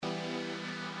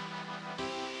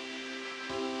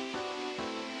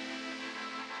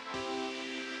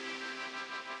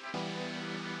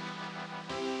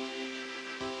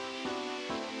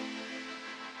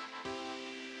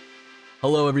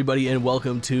Hello, everybody, and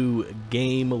welcome to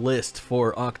GameList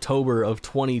for October of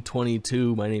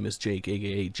 2022. My name is Jake,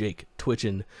 aka Jake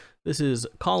Twitchin. This is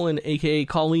Kaulin, aka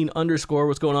Kaulin _.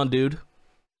 What's going on, dude?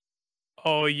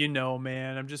 Oh, you know,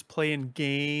 man, I'm just playing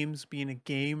games, being a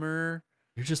gamer.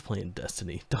 You're just playing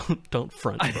Destiny. Don't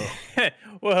front, bro.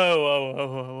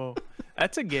 Whoa.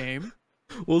 That's a game.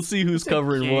 We'll see who's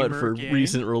covering what for game.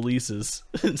 recent releases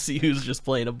and see who's just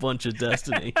playing a bunch of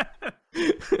Destiny.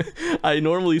 I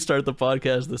normally start the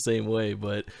podcast the same way,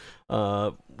 but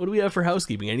what do we have for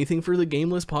housekeeping? Anything for the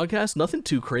GameList podcast? Nothing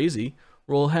too crazy.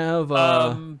 We'll have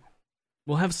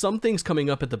some things coming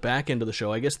up at the back end of the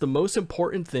show. I guess the most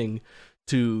important thing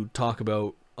to talk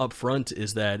about up front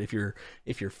is that if you're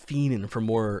fiending for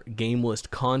more GameList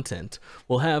content,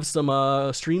 we'll have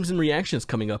some streams and reactions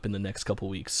coming up in the next couple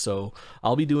weeks. So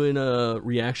I'll be doing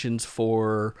reactions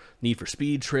for Need for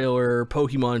Speed trailer,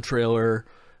 Pokemon trailer,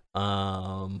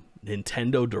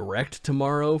 Nintendo Direct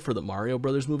tomorrow for the Mario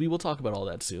Brothers movie. We'll talk about all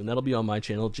that soon. That'll be on my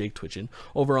channel, Jake Twitchin.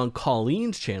 Over on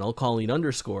Kaulin's channel, Kaulin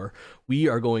 _, we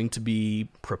are going to be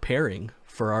preparing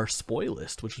for our spoil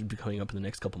list, which will be coming up in the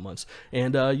next couple months.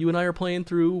 And you and I are playing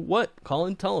through what?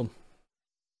 Kaulin, tell them.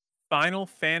 Final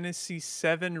Fantasy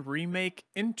VII Remake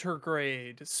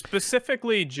Intergrade,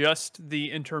 specifically just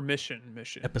the intermission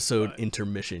mission.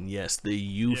 Intermission, yes,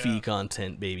 the Yuffie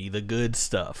content, baby, the good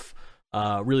stuff.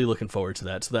 Really looking forward to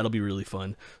that, so that'll be really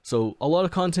fun. So a lot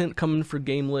of content coming for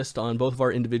GameList on both of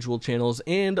our individual channels,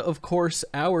 and of course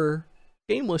our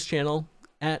GameList channel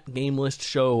at GameList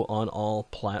Show on all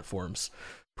platforms.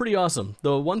 Pretty awesome.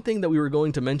 The one thing that we were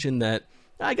going to mention that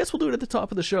I guess we'll do it at the top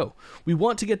of the show. We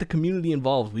want to get the community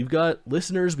involved. We've got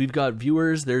listeners, we've got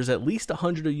viewers. There's at least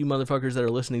 100 of you motherfuckers that are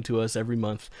listening to us every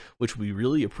month, which we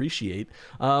really appreciate.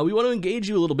 We want to engage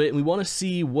you a little bit, and we want to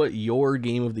see what your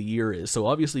game of the year is. So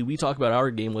obviously, we talk about our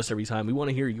game list every time. We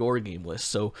want to hear your game list.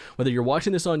 So whether you're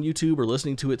watching this on YouTube or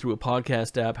listening to it through a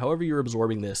podcast app, however you're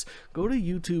absorbing this, go to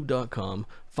youtube.com.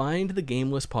 Find the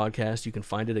GameList podcast. You can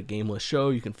find it at GameList Show.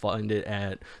 You can find it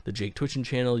at the Jake Twitchin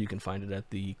channel. You can find it at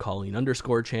the Kaulin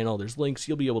 _ channel. There's links.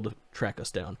 You'll be able to track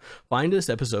us down. Find this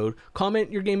episode.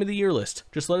 Comment your game of the year list.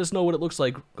 Just let us know what it looks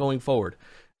like going forward.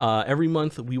 Every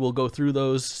month we will go through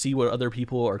those, see what other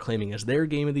people are claiming as their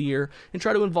game of the year, and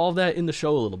try to involve that in the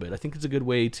show a little bit. I think it's a good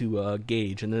way to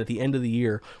gauge. And then at the end of the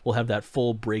year, we'll have that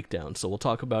full breakdown. So we'll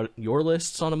talk about your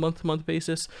lists on a month-to-month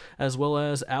basis, as well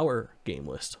as our game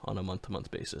list on a month-to-month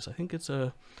basis. I think it's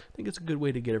a good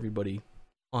way to get everybody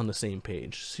on the same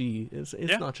page. See, it's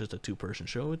not just a two-person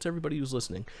show. It's everybody who's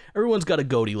listening. Everyone's got a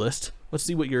GOTY list. Let's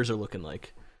see what yours are looking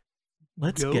like.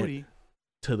 Let's get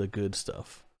to the good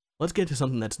stuff. Let's get to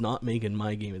something that's not making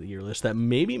my game of the year list, that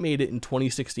maybe made it in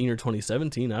 2016 or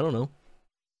 2017. I don't know.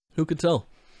 Who could tell?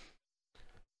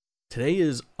 Today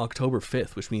is October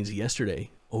 5th, which means yesterday,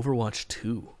 Overwatch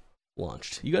 2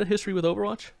 launched. You got a history with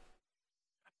Overwatch?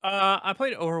 I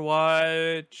played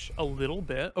Overwatch a little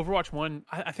bit. Overwatch 1,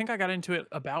 I think I got into it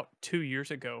about 2 years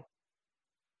ago.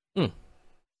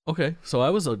 Okay, so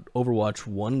I was an Overwatch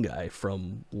 1 guy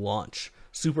from launch.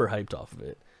 Super hyped off of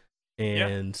it.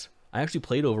 And I actually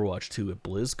played Overwatch 2 at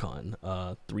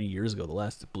BlizzCon 3 years ago, the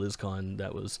last BlizzCon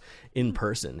that was in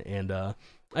person, and I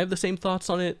have the same thoughts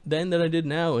on it then that I did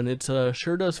now, and it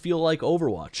sure does feel like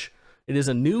Overwatch. It is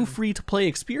a new free-to-play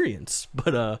experience,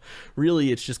 but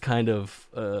really it's just kind of,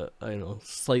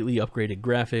 slightly upgraded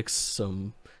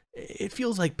graphics, it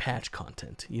feels like patch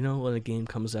content, when a game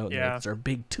comes out, and it's our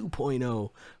big 2.0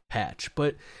 patch,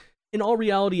 but in all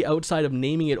reality, outside of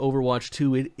naming it Overwatch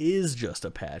 2, it is just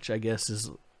a patch, I guess,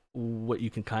 is what you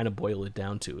can kind of boil it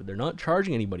down to. They're not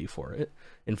charging anybody for it.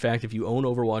 In fact, if you own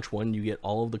Overwatch 1, you get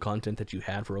all of the content that you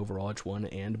had for Overwatch 1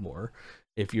 and more.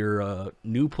 If you're a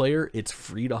new player, it's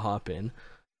free to hop in.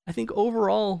 I think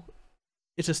overall,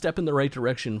 it's a step in the right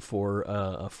direction for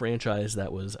a franchise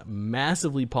that was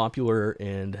massively popular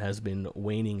and has been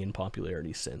waning in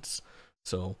popularity since.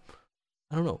 So,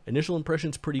 I don't know. Initial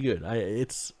impression's pretty good.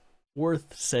 It's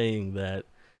worth saying that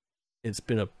it's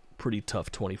been a pretty tough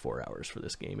 24 hours for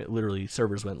this game. It literally,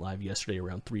 servers went live yesterday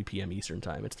around 3 p.m. Eastern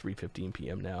time. It's 3:15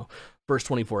 p.m. now. First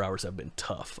 24 hours have been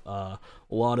tough. A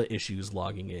lot of issues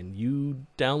logging in. You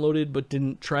downloaded but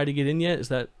didn't try to get in yet? Is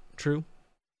that true?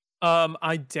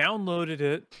 I downloaded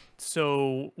it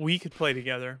so we could play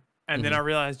together, and then I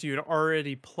realized you had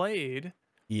already played.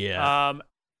 Yeah.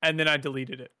 And then I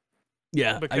deleted it.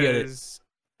 Yeah, because I get it.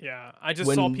 I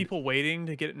just saw people waiting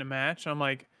to get in a match. I'm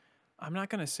like, I'm not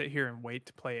gonna sit here and wait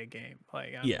to play a game.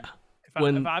 Like,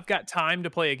 if I've got time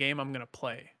to play a game, I'm gonna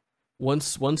play.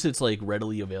 Once it's like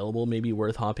readily available, maybe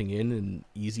worth hopping in and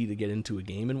easy to get into a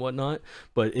game and whatnot.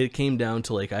 But it came down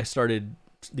to like I started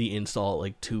the install at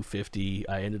like 250.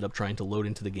 I ended up trying to load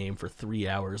into the game for 3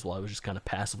 hours while I was just kind of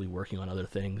passively working on other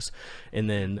things. And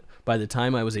then by the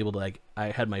time I was able to,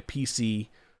 I had my PC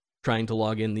trying to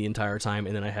log in the entire time,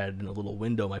 and then I had in a little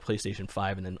window my PlayStation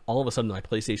 5, and then all of a sudden my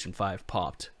PlayStation 5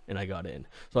 popped and I got in.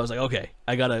 So I was like, okay,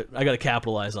 I gotta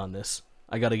capitalize on this.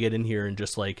 I gotta get in here and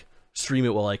just like stream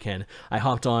it while I can. I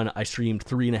hopped on, I streamed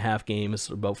 3.5 games,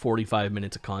 about 45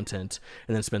 minutes of content,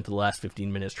 and then spent the last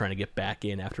 15 minutes trying to get back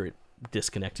in after it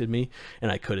disconnected me,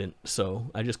 and I couldn't.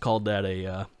 So I just called that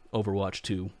a Overwatch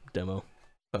 2 demo.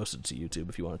 Posted to YouTube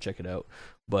if you want to check it out.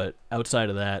 But outside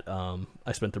of that,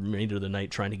 I spent the remainder of the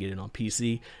night trying to get in on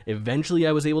PC. Eventually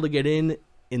I was able to get in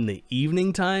the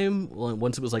evening time.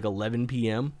 Once it was like 11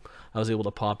 p.m. I was able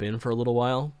to pop in for a little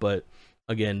while, but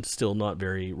again, still not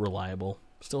very reliable.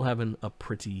 Still having a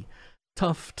pretty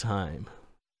tough time.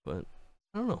 But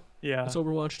I don't know. Yeah, it's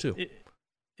Overwatch 2.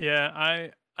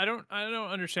 I don't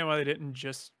understand why they didn't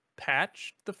just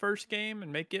patch the first game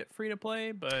and make it free to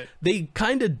play, but they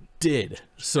kind of did.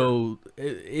 So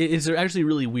it's actually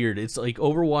really weird. It's like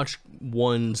Overwatch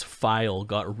 1's file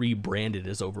got rebranded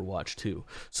as Overwatch 2.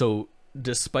 So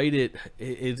despite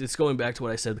it's going back to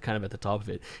what I said kind of at the top of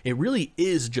it, it really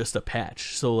is just a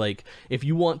patch. So like if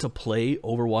you want to play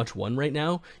Overwatch 1 right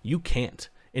now, you can't.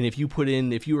 And if you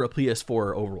were a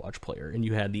PS4 Overwatch player and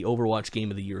you had the Overwatch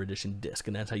Game of the Year Edition disc,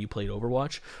 and that's how you played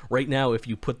Overwatch, right now if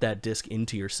you put that disc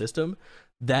into your system,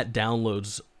 that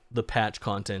downloads the patch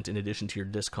content in addition to your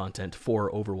disc content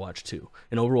for Overwatch 2.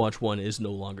 And Overwatch 1 is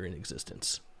no longer in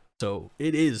existence. So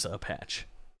it is a patch,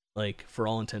 like for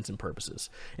all intents and purposes.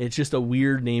 It's just a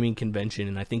weird naming convention,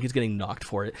 and I think it's getting knocked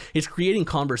for it. It's creating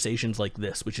conversations like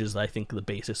this, which is, I think, the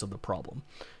basis of the problem.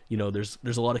 You know, there's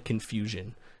a lot of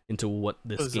confusion into what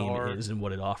this game is and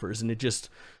what it offers, and it just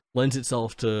lends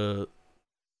itself to,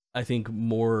 I think,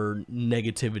 more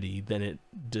negativity than it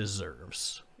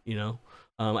deserves. You know,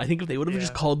 I think if they would have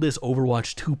just called this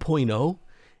Overwatch 2.0,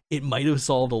 it might have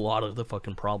solved a lot of the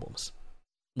fucking problems.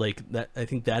 Like that, I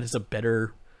think that is a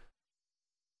better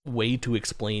way to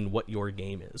explain what your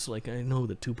game is. Like, I know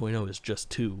that 2.0 is just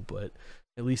 2, but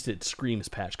at least it screams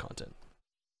patch content.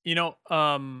 You know,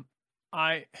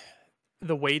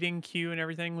 the waiting queue and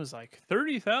everything was like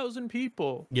 30,000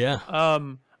 people. Yeah.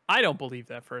 I don't believe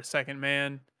that for a second,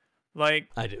 man. Like,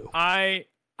 I do. I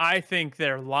think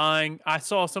they're lying. I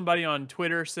saw somebody on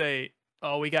Twitter say,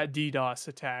 "Oh, we got DDoS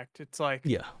attacked." It's like,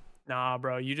 yeah. Nah,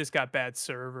 bro, you just got bad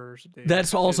servers, dude.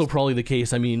 That's also probably the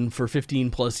case. I mean, for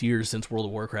 15 plus years since World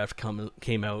of Warcraft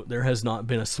came out, there has not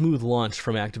been a smooth launch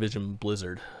from Activision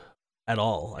Blizzard at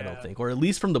all, I don't think. Or at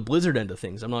least from the Blizzard end of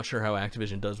things. I'm not sure how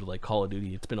Activision does with like Call of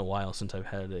Duty. It's been a while since I've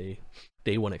had a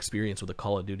day one experience with a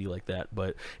Call of Duty like that,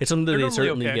 but it's something that they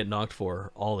certainly get knocked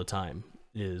for all the time,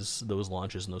 is those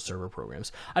launches and those server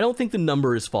programs. I don't think the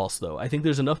number is false, though. I think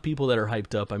there's enough people that are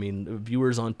hyped up. I mean,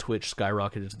 viewers on Twitch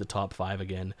skyrocketed to the top 5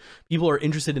 again. People are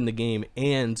interested in the game,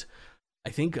 and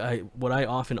I think what I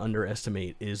often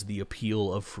underestimate is the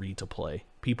appeal of free-to-play.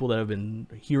 People that have been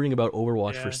hearing about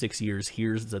Overwatch for 6 years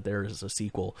hears that there is a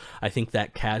sequel. I think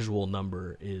that casual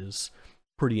number is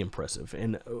pretty impressive.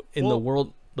 And in the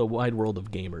wide world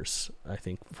of gamers, I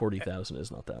think 40,000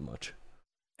 is not that much.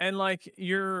 And like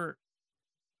I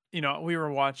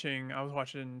was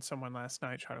watching someone last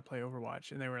night try to play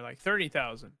Overwatch, and they were like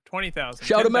 30,000, 20,000.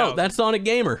 Shout them out. That's Sonic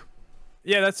Gamer.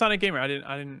 Yeah, that's Sonic Gamer. I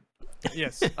didn't.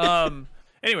 Yes.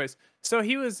 Anyways, so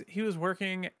he was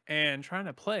working and trying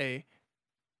to play,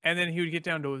 and then he would get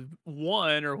down to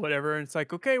 1 or whatever, and it's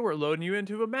like, okay, we're loading you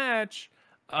into a match.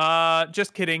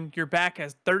 Just kidding. You're back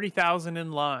as 30,000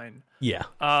 in line. Yeah.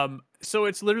 So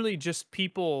it's literally just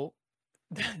people.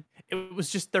 It was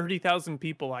just 30,000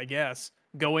 people, I guess,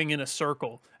 going in a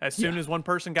circle. As soon as one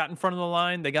person got in front of the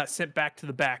line, they got sent back to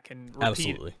the back and repeated.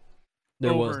 Absolutely.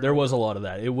 There was a lot of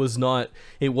that. It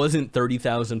wasn't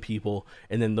 30,000 people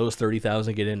and then those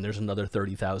 30,000 get in, there's another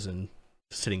 30,000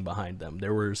 sitting behind them.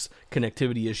 There was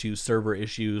connectivity issues, server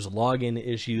issues, login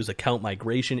issues, account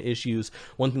migration issues.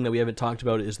 One thing that we haven't talked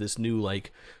about is this new,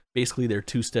 like, basically their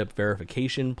 2-step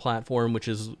verification platform, which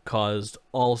has caused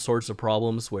all sorts of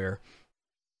problems where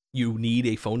you need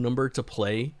a phone number to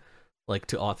play, like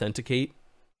to authenticate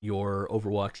your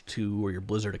Overwatch 2 or your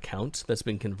Blizzard account that's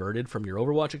been converted from your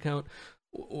Overwatch account.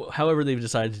 However they've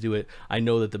decided to do it, I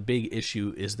know that the big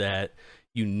issue is that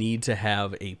you need to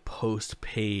have a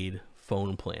post-paid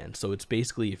phone plan. So it's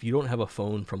basically, if you don't have a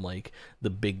phone from like the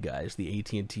big guys, the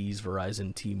AT&Ts,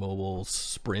 Verizon, T-Mobile,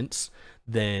 Sprints,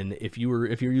 then if you're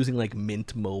using like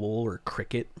Mint Mobile or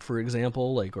Cricket, for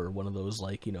example, like, or one of those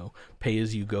like, you know, pay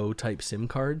as you go type SIM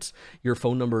cards, your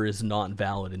phone number is not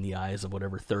valid in the eyes of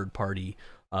whatever third party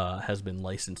has been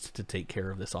licensed to take care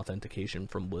of this authentication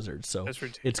from Blizzard. So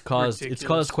it's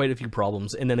caused quite a few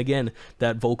problems. And then again,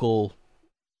 that vocal,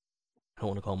 I don't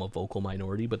want to call them a vocal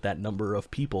minority, but that number of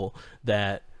people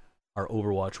that are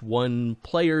Overwatch 1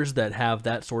 players that have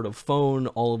that sort of phone,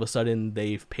 all of a sudden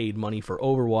they've paid money for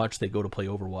Overwatch, they go to play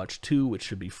Overwatch 2, which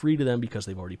should be free to them because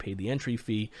they've already paid the entry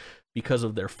fee. Because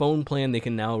of their phone plan, they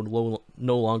can now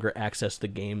no longer access the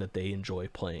game that they enjoy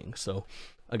playing. So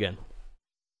again,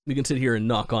 we can sit here and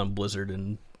knock on Blizzard,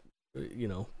 and you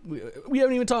know, we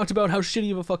haven't even talked about how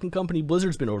shitty of a fucking company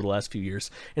Blizzard's been over the last few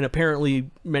years, and apparently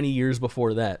many years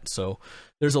before that. So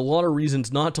there's a lot of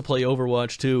reasons not to play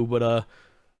Overwatch 2, but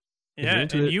yeah,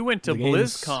 and you went to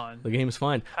BlizzCon. The game's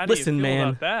fine. How do Listen, you feel man,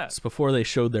 about that? it's before they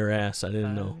showed their ass. I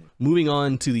didn't know. Moving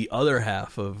on to the other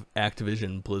half of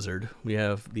Activision Blizzard, we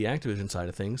have the Activision side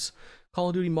of things. Call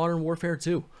of Duty Modern Warfare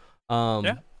 2.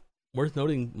 Worth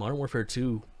noting, Modern Warfare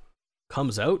 2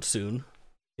 comes out soon.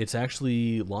 It's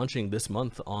actually launching this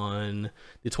month on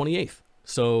the 28th.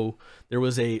 So there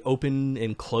was a open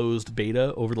and closed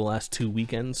beta over the last 2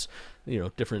 weekends. You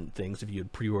know, different things. If you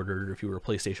had pre-ordered, or if you were a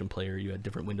PlayStation player, you had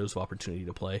different windows of opportunity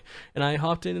to play. And I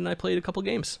hopped in and I played a couple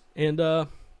games. And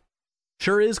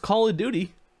sure is Call of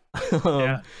Duty.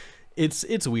 Yeah.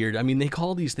 It's weird. I mean, they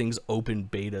call these things open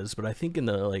betas, but I think in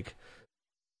the like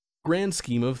grand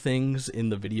scheme of things in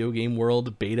the video game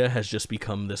world, beta has just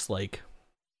become this like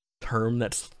term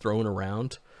that's thrown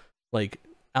around. Like,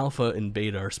 alpha and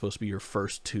beta are supposed to be your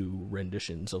first two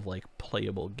renditions of like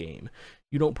playable game.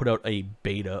 You don't put out a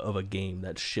beta of a game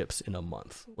that ships in a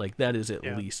month. Like, that is at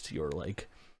least your like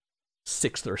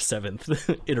 6th or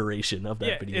 7th iteration of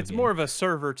that video game. It's more of a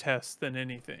server test than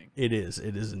anything. It is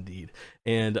indeed.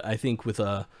 And I think with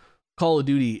Call of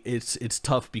Duty, it's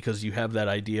tough because you have that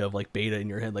idea of like beta in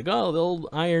your head, like, oh, they'll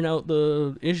iron out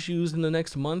the issues in the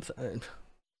next month.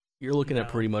 You're looking at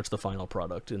pretty much the final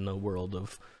product in a world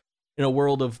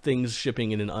of things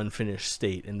shipping in an unfinished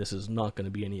state, and this is not going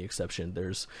to be any exception.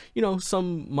 There's, you know,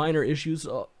 some minor issues.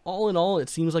 All in all, it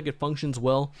seems like it functions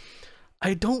well.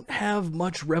 I don't have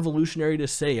much revolutionary to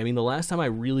say. I mean, the last time I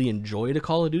really enjoyed a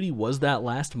Call of Duty was that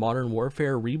last Modern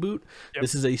Warfare reboot. Yep.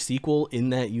 This is a sequel in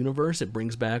that universe. It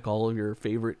brings back all of your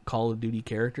favorite Call of Duty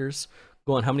characters.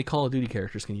 Go on, how many Call of Duty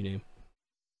characters can you name?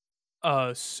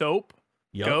 Soap,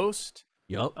 Ghost.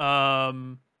 Yep.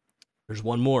 There's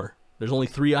one more. There's only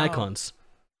 3 icons.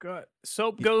 God.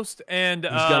 Soap, Ghost, and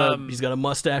he's got a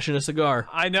mustache and a cigar.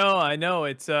 I know.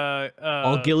 It's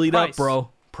all gillied Price. up, bro.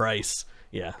 Price.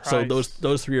 Yeah. Price. So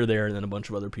those 3 are there, and then a bunch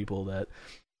of other people that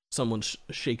someone's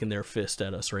shaking their fist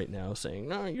at us right now, saying,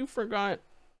 "No, you forgot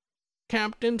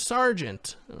Captain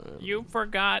Sargent. You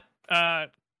forgot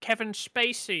Kevin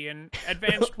Spacey in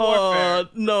Advanced Warfare."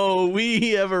 No,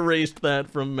 we have erased that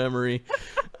from memory.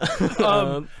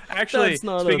 Actually, that's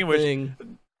not speaking a of which,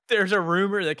 thing. There's a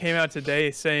rumor that came out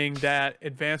today saying that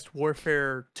Advanced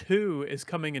Warfare 2 is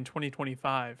coming in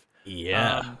 2025.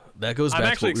 Yeah, that goes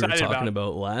back to what we were talking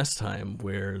about last time,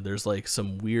 where there's like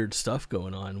some weird stuff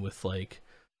going on with like,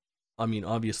 I mean,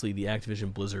 obviously the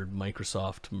Activision Blizzard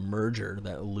Microsoft merger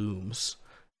that looms,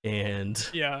 and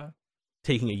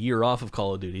taking a year off of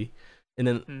Call of Duty. And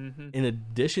then in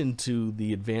addition to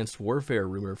the Advanced Warfare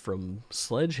rumor from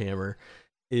Sledgehammer,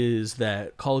 is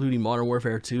that Call of Duty Modern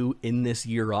Warfare 2 in this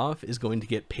year off is going to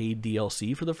get paid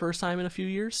DLC for the first time in a few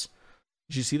years.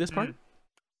 Did you see this part?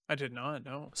 I did not,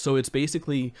 no. So it's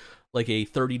basically like a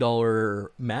 $30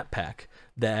 map pack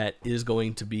that is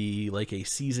going to be like a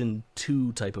season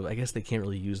 2 type of, I guess they can't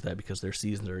really use that because their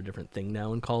seasons are a different thing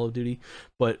now in Call of Duty,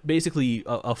 but basically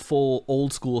a full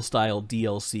old school style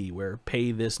DLC where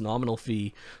pay this nominal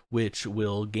fee, which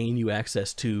will gain you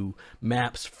access to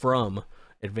maps from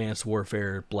Advanced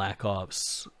Warfare, Black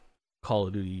Ops, Call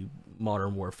of Duty,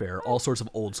 Modern Warfare, all sorts of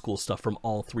old school stuff from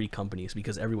all 3 companies,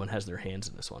 because everyone has their hands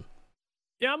in this one.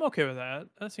 Yeah, I'm okay with that.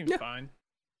 That seems fine.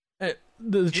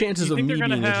 The chances of me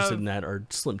being interested in that are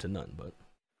slim to none, but...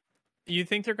 You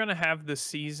think they're going to have the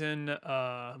season...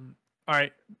 all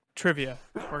right, trivia.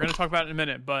 We're going to talk about it in a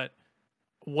minute, but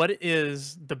what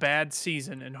is the bad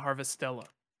season in Harvestella?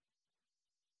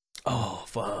 Oh,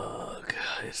 fuck.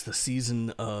 It's the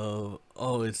season of...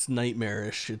 Oh, it's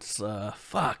nightmarish. It's,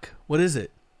 fuck. What is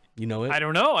it? You know it? I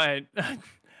don't know.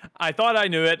 I thought I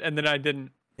knew it, and then I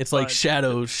didn't. It's like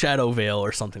Shadow Veil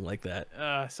or something like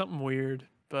that. Something weird.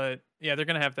 But, yeah, they're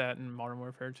going to have that in Modern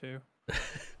Warfare 2.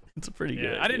 It's a pretty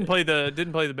good. I didn't play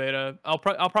the beta. I'll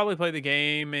probably play the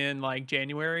game in like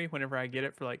January whenever I get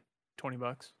it for like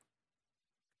 $20.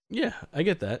 Yeah, I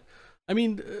get that. I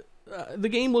mean, the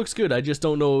game looks good. I just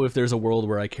don't know if there's a world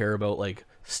where I care about like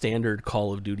standard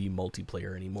Call of Duty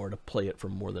multiplayer anymore to play it for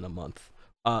more than a month.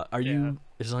 Is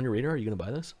this on your radar? Are you gonna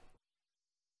buy this?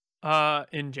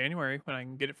 In January when I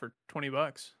can get it for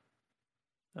 $20.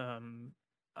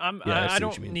 I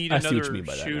don't need another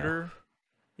shooter.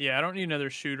 Yeah, I don't need another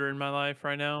shooter in my life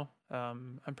right now.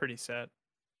 I'm pretty set.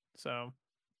 So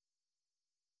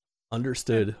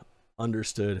understood.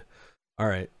 All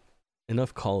right.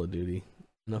 Enough Call of Duty.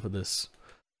 Enough of this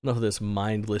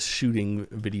mindless shooting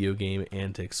video game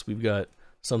antics. We've got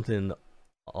something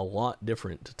a lot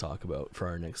different to talk about for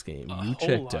our next game. You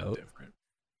checked out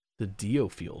the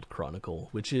Diofield Chronicle,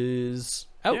 which is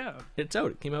out. Yeah. It's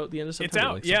out. It came out at the end of September. It's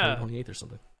out, like yeah. September 28th or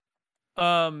something.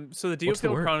 So the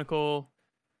Diofield Chronicle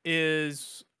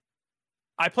is...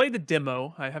 I played the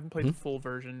demo. I haven't played the full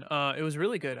version. It was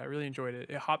really good. I really enjoyed it.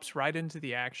 It hops right into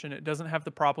the action. It doesn't have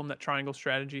the problem that Triangle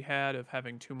Strategy had of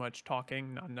having too much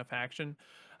talking, not enough action.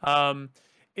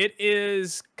 It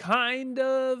is kind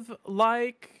of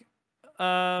like...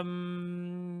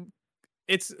 there's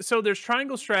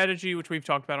Triangle Strategy, which we've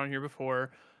talked about on here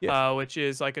before, which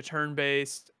is like a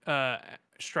turn-based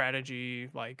strategy,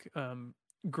 like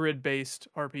grid-based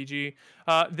RPG.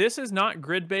 This is not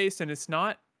grid-based, and it's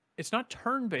not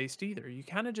turn-based either. You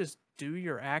kind of just do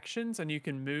your actions, and you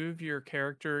can move your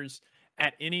characters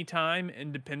at any time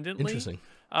independently. Interesting.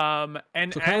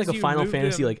 And so kind of like a Final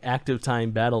Fantasy like active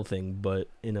time battle thing, but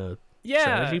in a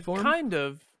strategy form? Kind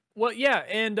of. Well, yeah,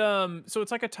 and so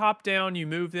it's like a top-down. You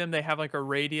move them. They have like a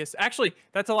radius. Actually,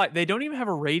 that's a lie. They don't even have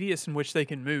a radius in which they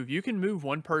can move. You can move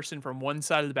one person from one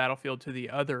side of the battlefield to the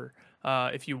other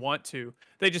if you want to.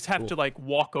 They just have to like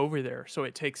walk over there, so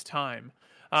it takes time.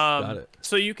 Got it.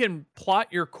 So you can plot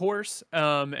your course,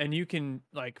 and you can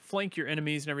like flank your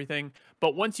enemies and everything.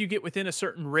 But once you get within a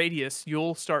certain radius,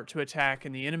 you'll start to attack,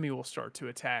 and the enemy will start to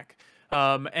attack.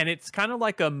 And it's kind of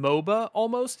like a MOBA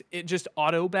almost. It just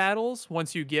auto battles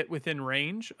once you get within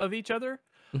range of each other.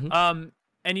 Mm-hmm.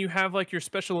 And you have like your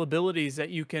special abilities that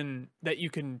you can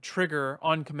trigger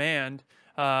on command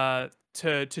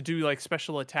to do like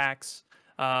special attacks.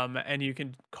 And you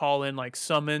can call in like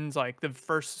summons. Like the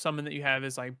first summon that you have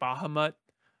is like Bahamut.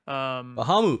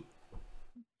 Bahamut.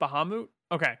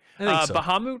 Okay. So.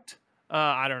 Bahamut.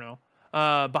 I don't know.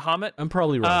 Bahamut. I'm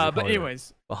probably wrong. But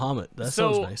anyways, Bahamut. That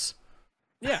sounds nice.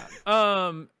 Yeah.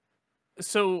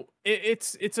 So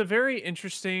it's a very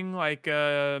interesting like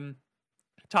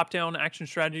top-down action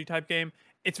strategy type game.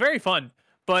 It's very fun.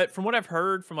 But from what I've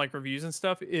heard from like reviews and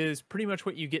stuff is pretty much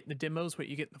what you get in the demos, what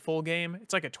you get in the full game.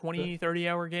 It's like a 20, 30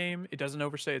 hour game. It doesn't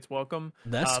overstay its welcome.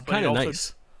 That's kind of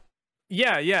nice.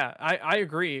 Yeah, I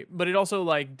agree. But it also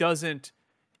like doesn't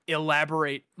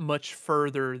elaborate much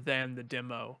further than the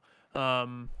demo.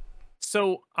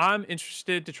 So I'm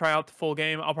interested to try out the full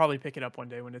game. I'll probably pick it up one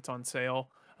day when it's on sale.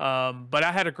 But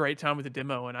I had a great time with the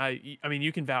demo, and I mean,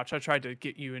 you can vouch. I tried to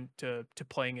get you into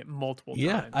playing it multiple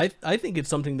times. Yeah, I think it's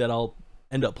something that I'll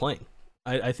end up playing.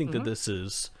 I think that this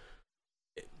is...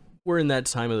 We're in that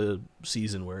time of the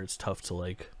season where it's tough to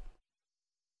like...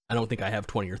 I don't think I have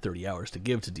 20 or 30 hours to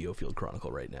give to Diofield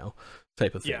Chronicle right now,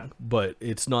 type of thing. Yeah. But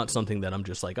it's not something that I'm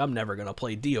just like, I'm never going to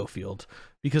play Diofield,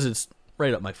 because it's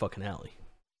right up my fucking alley.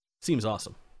 Seems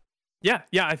awesome. Yeah,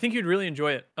 I think you'd really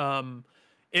enjoy it.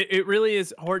 It really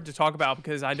is hard to talk about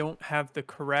because I don't have the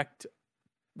correct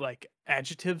like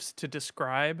adjectives to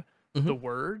describe the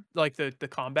word, like the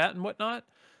combat and whatnot.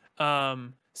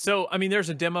 So I mean, there's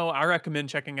a demo. I recommend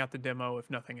checking out the demo if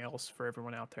nothing else for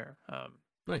everyone out there.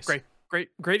 Nice.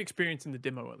 Great experience in the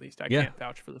demo, at least. I can't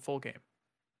vouch for the full game.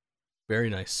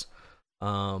 Very nice.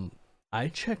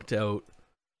 I checked out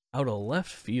of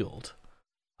left field.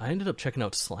 I ended up checking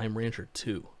out Slime Rancher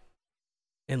 2.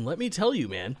 And let me tell you,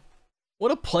 man,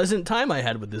 what a pleasant time I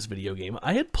had with this video game.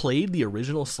 I had played the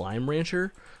original Slime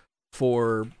Rancher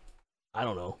for, I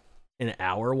don't know, an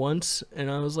hour once,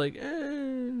 and I was like,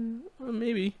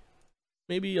 maybe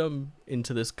I'm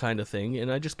into this kind of thing,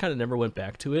 and I just kind of never went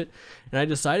back to it, and I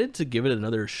decided to give it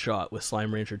another shot with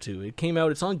Slime Rancher 2. It came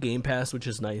out, it's on Game Pass, which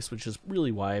is nice, which is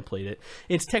really why I played it.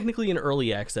 It's technically an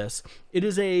early access. It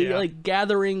is a like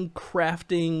gathering,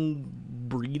 crafting,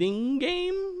 breeding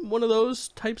game, one of those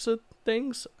types of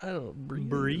things. I don't know,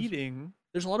 breeding?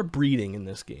 There's a lot of breeding in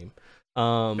this game.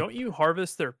 Don't you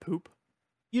harvest their poop?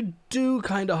 You do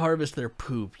kind of harvest their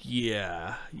poop,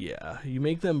 yeah. You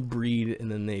make them breed,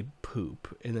 and then they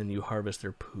poop, and then you harvest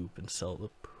their poop and sell the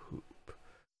poop.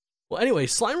 Well, anyway,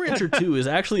 Slime Rancher 2 is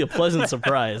actually a pleasant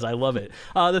surprise. I love it.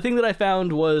 The thing that I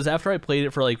found was after I played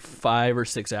it for like 5 or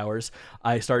 6 hours,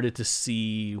 I started to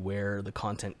see where the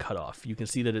content cut off. You can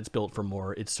see that it's built for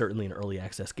more. It's certainly an early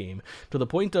access game, to the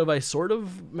point of I sort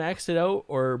of maxed it out,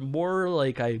 or more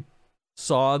like I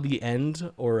saw the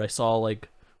end, or I saw like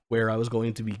where I was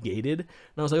going to be gated, and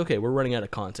I was like, okay, we're running out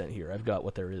of content here. I've got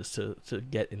what there is to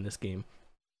get in this game.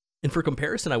 And for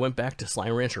comparison, I went back to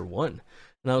Slime Rancher 1,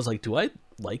 and I was like, do I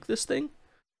like this thing?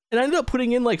 And I ended up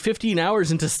putting in like 15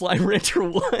 hours into Slime Rancher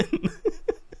 1.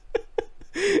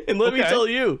 And let me tell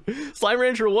you, Slime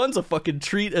Rancher 1's a fucking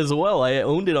treat as well. I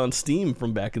owned it on Steam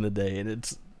from back in the day, and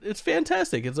it's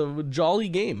fantastic. It's a jolly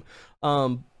game.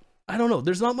 I don't know.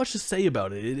 There's not much to say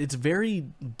about it. It's very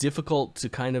difficult to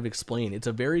kind of explain. It's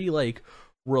a very like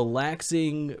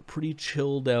relaxing, pretty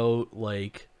chilled out,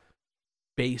 like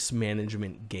base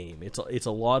management game. It's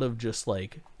a lot of just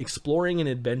like exploring and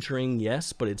adventuring,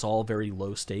 yes, but it's all very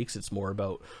low stakes. It's more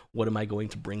about what am I going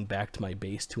to bring back to my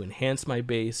base to enhance my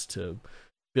base, to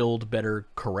build better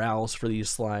corrals for these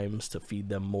slimes, to feed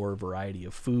them more variety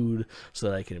of food so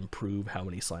that I can improve how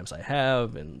many slimes I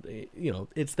have. And you know,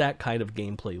 it's that kind of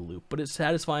gameplay loop, but it's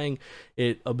satisfying.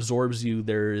 It absorbs you.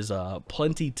 There's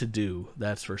plenty to do,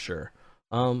 that's for sure.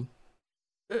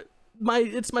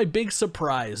 It's my big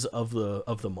surprise of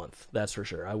the month, that's for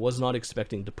sure. I was not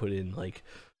expecting to put in like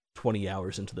 20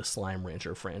 hours into the Slime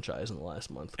Rancher franchise in the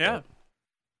last month. Yeah,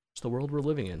 it's the world we're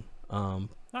living in.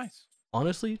 Nice.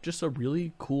 Honestly, just a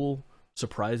really cool,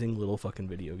 surprising little fucking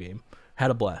video game. Had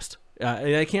a blast.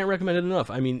 I can't recommend it enough.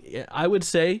 I mean, I would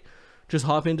say just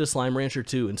hop into Slime Rancher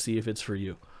 2 and see if it's for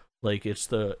you. Like, it's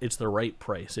the right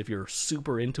price. If you're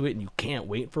super into it and you can't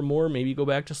wait for more, maybe go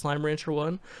back to Slime Rancher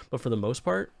 1. But for the most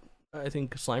part, I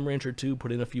think Slime Rancher 2,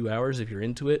 put in a few hours if you're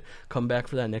into it, come back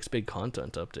for that next big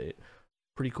content update.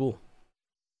 Pretty cool.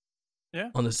 Yeah.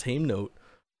 On the same note,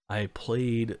 I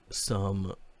played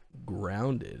some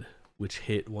Grounded, which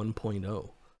hit 1.0.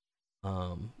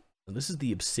 This is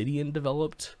the Obsidian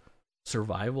developed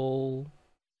survival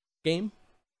game.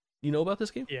 You know about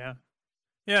this game? Yeah.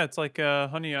 Yeah, it's like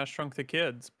Honey, I Shrunk the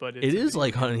Kids, but it is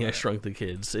like Honey, I Shrunk the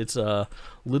Kids. It's a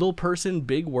little person,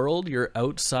 big world. You're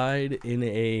outside in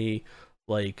a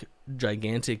like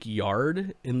gigantic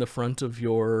yard in the front of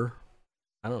your,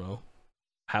 I don't know,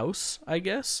 house, I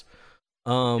guess.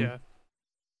 Yeah.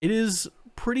 It is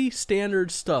pretty standard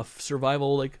stuff,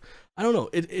 survival. Like, I don't know,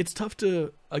 it's tough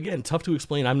to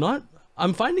explain.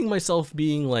 I'm finding myself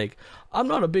being like, I'm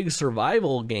not a big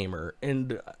survival gamer,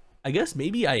 and I guess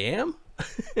maybe I am.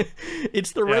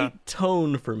 It's the right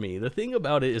tone for me. The thing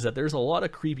about it is that there's a lot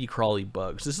of creepy crawly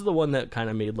bugs. This is the one that kind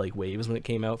of made like waves when it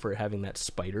came out for having that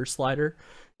spider slider.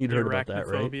 You'd heard about that,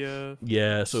 right?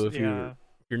 Yeah, so if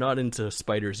you're not into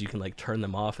spiders, you can like turn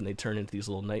them off and they turn into these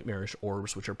little nightmarish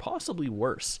orbs, which are possibly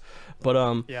worse.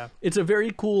 But it's a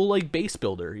very cool like base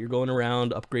builder. You're going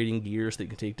around upgrading gears that you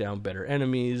can take down better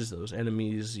enemies. Those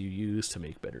enemies you use to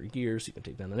make better gears. You can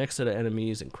take down the next set of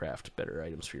enemies and craft better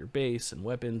items for your base and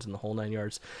weapons and the whole 9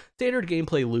 yards. Standard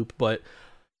gameplay loop, but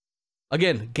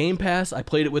again, Game Pass. I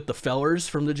played it with the fellers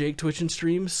from the Jake Twitch and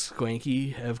streams,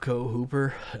 Squanky, Evco,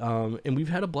 Hooper, and we've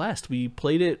had a blast. We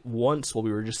played it once while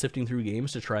we were just sifting through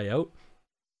games to try out,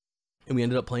 and we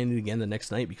ended up playing it again the next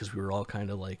night because we were all kind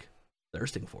of like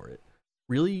thirsting for it.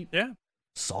 Really,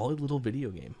 solid little video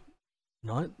game.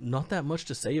 Not that much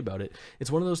to say about it. It's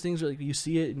one of those things where like you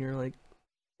see it and you're like,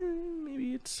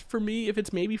 maybe it's for me. If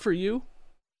it's maybe for you,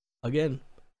 again,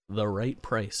 the right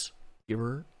price. Give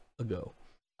her a go.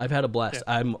 I've had a blast.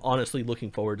 Yeah. I'm honestly looking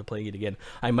forward to playing it again.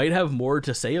 I might have more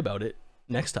to say about it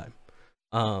next time.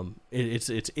 It's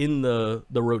in the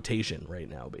rotation right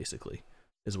now, basically,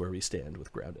 is where we stand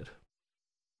with Grounded.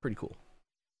 Pretty cool.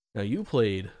 Now, you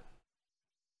played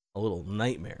a little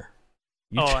Nightmare.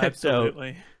 You checked absolutely.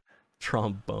 Out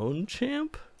Trombone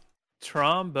Champ?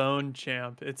 Trombone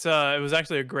Champ. It was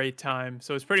actually a great time.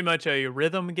 So it's pretty much a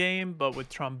rhythm game, but with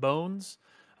trombones.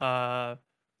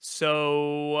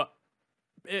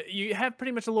 You have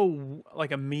pretty much a little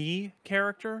like a Mii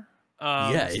character.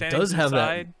 It does have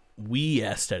that Wii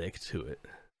aesthetic to it.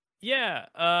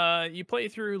 Yeah, you play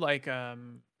through like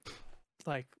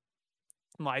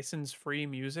license-free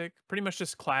music, pretty much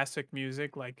just classic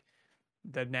music, like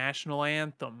the national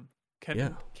anthem,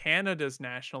 Canada's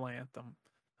national anthem,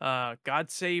 "God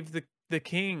Save the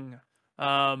King,"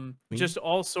 just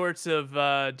all sorts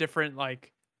of different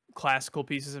like classical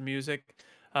pieces of music,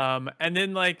 and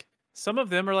then like. Some of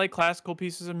them are like classical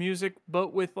pieces of music,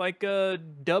 but with like a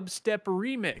dubstep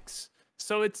remix.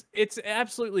 So it's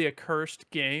absolutely a cursed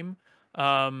game.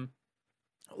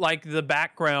 Like the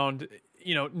background,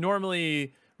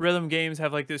 normally rhythm games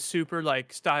have like this super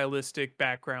like stylistic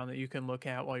background that you can look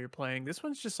at while you're playing. This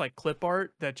one's just like clip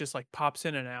art that just like pops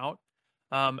in and out.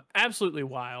 Absolutely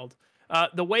wild.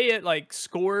 The way it like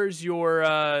scores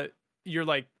your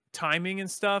like timing and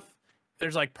stuff,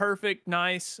 there's like perfect,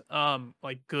 nice,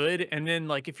 like good, and then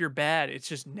like if you're bad, it's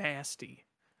just nasty.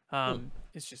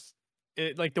 It's just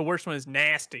like the worst one is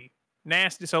nasty.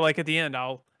 Nasty. So like at the end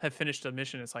I'll have finished a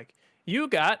mission. It's like, you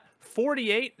got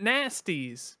 48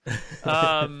 nasties.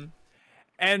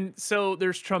 And so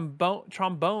there's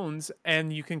trombones,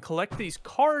 and you can collect these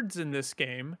cards in this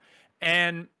game,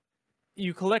 and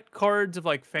you collect cards of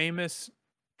like famous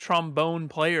trombone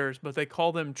players, but they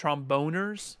call them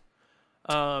tromboners.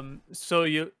 So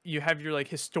you have your like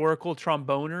historical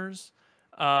tromboners,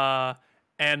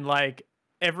 and like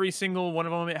every single one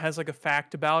of them, it has like a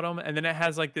fact about them, and then it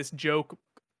has like this joke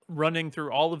running through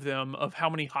all of them of how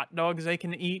many hot dogs they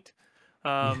can eat.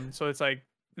 So it's like,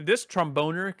 this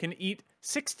tromboner can eat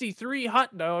 63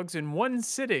 hot dogs in one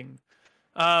sitting.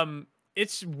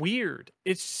 It's weird.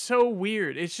 It's so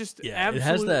weird. It's just it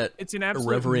has that it's an absolute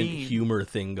irreverent meme. humor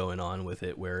thing going on with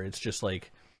it, where it's just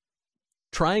like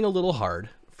trying a little hard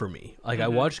for me. Like I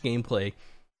watch gameplay,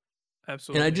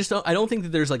 absolutely, and I don't think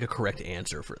that there's like a correct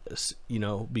answer for this, you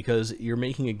know, because you're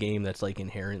making a game that's like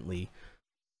inherently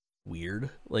weird.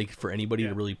 Like for anybody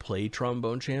to really play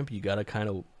Trombone Champ, you gotta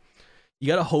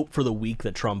hope for the week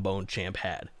that Trombone Champ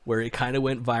had, where it kind of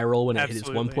went viral when it hit its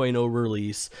 1.0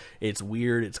 release. It's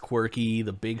weird, it's quirky,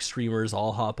 the big streamers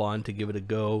all hop on to give it a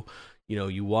go. You know,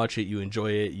 you watch it, you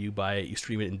enjoy it, you buy it, you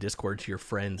stream it in Discord to your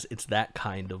friends. It's that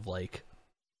kind of like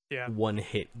one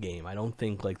hit game. I don't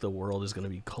think like the world is going to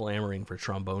be clamoring for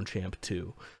Trombone Champ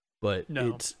 2, but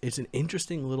it's an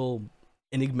interesting little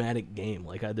enigmatic game.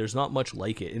 Like there's not much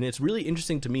like it, and it's really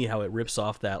interesting to me how it rips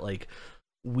off that like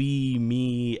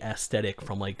me aesthetic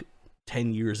from like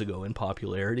 10 years ago in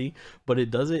popularity, but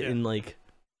it does it in like,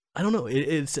 I don't know,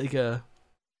 it's like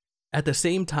at the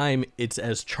same time it's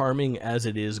as charming as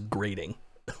it is grating.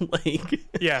 Like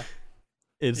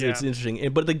it's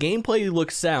interesting, but the gameplay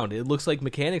looks sound. It looks like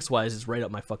mechanics wise it's right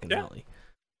up my fucking alley.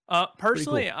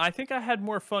 Personally, cool. I think I had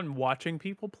more fun watching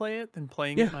people play it than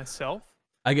playing it myself.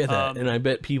 I get that, and I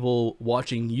bet people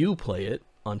watching you play it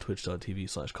on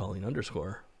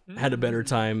twitch.tv/Kaulin_ had a better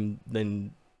time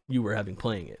than you were having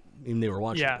playing it, even they were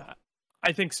watching it.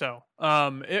 I think so.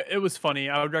 It was funny.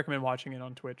 I would recommend watching it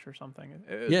on Twitch or something.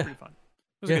 It was pretty fun.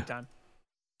 It was a good time.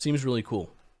 Seems really cool.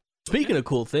 Speaking of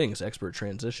cool things, expert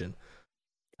transition.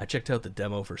 I checked out the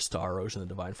demo for Star Ocean: The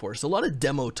Divine Force. A lot of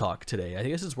demo talk today. I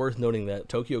guess it's worth noting that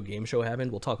Tokyo Game Show happened.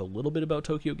 We'll talk a little bit about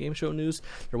Tokyo Game Show news.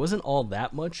 There wasn't all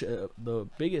that much. The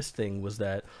biggest thing was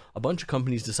that a bunch of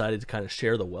companies decided to kind of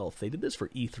share the wealth. They did this for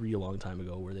E3 a long time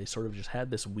ago, where they sort of just had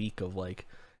this week of like,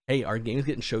 hey, our game's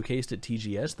getting showcased at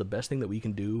TGS. The best thing that we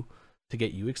can do to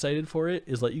get you excited for it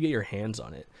is let you get your hands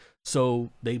on it. So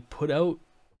they put out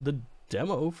the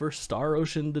demo for Star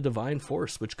Ocean: The Divine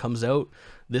Force, which comes out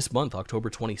this month, October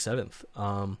 27th.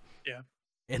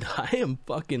 And I am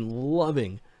fucking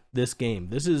loving this game.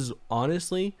 This is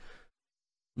honestly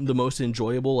the most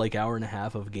enjoyable like hour and a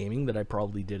half of gaming that I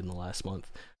probably did in the last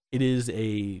month. It is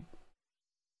a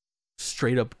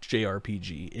straight up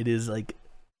JRPG. It is like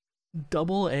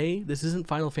AA. This isn't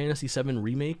Final Fantasy VII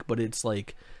Remake, but it's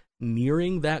like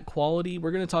nearing that quality.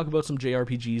 We're going to talk about some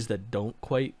JRPGs that don't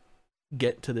quite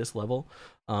get to this level.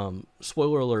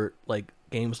 Spoiler alert, like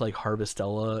games like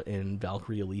Harvestella and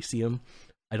Valkyrie Elysium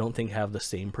I don't think have the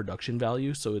same production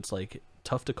value, so it's like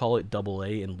tough to call it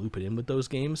AA and loop it in with those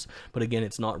games. But again,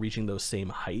 it's not reaching those same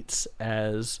heights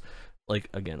as like,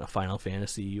 again, a Final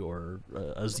Fantasy or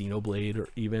a Xenoblade or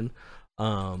even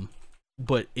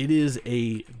but it is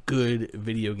a good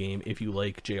video game if you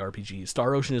like JRPGs.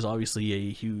 Star Ocean is obviously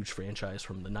a huge franchise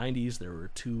from the 90s. There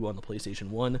were 2 on the PlayStation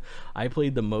 1. I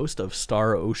played the most of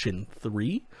Star Ocean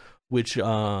 3, which is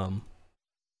a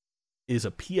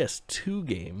PS2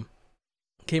 game.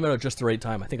 Came out at just the right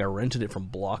time. I think I rented it from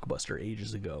Blockbuster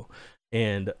ages ago,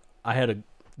 and I had a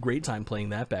great time playing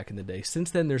that back in the day. Since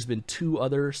then, there's been 2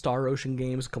 other Star Ocean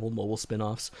games, a couple mobile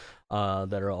spin-offs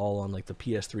that are all on like the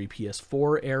PS3,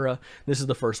 PS4 era. This is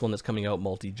the first one that's coming out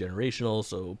multi-generational,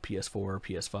 so PS4,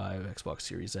 PS5, Xbox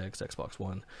Series X, Xbox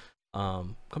One,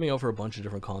 coming out for a bunch of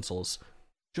different consoles.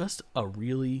 Just a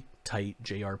really tight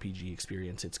JRPG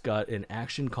experience. It's got an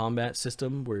action combat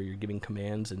system where you're giving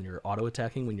commands and you're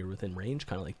auto-attacking when you're within range,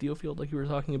 kind of like Theofield, like you were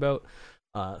talking about.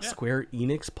 Square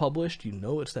Enix published. You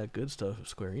know it's that good stuff. If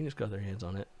Square Enix got their hands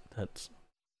on it. That's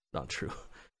not true.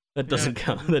 That doesn't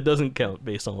count. That doesn't count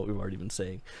based on what we've already been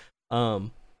saying. I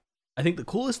think the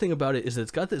coolest thing about it is that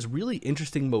it's got this really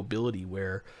interesting mobility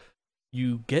where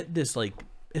you get this like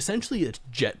essentially a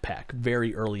jetpack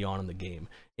very early on in the game,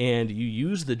 and you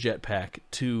use the jetpack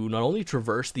to not only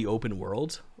traverse the open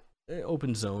world,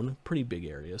 open zone, pretty big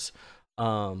areas,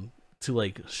 to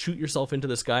like shoot yourself into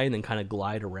the sky and then kind of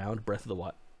glide around, Breath of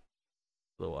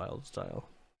the Wild style.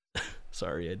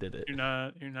 Sorry, I did it. You're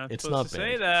not It's supposed not to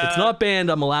banned. say that. It's not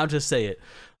banned. I'm allowed to say it.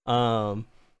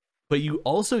 But you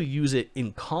also use it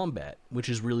in combat, which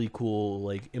is really cool,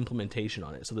 like implementation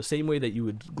on it. So the same way that you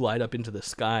would glide up into the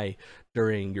sky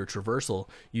during your traversal,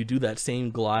 you do that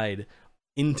same glide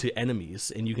into enemies,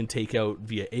 and you can take out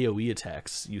via AoE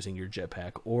attacks using your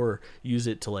jetpack, or use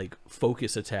it to like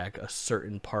focus attack a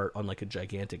certain part on like a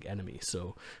gigantic enemy.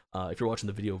 So if you're watching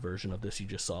the video version of this, you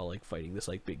just saw like fighting this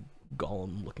like big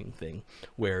golem looking thing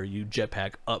where you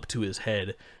jetpack up to his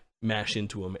head, mash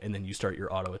into him, and then you start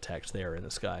your auto attacks there in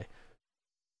the sky.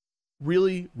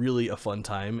 Really, really a fun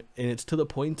time, and it's to the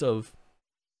point of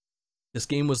this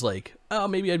game was like, oh,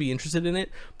 maybe I'd be interested in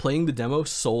it. Playing the demo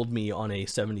sold me on a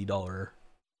 $70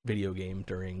 video game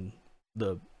during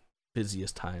the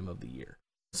busiest time of the year.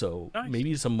 So nice.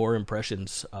 Maybe some more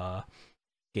impressions,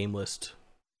 GameList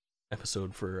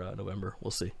episode for November. We'll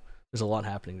see. There's a lot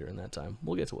happening during that time.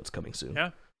 We'll get to what's coming soon.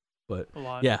 Yeah. But a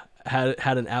lot. Yeah, had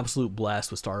an absolute blast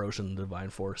with Star Ocean: The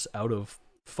Divine Force out of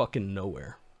fucking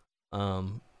nowhere.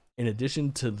 In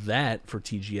addition to that, for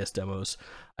TGS demos,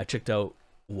 I checked out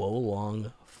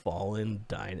Wolong Fallen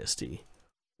Dynasty.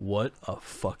 What a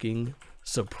fucking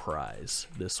surprise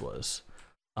this was.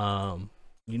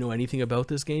 You know anything about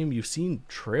this game? You've seen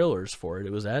trailers for it.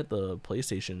 It was at the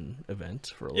PlayStation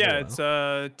event for a little while. Yeah, it's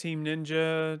a Team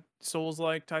Ninja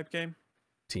Souls-like type game.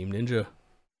 Team Ninja,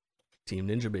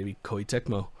 baby. Koei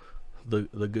Tecmo,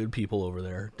 the good people over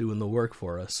there doing the work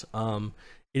for us.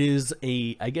 It is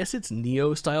I guess it's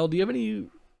Neo style. Do you have any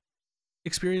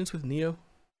experience with Neo?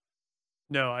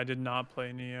 No, I did not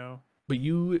play Neo. But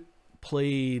you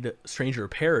played Stranger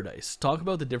of Paradise. Talk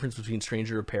about the difference between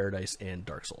Stranger of Paradise and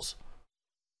Dark Souls.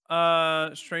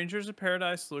 Strangers of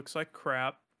Paradise looks like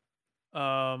crap.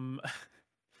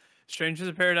 Strangers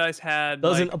of Paradise had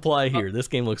doesn't apply here. This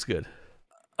game looks good.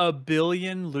 A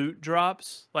billion loot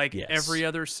drops. Like yes. Every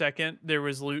other second there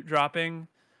was loot dropping.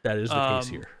 That is the case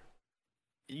here.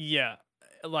 Yeah,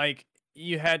 like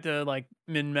you had to like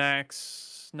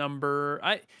min-max number.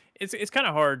 It's kind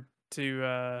of hard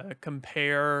to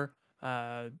compare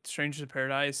Strangers of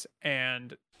Paradise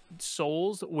and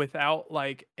Souls without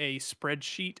like a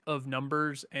spreadsheet of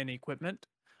numbers and equipment.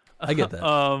 I get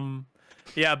that.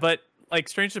 Yeah, but like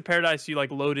Strangers of Paradise, you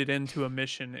like loaded into a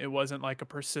mission. It wasn't like a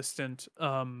persistent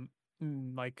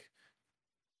like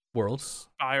world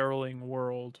spiraling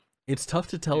world. It's tough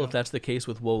to tell if that's the case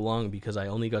with Wolong because I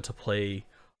only got to play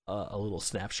a little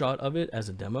snapshot of it as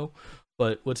a demo.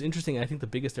 But what's interesting, I think the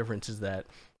biggest difference is that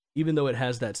even though it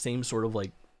has that same sort of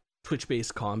like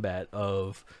Twitch-based combat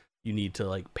of you need to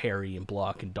like parry and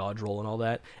block and dodge roll and all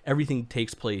that, everything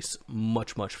takes place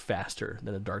much, much faster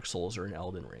than a Dark Souls or an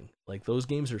Elden Ring. Like those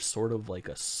games are sort of like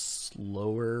a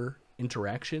slower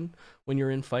interaction when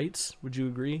you're in fights. Would you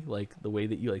agree? Like the way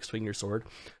that you like swing your sword.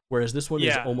 Whereas this one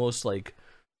is almost like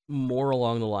more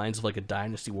along the lines of like a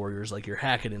Dynasty Warriors, like you're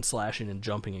hacking and slashing and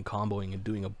jumping and comboing and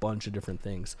doing a bunch of different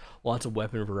things. Lots of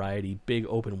weapon variety, big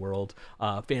open world,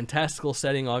 fantastical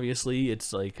setting. Obviously,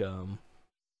 it's like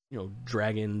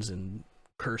dragons and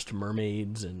cursed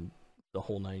mermaids and the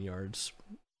whole 9 yards,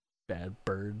 bad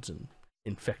birds and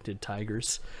infected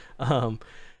tigers.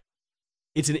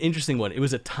 It's an interesting one. It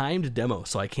was a timed demo,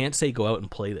 so I can't say go out and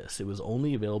play this. It was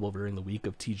only available during the week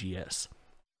of TGS,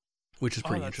 which is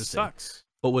pretty interesting. Sucks.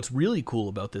 But what's really cool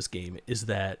about this game is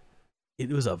that it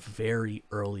was a very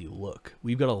early look.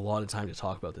 We've got a lot of time to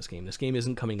talk about this game. This game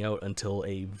isn't coming out until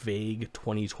a vague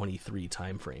 2023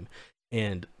 timeframe.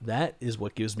 And that is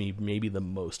what gives me maybe the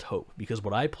most hope, because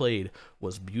what I played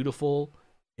was beautiful.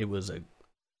 It was an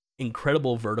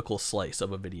incredible vertical slice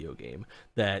of a video game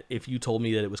that if you told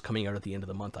me that it was coming out at the end of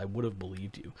the month, I would have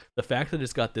believed you. The fact that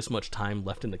it's got this much time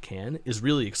left in the can is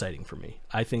really exciting for me.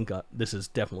 I think this is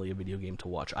definitely a video game to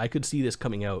watch. I could see this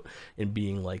coming out and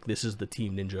being like, this is the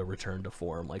Team Ninja return to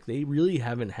form. Like they really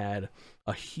haven't had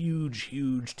a huge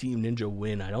Team Ninja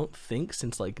win, I don't think,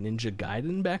 since like Ninja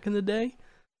Gaiden back in the day.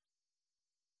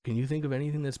 Can you think of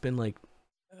anything that's been like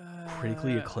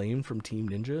critically acclaimed from Team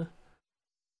Ninja?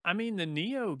 I mean, the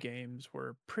Neo games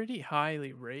were pretty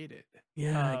highly rated.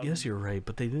 Yeah, I guess you're right,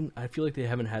 but they didn't. I feel like they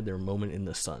haven't had their moment in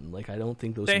the sun. Like I don't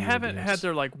think those. They haven't had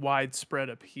their like widespread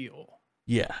appeal.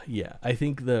 Yeah. I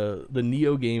think the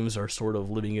Neo games are sort of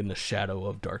living in the shadow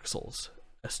of Dark Souls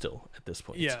still at this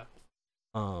point. Yeah.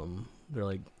 They're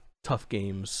like tough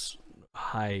games,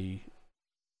 high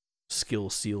skill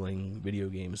ceiling video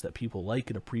games that people like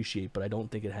and appreciate, but I don't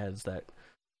think it has that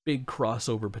big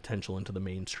crossover potential into the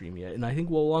mainstream yet. And I think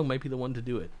Wo Long might be the one to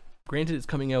do it. Granted, it's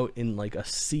coming out in like a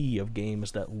sea of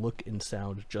games that look and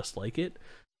sound just like it,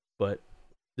 but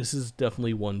this is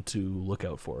definitely one to look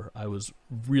out for. I was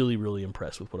really, really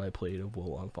impressed with what I played of Wo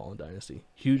Long Fallen Dynasty.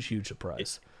 Huge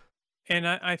surprise. And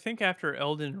I think after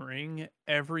Elden Ring,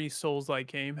 every Souls-like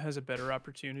game has a better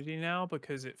opportunity now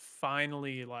because it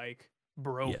finally like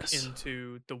broke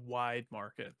into the wide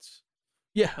markets.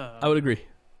 Yeah, I would agree.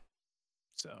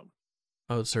 So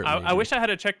I would certainly. I wish I had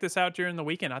to check this out during the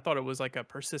weekend. I thought it was like a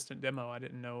persistent demo. I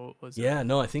didn't know it was. Yeah,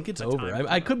 no, I think it's over.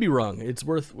 I could be wrong. It's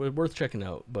worth checking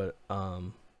out, but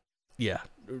yeah,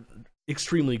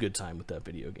 extremely good time with that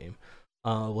video game.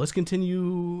 Let's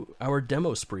continue our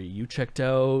demo spree. You checked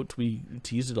out, we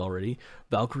teased it already,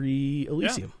 Valkyrie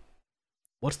Elysium. Yeah.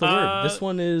 What's the word? This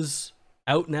one is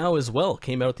out now as well.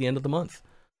 Came out at the end of the month.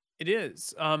 It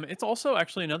is. It's also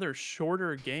actually another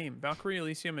shorter game. Valkyrie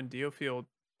Elysium and Diofield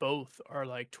both are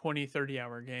like 20,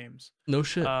 30-hour games. No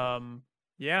shit.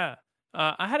 Yeah.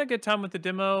 I had a good time with the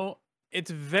demo.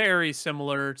 It's very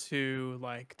similar to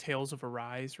like Tales of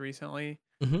Arise recently,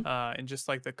 and just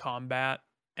like the combat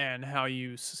and how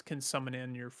you can summon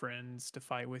in your friends to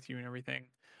fight with you and everything.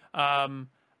 I'm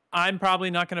probably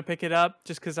not going to pick it up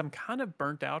just because I'm kind of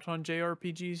burnt out on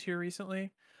JRPGs here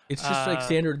recently. It's just like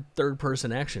standard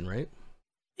third-person action, right?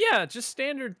 Yeah, just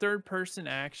standard third-person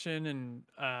action and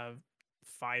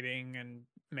fighting and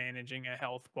managing a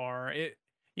health bar.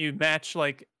 You match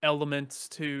like elements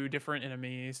to different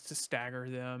enemies to stagger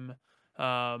them.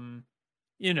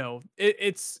 You know,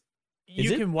 it's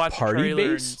you can watch party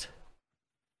based,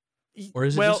 or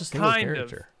is it just a single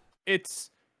character?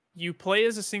 You play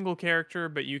as a single character,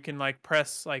 but you can like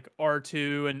press like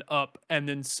R2 and up, and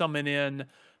then summon in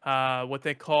what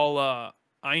they call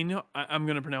I'm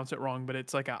gonna pronounce it wrong, but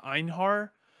it's like a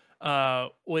Einhar,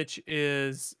 which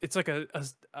is it's like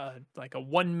a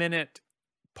 1 minute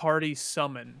party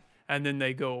summon, and then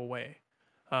they go away.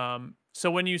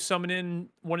 So when you summon in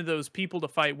one of those people to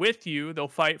fight with you, they'll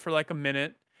fight for like a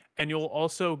minute, and you'll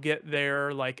also get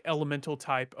their like elemental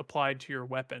type applied to your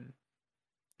weapon.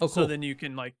 Oh, cool. So then you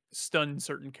can like stun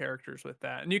certain characters with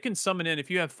that, and you can summon in, if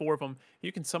you have 4 of them,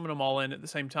 you can summon them all in at the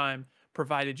same time,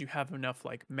 provided you have enough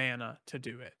like mana to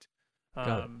do it.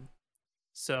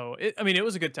 So it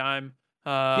was a good time.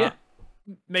 Yeah.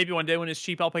 Maybe one day when it's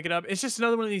cheap, I'll pick it up. It's just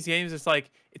another one of these games. It's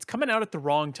like it's coming out at the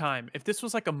wrong time. If this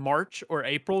was like a March or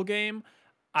April game,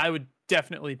 I would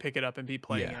definitely pick it up and be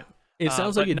playing it. It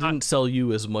sounds like it didn't sell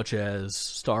you as much as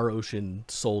Star Ocean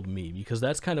sold me, because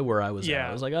that's kind of where I was at.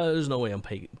 I was like, oh, there's no way I'm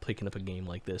picking up a game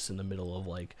like this in the middle of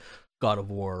like God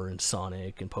of War and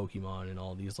Sonic and Pokemon and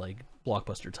all these like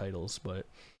blockbuster titles. But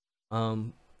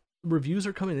reviews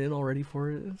are coming in already for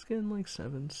it. It's getting like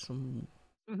 7s, some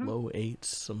low 8s,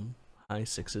 some high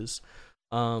 6s.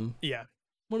 Yeah,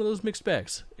 one of those mixed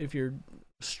bags. If you're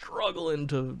struggling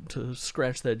to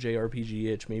scratch that JRPG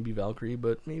itch, maybe Valkyrie,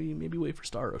 but maybe wait for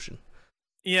Star Ocean.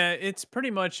 Yeah, it's pretty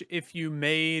much if you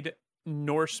made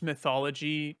Norse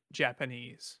mythology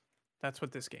Japanese. That's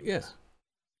what this game is.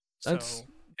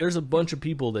 There's a bunch of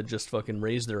people that just fucking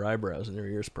raise their eyebrows and their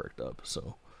ears perked up.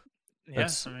 So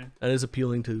that is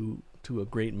appealing to a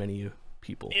great many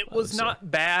people. It was not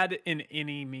bad in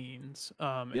any means.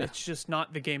 It's just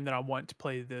not the game that I want to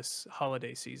play this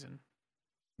holiday season.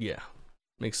 Yeah,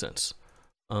 makes sense.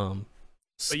 But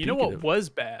you know what was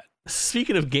bad?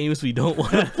 Speaking of games we don't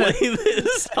want to play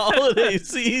this holiday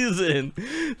season,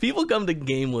 people come to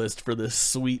GameList for the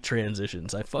sweet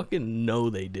transitions. I fucking know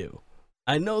they do.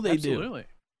 I know they do. Absolutely.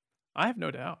 I have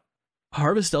no doubt.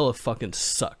 Harvestella fucking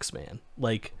sucks, man.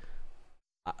 Like,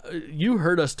 you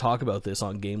heard us talk about this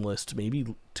on GameList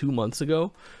maybe 2 months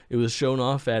ago. It was shown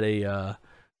off at a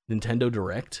Nintendo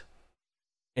Direct,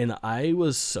 and I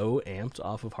was so amped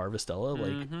off of Harvestella.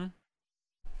 Like,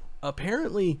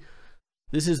 apparently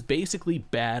this is basically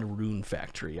bad Rune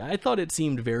Factory. I thought it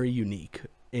seemed very unique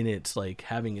in its like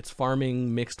having its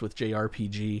farming mixed with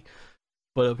JRPG,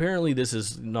 but apparently this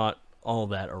is not all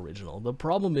that original. The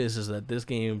problem is that this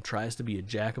game tries to be a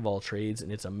jack of all trades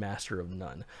and it's a master of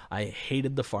none. I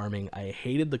hated the farming, I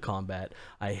hated the combat,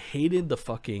 I hated the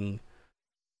fucking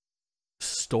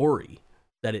story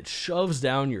that it shoves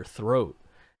down your throat.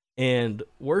 And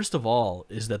worst of all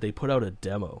is that they put out a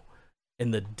demo,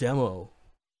 and the demo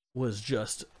was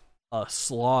just a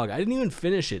slog. I didn't even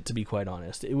finish it, to be quite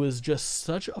honest. It was just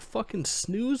such a fucking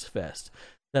snooze fest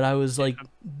that I was like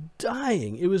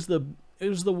dying. It was the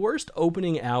worst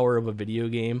opening hour of a video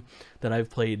game that I've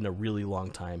played in a really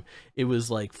long time. It was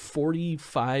like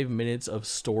 45 minutes of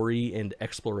story and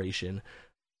exploration,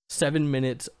 7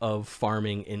 minutes of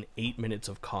farming and 8 minutes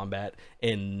of combat,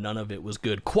 and none of it was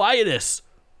good. Quietus.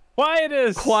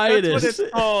 That's what it's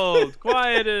called.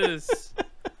 Quietus.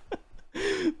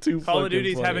 Call of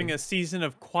Duty's having a season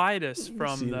of quietus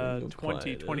from the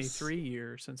 2023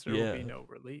 year, since there will be no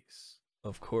release.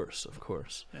 Of course.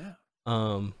 Yeah.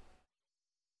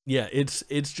 Yeah, it's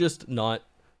just not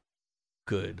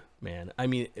good, man. I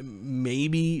mean,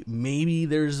 maybe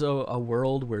there's a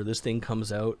world where this thing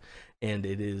comes out and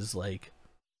it is like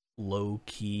low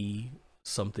key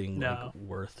something like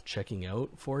worth checking out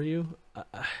for you.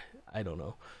 I don't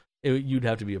know. You'd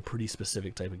have to be a pretty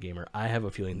specific type of gamer. I have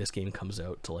a feeling this game comes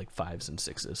out to like 5s and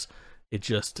 6s. It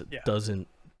just doesn't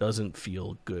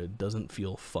feel good, doesn't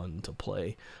feel fun to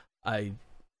play.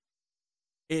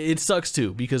 It sucks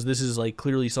too, because this is like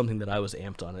clearly something that I was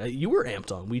amped on. You were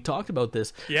amped on. We talked about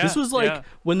this. Yeah, this was like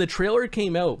when the trailer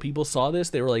came out, people saw this.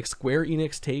 They were like, Square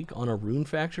Enix take on a Rune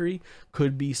Factory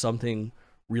could be something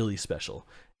really special,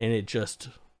 and it just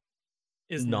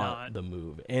is not the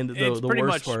move. And the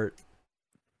worst part.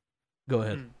 Go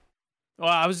ahead. Well,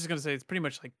 I was just gonna say, it's pretty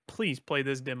much like, please play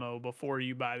this demo before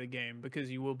you buy the game, because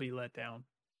you will be let down.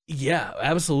 Yeah,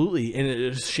 absolutely. And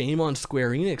it's shame on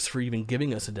Square Enix for even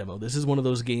giving us a demo. This is one of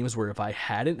those games where if I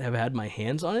hadn't have had my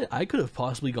hands on it, I could have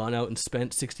possibly gone out and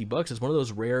spent $60. It's one of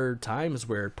those rare times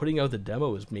where putting out the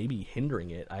demo is maybe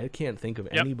hindering it. I can't think of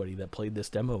anybody that played this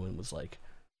demo and was like,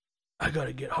 I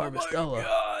gotta get Harvestella. Oh my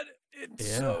god, it's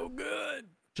so good.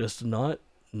 Just not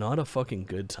a fucking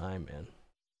good time, man.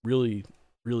 Really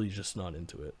just not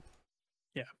into it.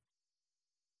 Yeah.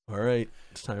 All right,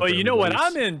 it's time. But you know what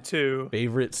I'm into?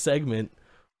 Favorite segment.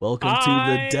 Welcome to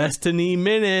the Destiny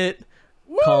Minute.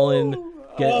 Woo! Kaulin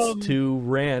gets to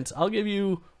rant. I'll give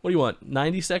you, what do you want?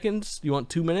 90 seconds? Do you want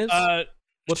 2 minutes?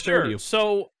 What's fair to you?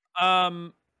 So,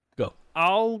 go.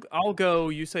 I'll go.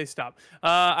 You say stop.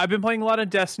 I've been playing a lot of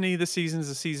Destiny. This season's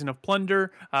a season of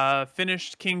plunder.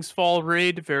 Finished King's Fall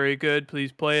raid. Very good.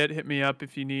 Please play it. Hit me up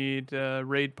if you need a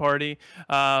raid party.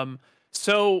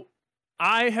 So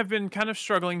I have been kind of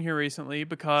struggling here recently,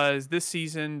 because this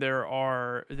season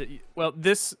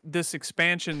this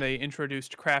expansion, they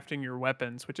introduced crafting your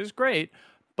weapons, which is great.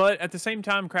 But at the same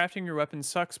time, crafting your weapon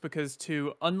sucks, because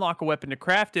to unlock a weapon to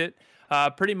craft it,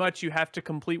 pretty much you have to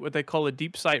complete what they call a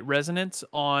deep sight resonance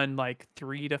on like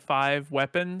 3 to 5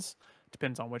 weapons.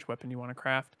 Depends on which weapon you want to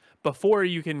craft, before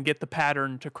you can get the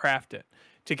pattern to craft it.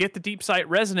 To get the deep sight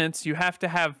resonance, you have to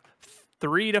have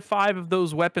 3 to 5 of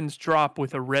those weapons drop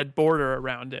with a red border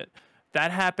around it. That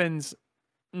happens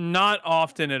not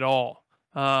often at all.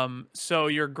 So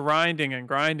you're grinding and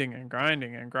grinding and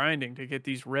grinding and grinding to get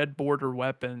these red border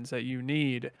weapons that you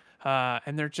need.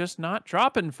 And they're just not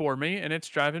dropping for me, and it's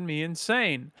driving me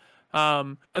insane.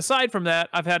 Aside from that,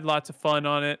 I've had lots of fun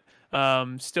on it.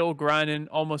 Still grinding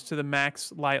almost to the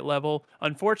max light level.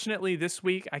 Unfortunately, this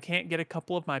week I can't get a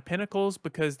couple of my pinnacles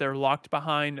because they're locked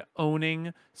behind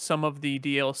owning some of the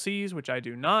DLCs, which I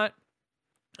do not.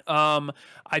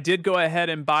 I did go ahead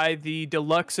and buy the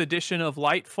deluxe edition of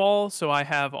Lightfall, so I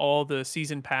have all the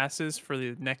season passes for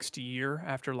the next year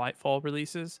after Lightfall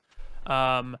releases.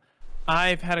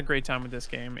 I've had a great time with this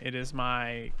game. It is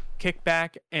my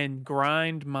kickback and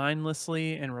grind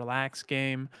mindlessly and relax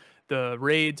game. The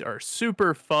raids are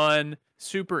super fun,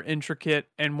 super intricate,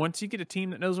 and once you get a team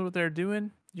that knows what they're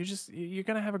doing, you're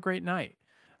gonna have a great night.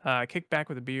 Kick back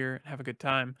with a beer and have a good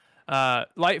time.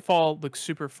 Lightfall looks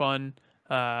super fun.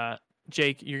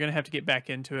 Jake, you're gonna have to get back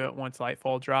into it once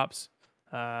Lightfall drops,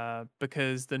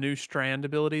 because the new strand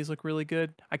abilities look really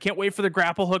good. I can't wait for the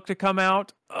grapple hook to come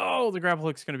out. Oh, the grapple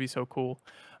hook's gonna be so cool.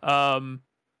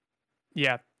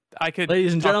 Yeah, I could.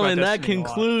 Ladies and gentlemen, that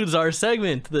concludes our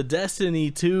segment, the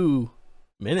Destiny 2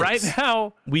 minutes. Right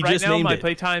now, named my it.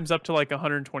 playtime's up to like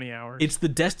 120 hours. It's the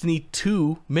Destiny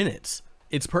 2 minutes.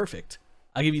 It's perfect.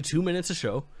 I give you 2 minutes a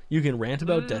show. You can rant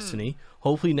about Destiny.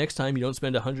 Hopefully next time you don't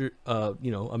spend a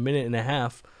minute and a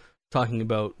half talking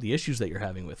about the issues that you're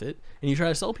having with it, and you try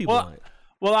to sell people on it.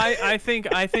 Well, I think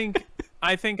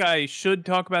I should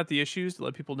talk about the issues to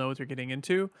let people know what they're getting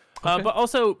into. Okay. But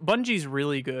also, Bungie's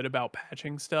really good about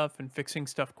patching stuff and fixing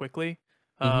stuff quickly.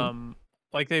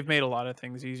 Like, they've made a lot of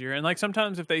things easier. And like,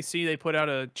 sometimes if they see they put out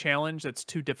a challenge that's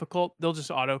too difficult, they'll just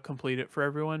auto complete it for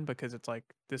everyone, because it's like,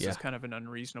 this is kind of an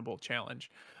unreasonable challenge.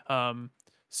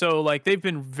 So like, they've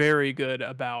been very good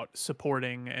about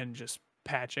supporting and just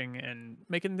patching and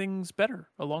making things better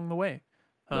along the way.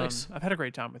 Nice. I've had a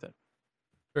great time with it.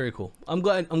 Very cool. I'm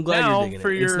glad now, you're digging for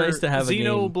it. It's nice to have a game.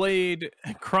 Xenoblade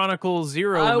Chronicle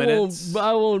 0 minutes.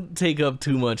 I won't take up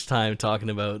too much time talking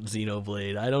about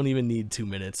Xenoblade. I don't even need 2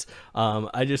 minutes.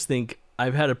 I just think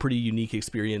I've had a pretty unique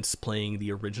experience playing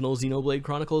the original Xenoblade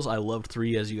Chronicles. I loved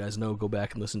 3, as you guys know. Go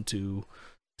back and listen to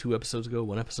 2 episodes ago,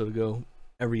 1 episode ago,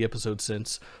 every episode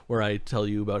since, where I tell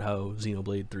you about how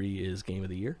Xenoblade 3 is Game of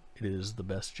the Year. It is the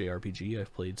best JRPG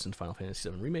I've played since Final Fantasy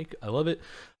VII Remake. I love it.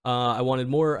 I wanted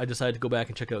more. I decided to go back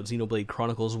and check out Xenoblade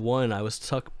Chronicles 1. I was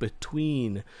stuck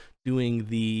between doing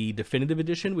the Definitive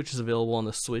Edition, which is available on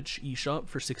the Switch eShop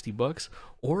for $60,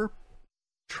 or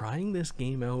trying this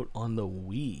game out on the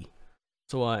Wii.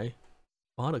 So I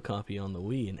bought a copy on the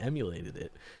Wii and emulated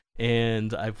it.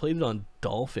 And I played it on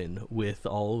Dolphin with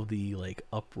all of the like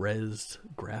up-resed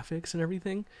graphics and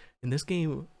everything. And this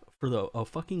game, for a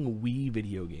fucking Wii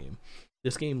video game,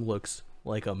 this game looks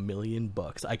like $1 million.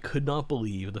 I could not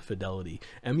believe the fidelity.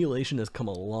 Emulation has come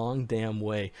a long damn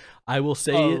way. I will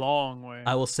say a it. long way.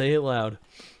 I will say it loud.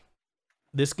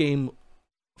 This game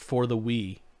for the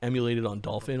Wii, emulated on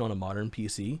Dolphin on a modern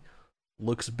PC,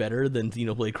 looks better than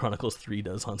Xenoblade Chronicles 3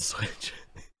 does on Switch.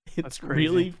 It's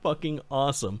really fucking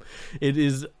awesome. It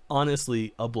is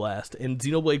honestly a blast. And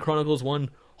Xenoblade Chronicles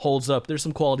 1 holds up. There's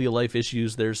some quality of life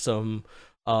issues. There's some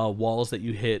walls that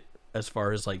you hit as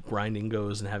far as like grinding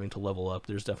goes and having to level up.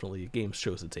 There's definitely, the game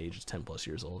shows its age. It's 10 plus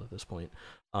years old at this point.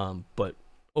 But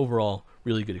overall,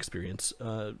 really good experience.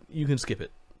 You can skip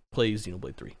it. Play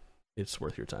Xenoblade 3. It's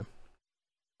worth your time.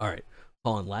 All right,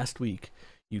 Colin, last week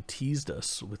you teased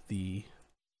us with the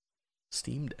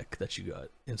Steam Deck that you got,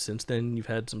 and since then you've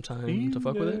had some time to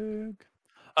fuck with it.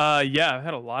 Yeah, I've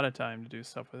had a lot of time to do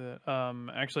stuff with it.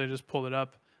 Actually, I just pulled it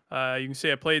up. You can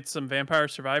see I played some Vampire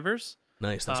Survivors.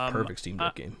 Nice, that's a perfect Steam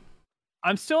Deck game.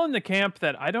 I'm still in the camp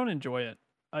that I don't enjoy it.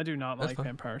 I do not like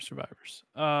Vampire Survivors.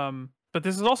 But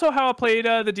this is also how I played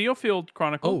the Dealfield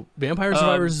Chronicle. Oh, Vampire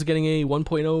Survivors is getting a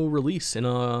 1.0 release in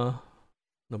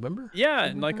November? Yeah,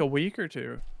 in like a week or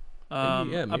two.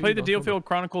 I played the Dealfield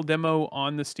Chronicle demo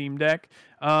on the Steam Deck.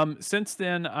 Since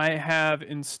then, I have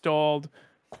installed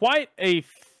quite a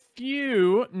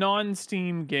few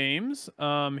non-Steam games.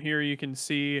 Here you can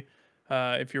see,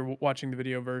 if you're watching the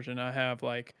video version, I have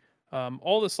like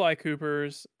all the Sly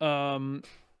Coopers,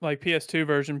 like PS2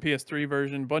 version, PS3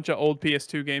 version, bunch of old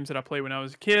PS2 games that I played when I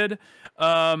was a kid.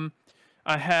 I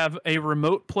have a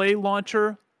remote play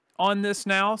launcher on this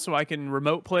now, so I can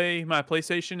remote play my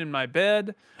PlayStation in my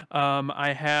bed.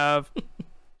 I have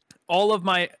all of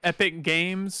my Epic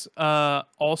games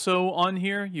also on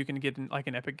here. You can get like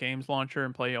an Epic Games launcher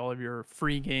and play all of your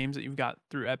free games that you've got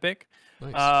through Epic.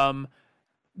 Nice.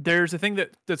 There's a thing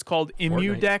that's called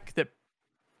EmuDeck that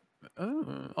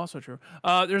also true.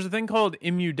 There's a thing called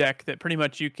EmuDeck that pretty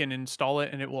much you can install it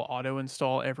and it will auto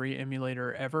install every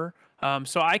emulator ever.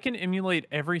 So I can emulate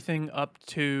everything up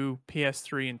to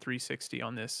PS3 and 360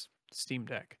 on this Steam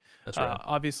Deck. That's right.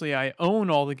 Obviously, I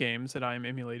own all the games that I'm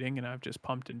emulating, and I've just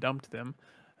pumped and dumped them.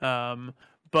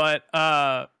 But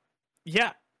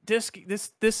yeah,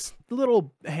 this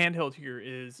little handheld here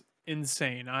is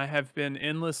insane. I have been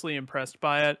endlessly impressed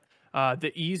by it.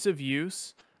 The ease of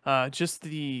use, just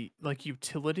the like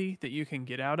utility that you can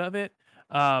get out of it.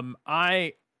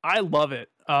 I love it.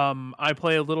 I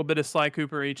play a little bit of Sly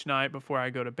Cooper each night before I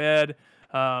go to bed.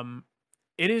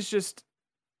 It is just,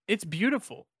 it's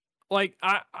beautiful. Like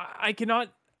I cannot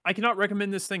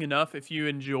recommend this thing enough if you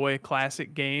enjoy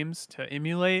classic games to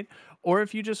emulate, or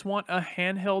if you just want a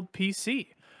handheld PC.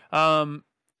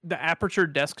 The Aperture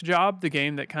Desk Job, the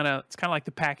game that it's kind of like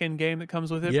the pack-in game that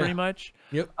comes with it, pretty much.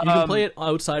 Yep, you can play it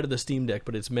outside of the Steam Deck,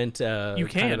 but it's meant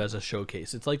kind of as a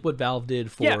showcase. It's like what Valve did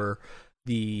for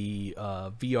the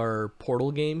VR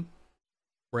Portal game,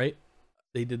 right?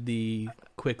 They did the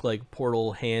quick like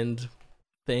Portal hand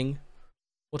thing.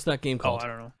 What's that game called? Oh, I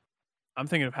don't know. I'm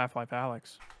thinking of Half-Life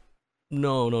Alyx.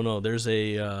 No. There's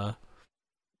an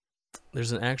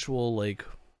actual like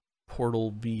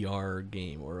Portal VR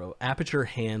game, or Aperture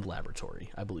Hand Laboratory,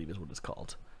 I believe is what it's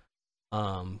called.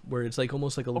 Where it's like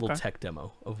almost like a little tech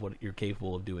demo of what you're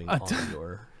capable of doing on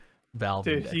your Valve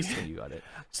Index when you got it.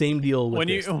 Same deal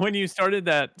with when you started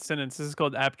that sentence. This is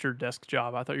called Aperture Desk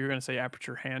Job. I thought you were going to say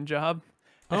Aperture Hand Job.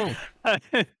 Oh,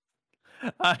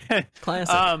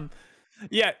 classic.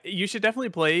 Yeah, you should definitely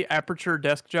play Aperture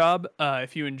Desk Job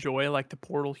if you enjoy like the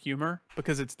Portal humor,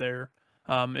 because it's there.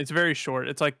 It's very short.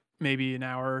 It's like maybe an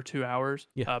hour or 2 hours,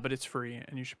 but it's free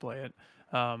and you should play it.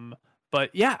 But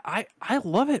yeah, I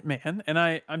love it, man. And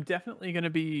I'm definitely going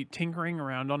to be tinkering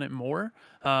around on it more.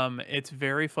 It's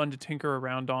very fun to tinker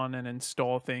around on and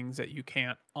install things that you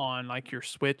can't on like your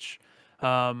Switch.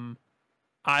 I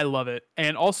love it.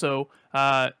 And also,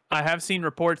 I have seen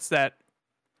reports that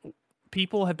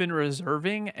people have been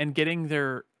reserving and getting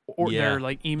their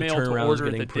like email to order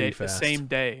the same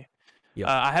day. Yep.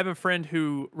 I have a friend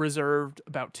who reserved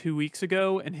about 2 weeks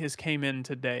ago, and his came in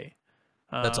today.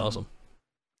 That's awesome.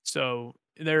 So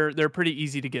they're pretty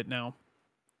easy to get now.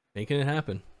 Making it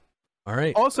happen. All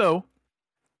right. Also,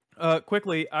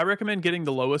 quickly, I recommend getting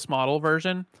the lowest model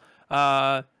version.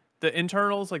 The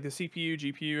internals, like the CPU,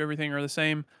 GPU, everything are the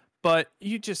same, but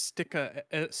you just stick a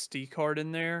SD card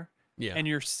in there, Yeah. and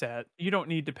you're set. You don't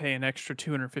need to pay an extra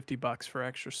 $250 for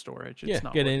extra storage. It's Yeah,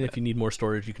 not get worth in. it. If you need more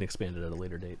storage, you can expand it at a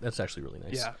later date. That's actually really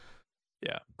nice.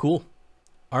 Yeah. Cool.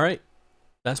 All right.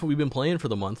 That's what we've been playing for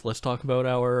the month. Let's talk about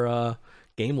our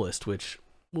game list, which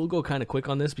we'll go kind of quick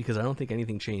on this because I don't think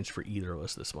anything changed for either of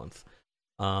us this month.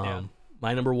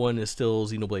 My number one is still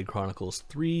Xenoblade Chronicles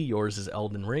 3. Yours is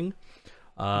Elden Ring.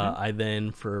 I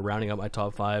then, for rounding up my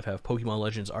top 5, have Pokemon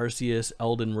Legends Arceus,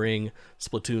 Elden Ring,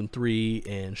 Splatoon 3,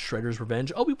 and Shredder's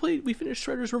Revenge. Oh, we finished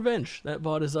Shredder's Revenge. That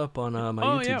VOD is up on my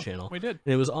YouTube channel. We did.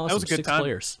 And it was awesome. That was a good 6 time.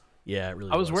 players. Yeah, it really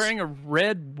was. I was wearing a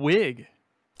red wig.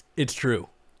 It's true.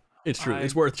 It's true.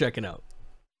 It's worth checking out.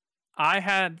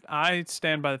 I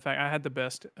stand by the fact I had the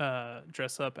best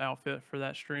dress up outfit for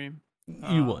that stream.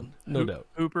 You won, no doubt.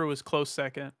 Hooper was close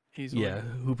second. Yeah,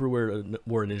 Hooper wore a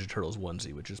Ninja Turtles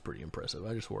onesie, which is pretty impressive.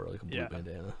 I just wore like a blue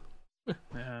bandana.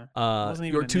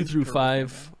 Your 2 through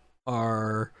 5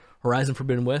 are Horizon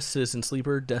Forbidden West, Citizen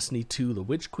Sleeper, Destiny 2, The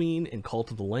Witch Queen, and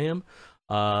Cult of the Lamb.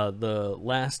 The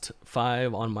last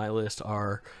 5 on my list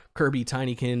are Kirby,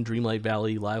 Tinykin, Dreamlight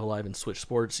Valley, Live Alive, and Switch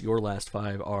Sports. Your last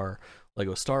 5 are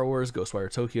Lego Star Wars,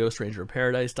 Ghostwire Tokyo, Stranger of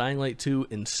Paradise, Dying Light 2,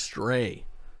 and Stray.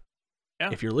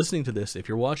 Yeah. If you're listening to this, if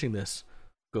you're watching this,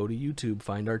 go to YouTube,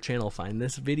 find our channel, find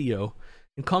this video,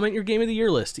 and comment your Game of the Year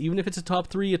list. Even if it's a top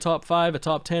 3, a top 5, a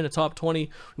top 10, a top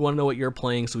 20, we want to know what you're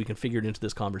playing so we can figure it into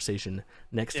this conversation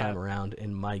next time around.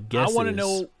 And my guess is... I want to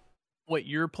know what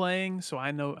you're playing, so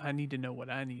I need to know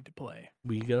what I need to play.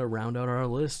 We got to round out our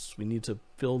lists. We need to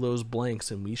fill those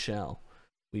blanks, and we shall.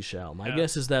 My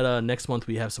guess is that next month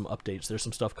we have some updates. There's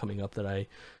some stuff coming up that I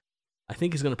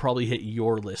think is going to probably hit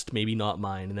your list, maybe not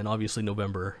mine. And then obviously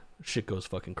November, shit goes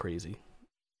fucking crazy.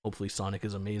 Hopefully Sonic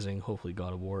is amazing. Hopefully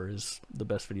God of War is the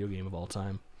best video game of all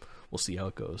time. We'll see how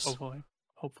it goes.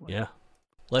 Hopefully. Yeah.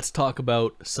 Let's talk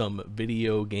about some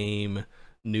video game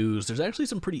news. There's actually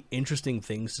some pretty interesting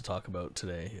things to talk about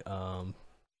today. A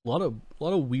lot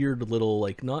of weird little,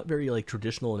 like, not very like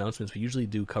traditional announcements. We usually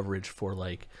do coverage for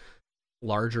like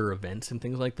larger events and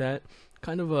things like that.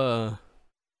 Kind of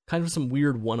some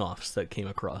weird one-offs that came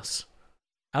across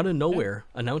out of nowhere,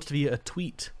 announced via a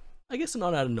tweet. I guess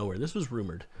not out of nowhere. This was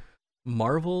rumored.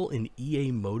 Marvel and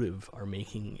EA Motive are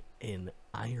making an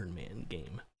Iron Man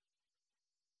game.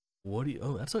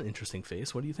 Oh, that's an interesting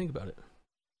face. What do you think about it?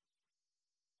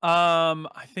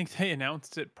 I think they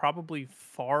announced it probably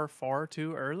far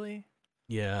too early.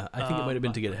 Yeah, I think it might have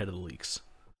been to get ahead of the leaks.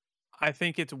 I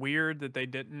think it's weird that they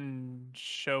didn't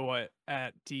show it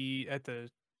at the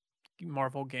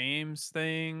Marvel Games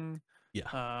thing.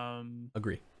 Yeah.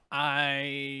 Agree.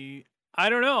 I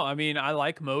don't know. I mean, I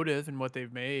like Motive and what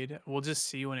they've made. We'll just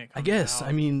see when it comes out.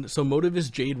 I mean, so Motive is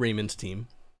Jade Raymond's team,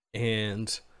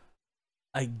 and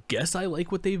I guess I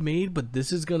like what they've made, but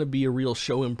this is going to be a real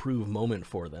show improve moment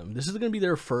for them. This is going to be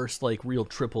their first like real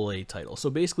AAA title. So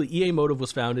basically EA Motive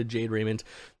was founded, Jade Raymond.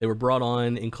 They were brought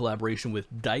on in collaboration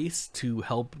with DICE to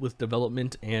help with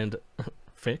development and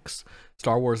fix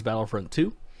Star Wars Battlefront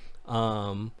 2.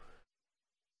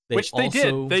 Which they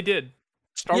did.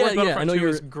 Star Wars Battlefront 2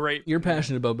 is great. You're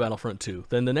passionate about Battlefront 2.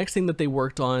 Then the next thing that they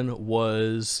worked on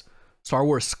was Star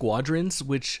Wars Squadrons,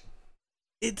 which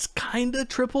it's kind of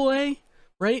AAA,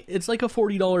 right? It's like a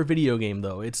 $40 video game,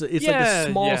 though. It's like a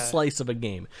small slice of a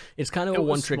game. It's kind of a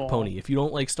one-trick pony. If you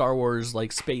don't like Star Wars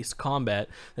like space combat,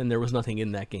 then there was nothing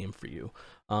in that game for you.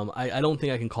 I don't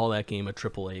think I can call that game a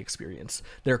AAA experience.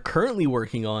 They're currently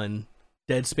working on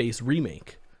Dead Space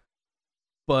Remake.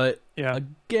 But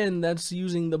again, that's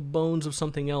using the bones of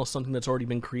something else, something that's already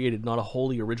been created, not a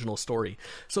wholly original story.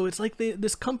 So it's like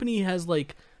this company has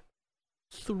like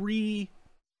 3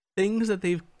 things that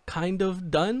they've kind of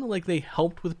done. Like they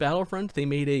helped with Battlefront. They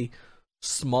made a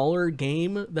smaller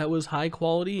game that was high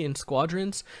quality in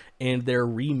Squadrons, and they're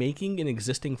remaking an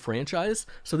existing franchise.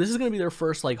 So this is going to be their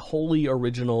first like wholly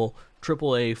original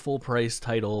AAA full price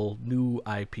title, new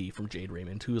IP from Jade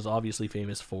Raymond, who is obviously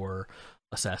famous for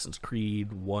Assassin's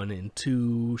Creed 1 and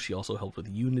 2. She also helped with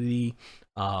Unity,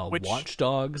 Watch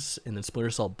Dogs, and then Splinter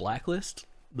Cell Blacklist,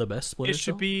 the best Splinter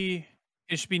Cell.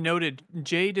 It should be noted,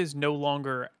 Jade is no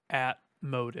longer at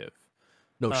Motive.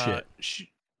 No shit.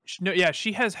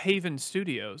 She has Haven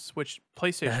Studios, which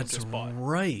PlayStation just bought.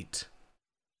 Right.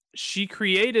 She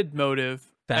created Motive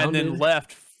and then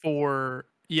left for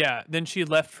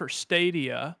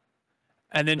Stadia,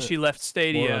 and then she left More on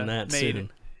Stadia, that soon.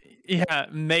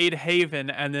 made Haven,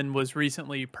 and then was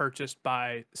recently purchased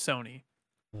by Sony.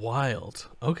 Wild.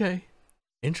 Okay.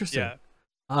 Interesting. Yeah.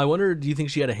 I wonder, do you think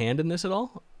she had a hand in this at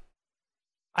all?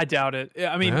 I doubt it.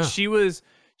 I mean, Yeah. she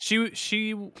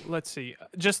let's see,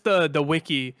 just the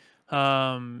wiki.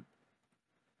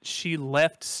 She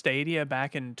left Stadia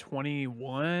back in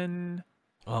 21.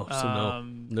 Oh, so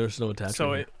there's no attachment.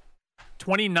 So here.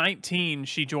 2019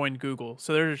 she joined Google.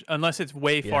 So there's, unless it's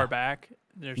way far back,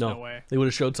 there's no way. They would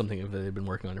have showed something if they'd been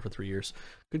working on it for 3 years.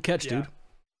 Good catch, dude.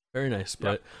 Very nice.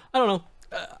 But I don't know.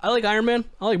 I like Iron Man.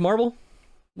 I like Marvel.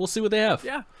 We'll see what they have.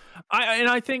 Yeah.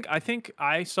 I think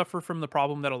I suffer from the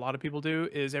problem that a lot of people do,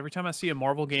 is every time I see a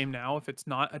Marvel game now, if it's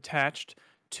not attached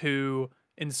to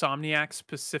Insomniac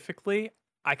specifically,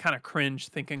 I kind of cringe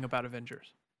thinking about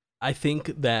Avengers. I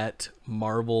think that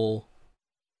Marvel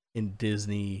and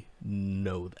Disney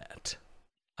know that.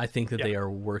 I think that they are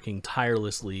working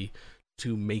tirelessly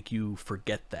to make you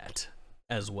forget that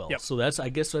as well. So I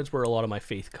guess that's where a lot of my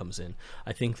faith comes in.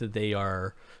 I think that they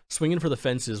are swinging for the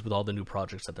fences with all the new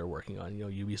projects that they're working on. You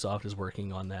know, Ubisoft is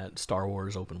working on that Star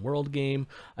Wars open world game.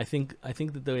 I think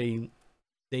that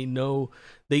they know,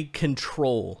 they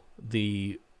control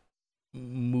the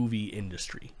movie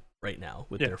industry right now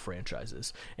with their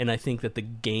franchises, and I think that the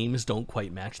games don't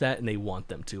quite match that, and they want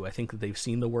them to. I think that they've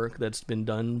seen the work that's been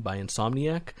done by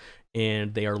Insomniac,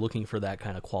 and they are looking for that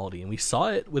kind of quality, and we saw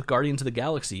it with Guardians of the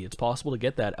Galaxy. It's possible to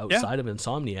get that outside of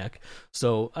Insomniac,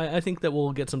 so I think that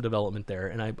we'll get some development there,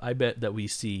 and I bet that we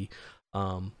see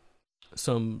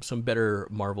some better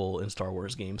Marvel and Star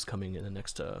Wars games coming in the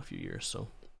next few years. So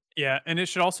and it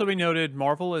should also be noted,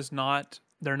 Marvel is not,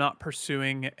 they're not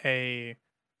pursuing a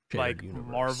like universe.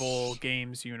 Marvel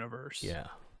games universe.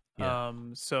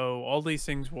 So all these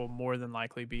things will more than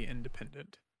likely be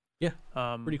independent.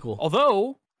 Pretty cool.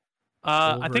 Although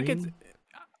I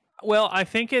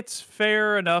think it's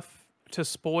fair enough to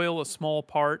spoil a small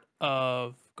part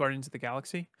of Guardians of the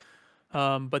Galaxy.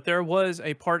 But there was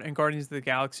a part in Guardians of the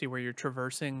Galaxy where you're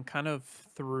traversing kind of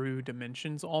through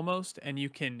dimensions almost, and you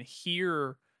can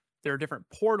hear, there are different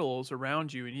portals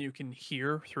around you, and you can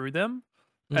hear through them.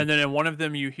 And then in one of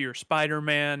them you hear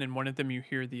Spider-Man, and one of them you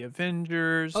hear the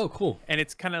Avengers. Oh, cool. And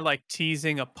it's kind of like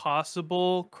teasing a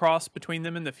possible cross between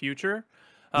them in the future.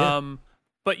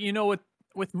 But you know,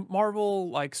 with Marvel,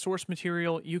 like, source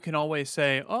material, you can always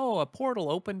say, oh, a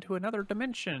portal open to another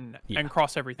dimension, and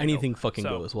cross everything. Anything fucking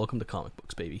goes. Welcome to comic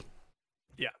books, baby.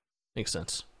 Yeah. Makes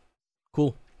sense.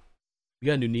 Cool. We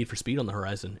got a new Need for Speed on the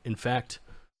horizon. In fact,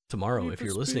 tomorrow, if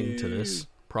you're listening to this,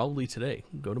 probably today,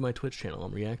 go to my Twitch channel.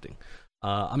 I'm reacting.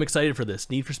 I'm excited for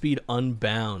this. Need for Speed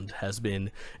Unbound has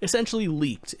been essentially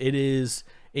leaked. It is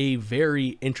a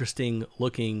very interesting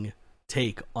looking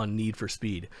take on Need for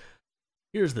Speed.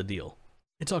 Here's the deal.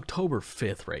 It's October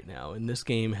 5th right now, and this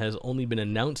game has only been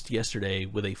announced yesterday,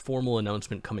 with a formal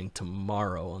announcement coming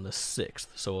tomorrow on the 6th.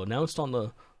 So announced on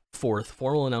the 4th,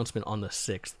 formal announcement on the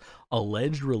 6th,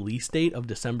 alleged release date of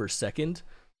December 2nd.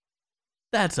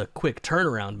 That's a quick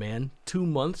turnaround, man. 2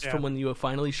 months from when you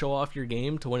finally show off your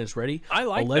game to when it's ready. I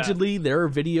like Allegedly, there are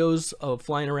videos of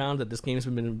flying around that this game has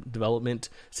been in development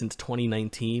since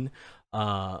 2019.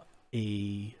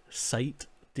 A site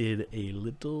did a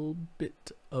little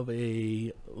bit of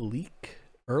a leak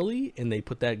early, and they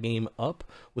put that game up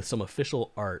with some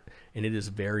official art, and it is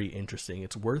very interesting.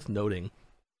 It's worth noting,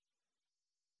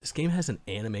 this game has an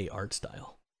anime art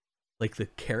style. Like, the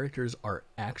characters are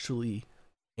actually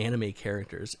anime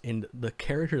characters, and the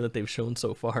character that they've shown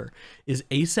so far is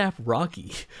ASAP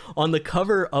Rocky. On the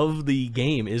cover of the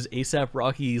game is ASAP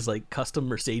Rocky's like custom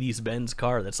Mercedes-Benz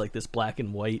car that's like this black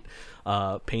and white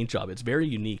paint job. It's very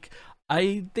unique.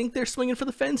 I think they're swinging for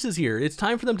the fences here. It's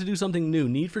time for them to do something new.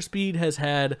 Need for Speed has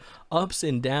had ups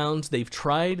and downs. They've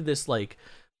tried this like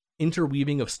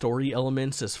interweaving of story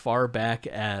elements as far back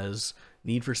as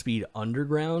Need for Speed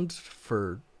Underground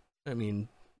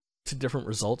to different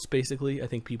results, basically. I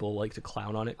think people like to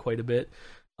clown on it quite a bit.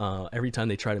 Every time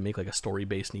they try to make like a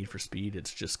story-based Need for Speed,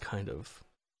 it's just kind of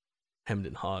hemmed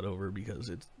and hawed over because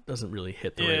it doesn't really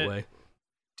hit the right way.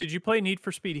 Did you play Need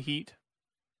for Speed Heat?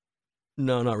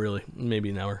 No, not really. Maybe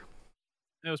an hour.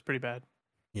 It was pretty bad.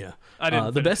 Yeah. I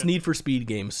didn't the best Need for Speed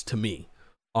games to me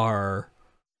are,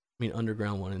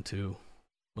 Underground 1 and 2,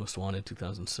 Most Wanted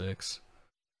 2006,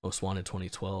 Most Wanted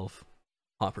 2012,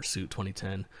 Hot Pursuit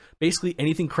 2010. Basically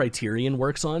anything Criterion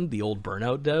works on, the old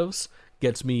Burnout devs,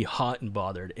 gets me hot and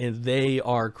bothered, and they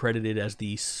are credited as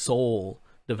the sole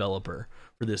developer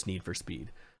for this Need for Speed.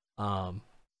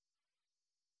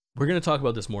 we're going to talk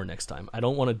about this more next time. I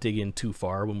don't want to dig in too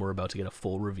far when we're about to get a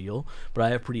full reveal, but I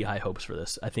have pretty high hopes for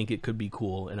this. I think it could be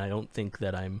cool, and I don't think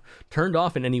that I'm turned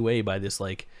off in any way by this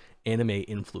like anime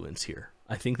influence here.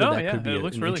 I think that could be an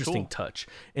really interesting touch.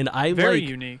 And I very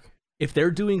unique. If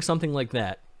they're doing something like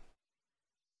that,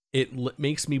 it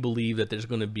makes me believe that there's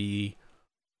going to be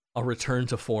a return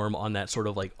to form on that sort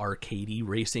of like arcadey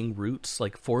racing roots.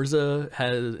 Like Forza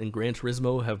and Gran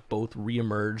Turismo have both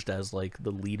reemerged as like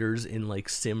the leaders in like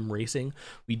sim racing.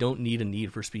 We don't need a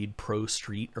Need for Speed Pro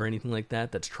Street or anything like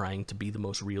that that's trying to be the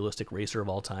most realistic racer of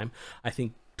all time. I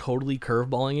think totally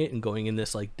curveballing it and going in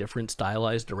this like different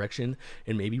stylized direction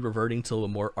and maybe reverting to a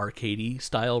more arcadey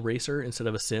style racer instead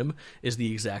of a sim is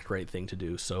the exact right thing to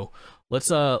do. So let's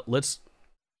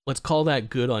call that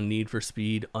good on Need for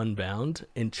Speed Unbound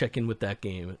and check in with that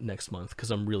game next month, because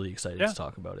I'm really excited to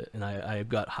talk about it. And I've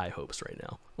got high hopes right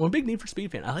now. I'm a big Need for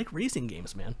Speed fan. I like racing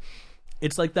games, man.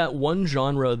 It's like that one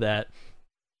genre that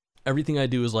everything I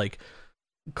do is like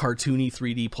cartoony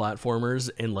 3D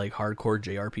platformers and like hardcore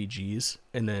JRPGs,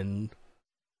 and then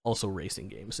also racing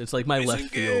games. It's like my left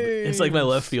field. It's like my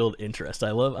left field interest. I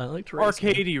like to race.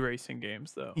 Arcadey racing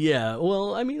games, though. Yeah,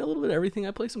 well, I mean, a little bit of everything.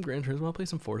 I play some Gran Turismo. I play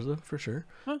some Forza for sure.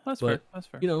 That's fair. That's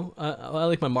fair. You know, I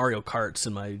like my Mario Karts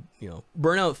and my,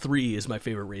 Burnout 3 is my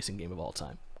favorite racing game of all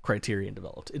time. Criterion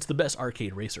developed. It's the best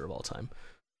arcade racer of all time.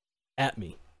 At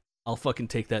me. I'll fucking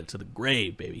take that to the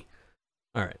grave, baby.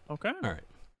 All right. Okay. All right.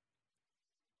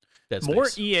 Dead More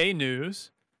Space. EA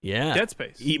news. Yeah. Dead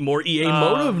Space. More EA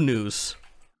Motive news.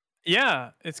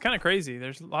 Yeah, it's kind of crazy.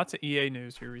 There's lots of EA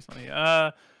news here recently.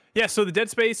 So the Dead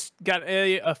Space got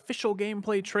a official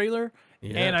gameplay trailer,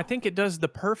 and I think it does the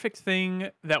perfect thing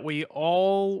that we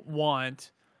all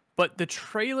want, but the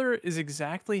trailer is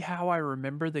exactly how I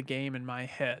remember the game in my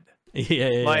head.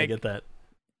 Yeah, I get that.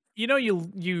 You know,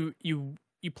 you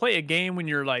play a game when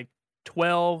you're like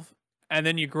 12, and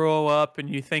then you grow up and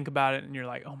you think about it and you're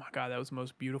like, oh my God, that was the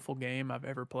most beautiful game I've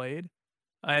ever played.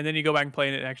 And then you go back and play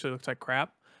and it actually looks like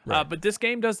crap. Right. But this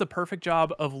game does the perfect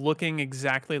job of looking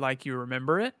exactly like you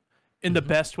remember it in the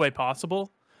best way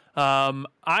possible. I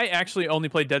actually only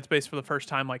played Dead Space for the first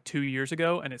time like 2 years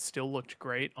ago, and it still looked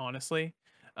great, honestly.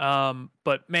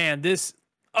 But man,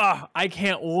 I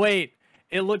can't wait.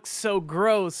 It looks so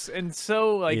gross and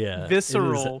so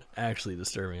visceral. It is actually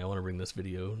disturbing. I want to bring this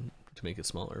video to make it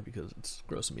smaller because it's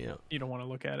grossing me out. You don't want to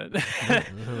look at it.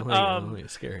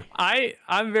 It's scary.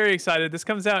 I'm very excited. This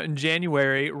comes out in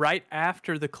January, right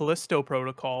after the Callisto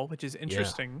Protocol, which is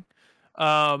interesting.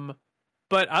 But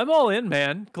I'm all in,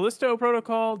 man. Callisto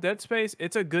Protocol, Dead Space,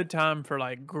 it's a good time for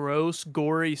like gross,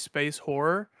 gory space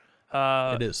horror.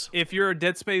 It is. If you're a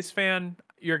Dead Space fan,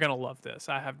 you're going to love this.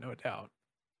 I have no doubt.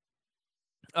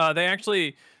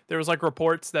 There was like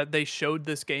reports that they showed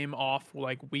this game off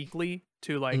like weekly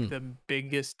to like the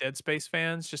biggest Dead Space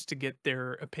fans just to get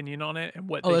their opinion on it and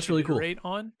what they should iterate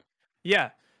on. Yeah.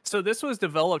 So this was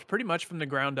developed pretty much from the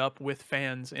ground up with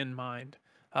fans in mind.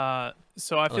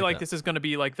 So I feel like this is going to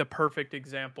be like the perfect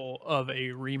example of a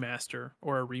remaster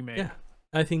or a remake. Yeah.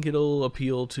 I think it'll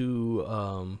appeal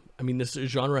to this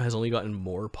genre has only gotten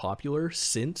more popular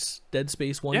since Dead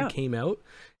Space 1 came out,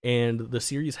 and the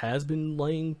series has been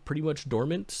laying pretty much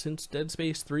dormant since Dead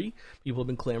Space 3. People have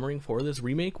been clamoring for this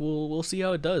remake. We'll see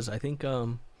how it does. I think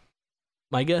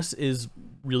my guess is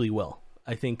really well.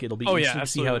 I think it'll be interesting to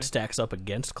see how it stacks up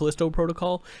against Callisto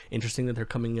Protocol. Interesting that they're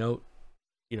coming out,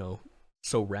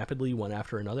 so rapidly one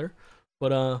after another.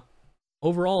 But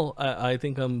overall, I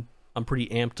think I'm pretty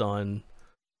amped on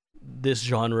this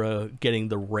genre getting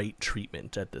the right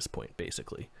treatment at this point,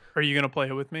 basically. Are you gonna play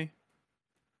it with me?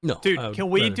 No, dude. Can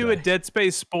we do a Dead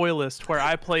Space spoil list where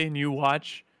I play and you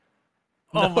watch?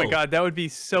 Oh my God, that would be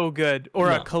so good. Or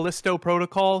a Callisto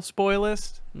Protocol spoil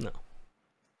list? No.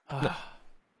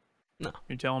 No.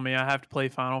 You're telling me I have to play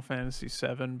Final Fantasy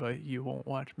VII, but you won't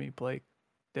watch me play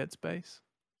Dead Space?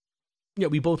 Yeah,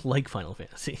 we both like Final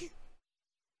Fantasy.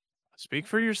 Speak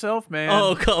for yourself, man.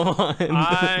 Oh, come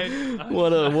on.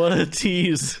 What a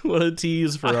tease. What a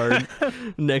tease for our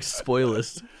next spoil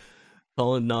list.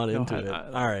 Colin not into it.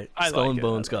 All right. Skull and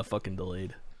Bones got fucking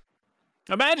delayed.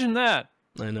 Imagine that.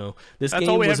 I know. This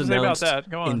game was announced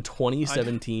in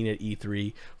 2017 at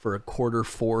E3 for a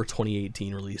Q4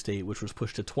 2018 release date, which was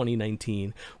pushed to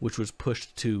 2019, which was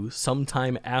pushed to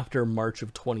sometime after March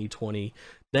of 2020,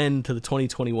 then to the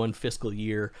 2021 fiscal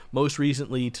year, most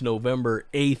recently to November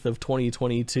 8th of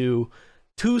 2022.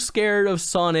 Too scared of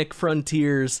Sonic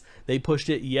Frontiers. They pushed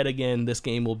it yet again. This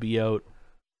game will be out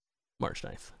March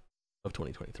 9th of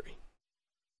 2023.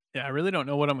 Yeah, I really don't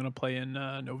know what I'm going to play in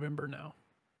November now.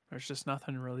 There's just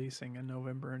nothing releasing in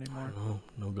November anymore.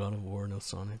 No God of War, no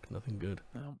Sonic, nothing good.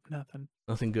 No, nothing.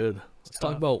 Nothing good. Let's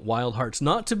talk about Wild Hearts.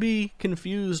 Not to be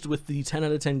confused with the 10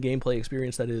 out of 10 gameplay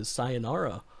experience that is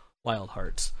Sayonara Wild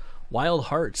Hearts. Wild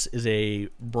Hearts is a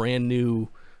brand new,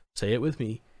 say it with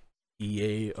me,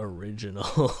 EA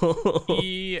original.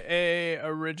 EA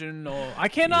original. I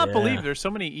cannot believe there's so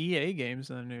many EA games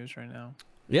in the news right now.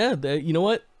 Yeah, you know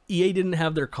what? EA didn't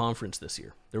have their conference this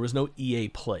year. There was no EA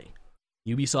Play.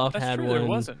 Ubisoft had one. There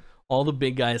wasn't. All the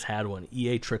big guys had one.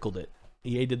 EA trickled it.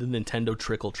 EA did the Nintendo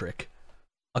trickle trick.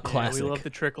 A classic. We love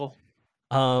the trickle.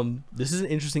 This is an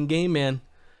interesting game, man.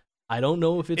 I don't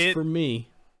know if it's for me.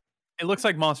 It looks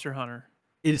like Monster Hunter.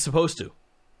 It's supposed to.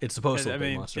 It's supposed to look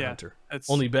like Monster Hunter.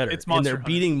 Only better. It's Monster Hunter.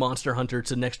 Beating Monster Hunter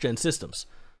to next-gen systems.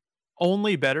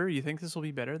 Only better? You think this will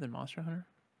be better than Monster Hunter?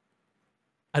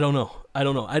 I don't know. I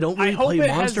don't really play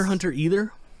Monster Hunter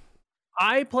either.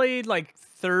 I played like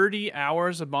 30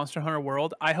 hours of Monster Hunter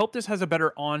World. I hope this has a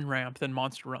better on-ramp than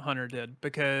Monster Hunter did,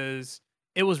 because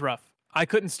it was rough. I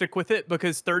couldn't stick with it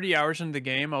because 30 hours into the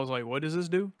game, I was like, what does this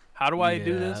do? How do I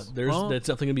do this? That's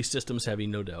definitely going to be systems heavy,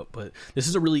 no doubt. But this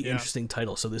is a really interesting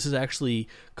title. So this is actually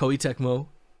Koei Tecmo,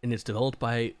 and it's developed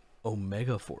by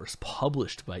Omega Force,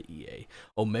 published by EA.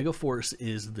 Omega Force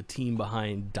is the team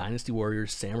behind Dynasty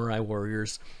Warriors, Samurai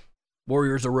Warriors,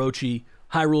 Warriors Orochi,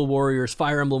 Hyrule Warriors,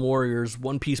 Fire Emblem Warriors,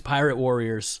 One Piece Pirate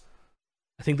Warriors.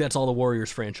 I think that's all the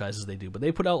Warriors franchises they do. But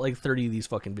they put out like 30 of these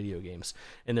fucking video games,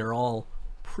 and they're all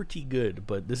pretty good.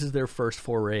 But this is their first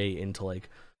foray into like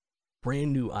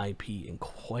brand new IP in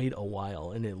quite a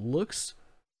while, and it looks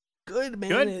good,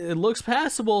 man. It looks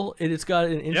passable, and it's got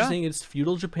an interesting. It's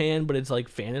feudal Japan, but it's like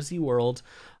fantasy world.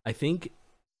 I think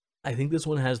this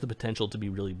one has the potential to be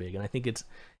really big, and I think it's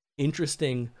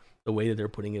interesting the way that they're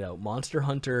putting it out. Monster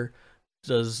Hunter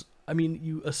does. I mean,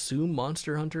 you assume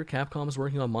Monster Hunter, Capcom is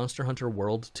working on Monster Hunter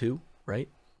World 2, right?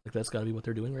 Like that's got to be what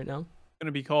they're doing right now. It's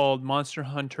gonna be called Monster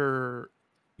Hunter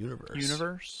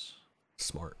Universe.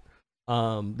 Smart.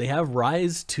 They have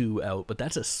Rise 2 out, but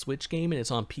that's a Switch game, and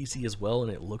it's on PC as well,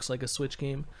 and it looks like a Switch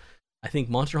game. I think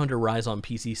Monster Hunter Rise on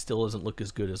PC still doesn't look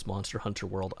as good as Monster Hunter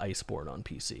World Iceborne on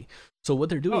PC. So what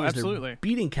they're doing is they're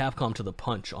beating Capcom to the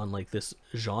punch on like this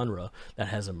genre that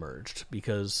has emerged,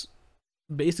 because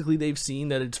basically they've seen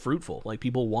that it's fruitful. Like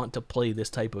people want to play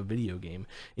this type of video game,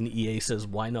 and EA says,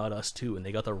 why not us too? And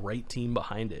they got the right team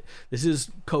behind it. This is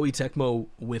Koei Tecmo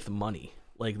with money.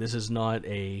 Like this is not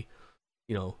a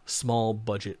small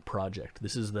budget project.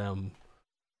 This is them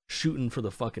shooting for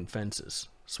the fucking fences.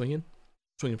 Swinging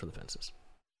for the fences.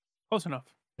 Close enough.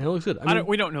 And it looks good.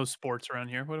 We don't know sports around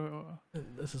here.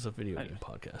 This is a video game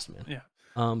podcast, man. Yeah.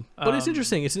 But it's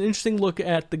interesting. It's an interesting look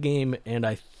at the game, and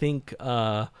I think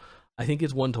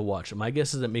it's one to watch. My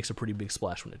guess is it makes a pretty big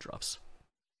splash when it drops.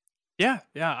 Yeah.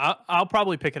 I'll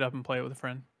probably pick it up and play it with a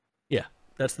friend. Yeah,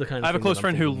 that's the kind of. I have a close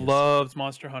friend who loves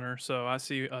Monster Hunter, so I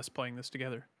see us playing this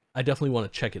together. I definitely want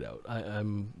to check it out.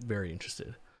 I'm very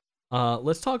interested.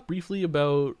 Let's talk briefly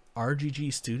about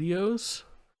RGG Studios,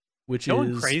 which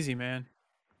is crazy, man.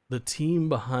 The team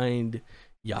behind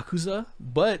Yakuza,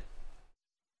 but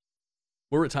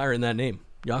we're retiring that name.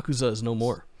 Yakuza is no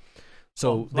more.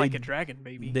 So like a dragon,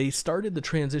 baby. They started the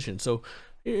transition. So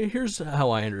here's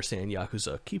how I understand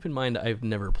Yakuza. Keep in mind, I've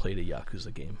never played a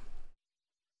Yakuza game.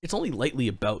 It's only lightly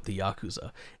about the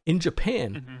Yakuza. In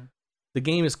Japan, the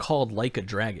game is called Like a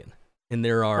Dragon, and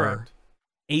there are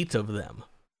 8 of them.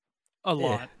 A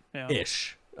lot.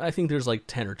 Ish. I think there's like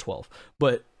 10 or 12.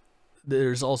 But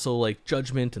there's also like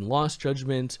Judgment and Lost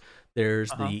Judgment. There's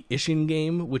the Ishin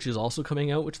game, which is also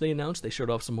coming out, which they announced. They showed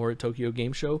off some more at Tokyo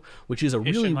Game Show, which is a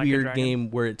really weird game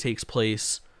where it takes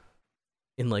place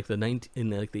in like the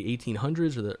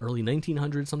 1800s or the early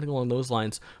 1900s, something along those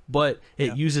lines. But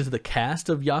it uses the cast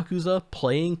of Yakuza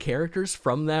playing characters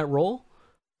from that role,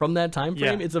 from that time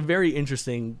frame. It's a very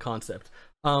interesting concept.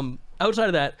 Outside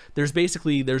of that, there's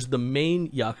the main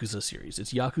Yakuza series.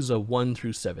 It's Yakuza 1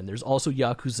 through 7. There's also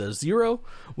Yakuza 0,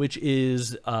 which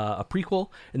is a prequel,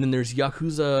 and then there's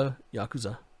Yakuza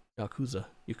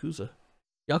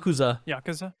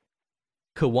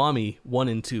Kiwami 1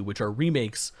 and 2, which are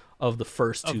remakes of the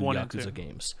first 2 Yakuza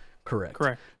games. Correct.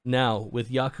 Now,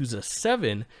 with Yakuza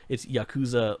 7, it's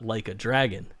Yakuza Like a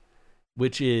Dragon,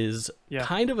 which is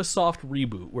kind of a soft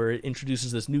reboot where it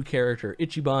introduces this new character,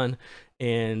 Ichiban,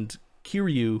 and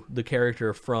Kiryu, the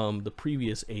character from the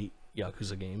previous 8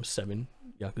 Yakuza games, 7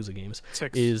 Yakuza games,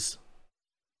 6 is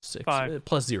 6 5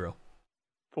 plus 0.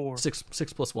 4 6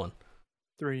 plus 1.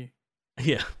 3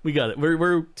 Yeah, we got it.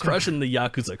 We're crushing the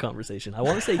Yakuza conversation. I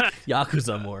want to say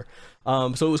Yakuza more.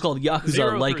 So it was called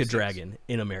Yakuza Like a Dragon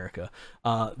in America.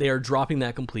 They are dropping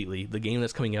that completely. The game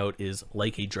that's coming out is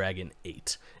Like a Dragon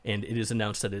 8, and it is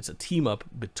announced that it's a team up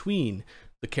between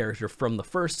the character from the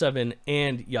first 7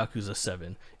 and Yakuza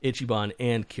 7, Ichiban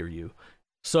and Kiryu.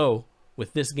 So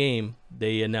with this game,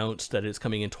 they announced that it's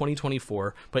coming in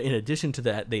 2024, but in addition to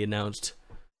that, they announced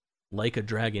Like a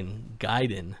Dragon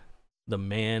Gaiden, the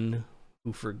man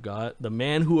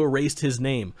who erased his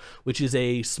name, which is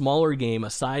a smaller game, a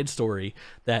side story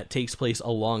that takes place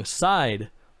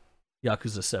alongside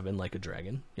Yakuza 7 Like a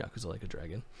Dragon, Yakuza Like a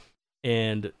Dragon,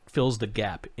 and fills the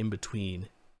gap in between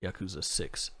Yakuza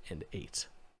 6 and 8,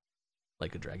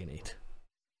 Like a Dragon 8.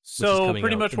 So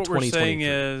pretty much what we're saying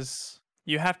is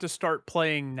you have to start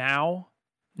playing now,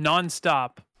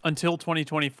 nonstop, until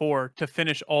 2024 to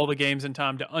finish all the games in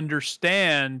time to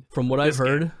understand. From what I've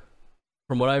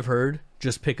heard,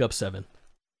 just pick up 7.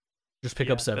 Just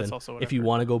pick up 7 if you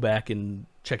want to go back and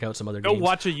check out some other games. Go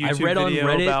watch a YouTube I read on video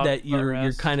Reddit about that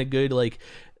you're kind of good. Like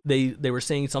they were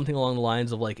saying something along the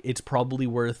lines of like it's probably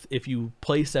worth, if you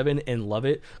play 7 and love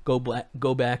it, go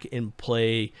back and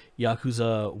play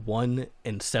Yakuza 1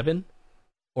 and 7.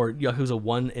 Or Yakuza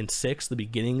 1 and 6, the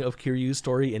beginning of Kiryu's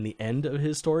story and the end of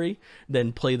his story,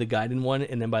 then play the Gaiden one,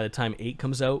 and then by the time 8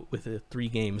 comes out, with the 3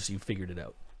 games, you've figured it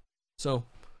out. So,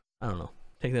 I don't know.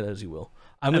 Take that as you will.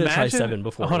 I'm going to try 7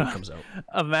 before 8 comes out.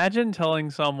 Imagine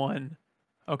telling someone,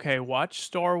 okay, watch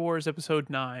Star Wars Episode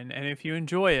 9, and if you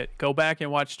enjoy it, go back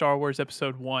and watch Star Wars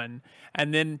Episode 1,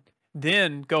 and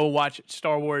then go watch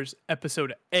Star Wars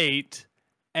Episode 8,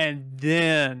 and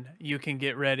then you can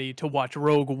get ready to watch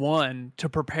Rogue One to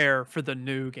prepare for the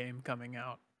new game coming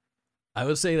out. I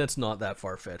would say that's not that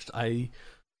far-fetched. I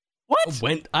What?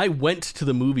 went to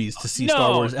the movies to see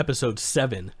Star Wars Episode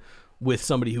 7 with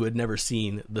somebody who had never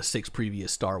seen the 6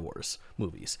 previous Star Wars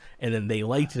movies. And then they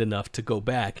liked it enough to go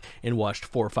back and watched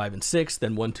 4, 5, and 6,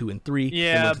 then 1, 2, and 3,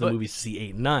 then went to the movies to see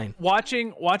 8 and 9.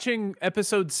 Watching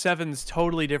Episode 7 is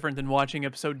totally different than watching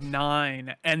Episode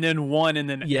 9, and then 1, and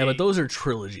then 8. Yeah, but those are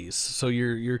trilogies, so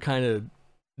you're kind of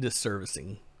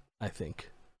disservicing, I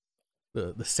think,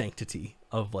 the sanctity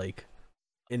of like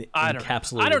an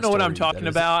encapsulated. I don't know what I'm talking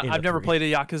about. I've never played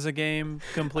a Yakuza game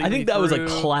completely. I think that was a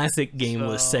classic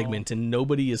GameList segment, and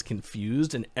nobody is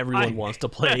confused, and everyone wants to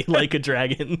play Like a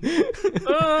Dragon.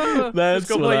 That's let's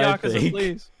go what play I Yakuza, think.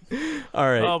 please. All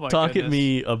right, talk at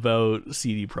me about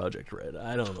CD Projekt Red.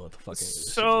 I don't know what the fuck.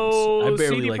 So I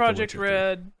barely CD like Projekt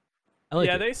Red.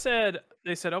 Yeah, they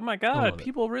said, oh my god,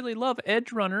 people really love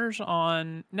Edge Runners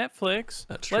on Netflix.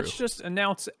 That's true. Let's just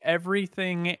announce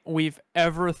everything we've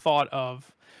ever thought of.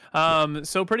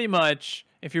 So pretty much,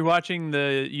 if you're watching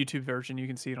the YouTube version, you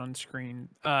can see it on screen.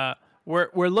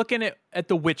 We're looking at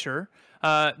The Witcher.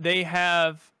 They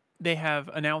have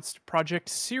announced Project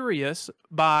Sirius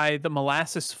by the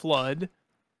Molasses Flood.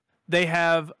 They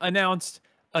have announced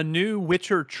a new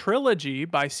Witcher trilogy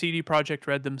by CD Projekt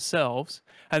Red themselves,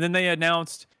 and then they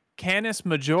announced Canis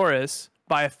Majoris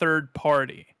by a third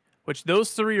party, which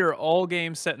those 3 are all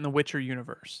games set in the Witcher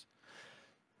universe.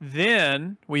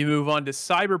 Then we move on to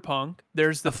Cyberpunk.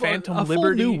 There's the Phantom Liberty. A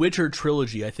full new Witcher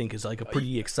trilogy, I think, is like a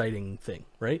pretty exciting thing,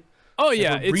 right? Oh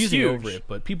yeah, it's breezing huge. over it,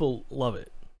 but people love it.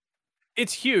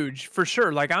 It's huge for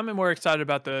sure. Like I'm more excited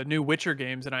about the new Witcher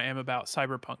games than I am about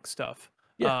Cyberpunk stuff.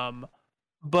 Yeah.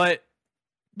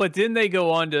 But then they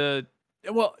go on to,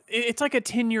 well, it's like a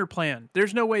 10-year plan.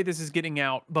 There's no way this is getting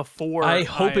out before. I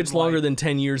hope it's longer than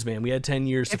 10 years, man. We had 10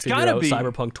 years to figure out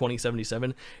Cyberpunk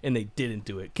 2077, and they didn't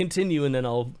do it. Continue, and then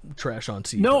I'll trash on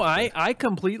CD. No, I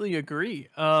completely agree.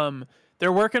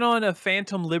 They're working on a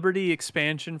Phantom Liberty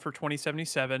expansion for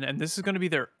 2077, and this is going to be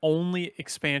their only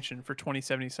expansion for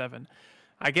 2077.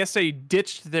 I guess they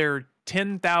ditched their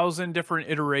 10,000 different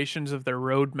iterations of their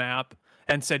roadmap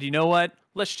and said, you know what?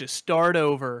 Let's just start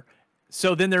over.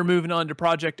 So then they're moving on to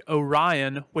Project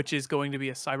Orion, which is going to be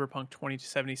a Cyberpunk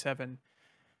 2077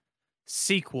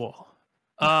 sequel.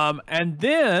 And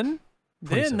then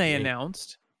they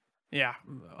announced, I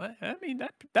mean,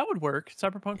 that would work.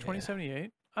 Cyberpunk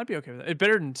 2078. I'd be okay with that. It's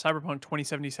better than Cyberpunk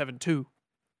 2077 too.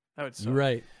 That would suck. You're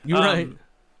right. You're right.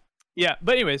 Yeah,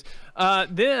 but anyways,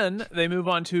 then they move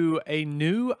on to a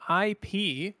new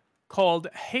IP called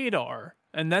Hadar,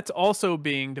 and that's also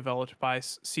being developed by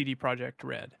CD Projekt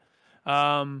Red.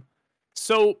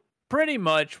 So pretty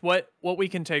much what we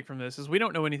can take from this is we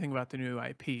don't know anything about the new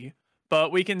IP,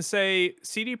 but we can say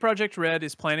CD Projekt Red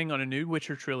is planning on a new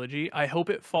Witcher trilogy. I hope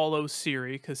it follows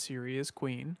Ciri, because Ciri is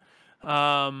queen.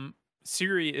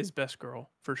 Ciri is best girl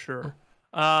for sure.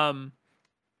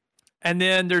 And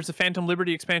then there's a Phantom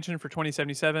Liberty expansion for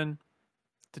 2077.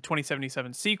 the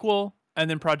 2077 sequel, and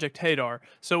then Project Hadar.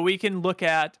 So we can look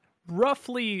at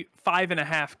roughly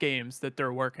 5.5 games that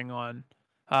they're working on.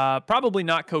 Probably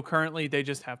not concurrently, they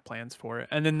just have plans for it.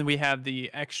 And then we have the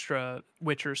extra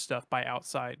Witcher stuff by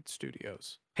outside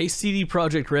studios. Hey, CD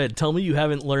Projekt Red, tell me you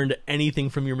haven't learned anything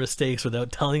from your mistakes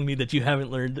without telling me that you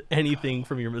haven't learned anything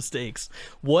from your mistakes.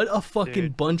 What a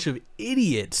fucking bunch of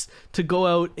idiots to go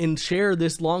out and share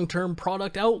this long-term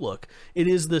product outlook. It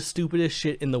is the stupidest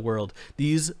shit in the world.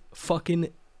 These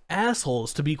fucking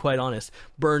assholes, to be quite honest,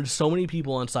 burned so many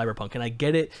people on Cyberpunk, and I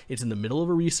get it. It's in the middle of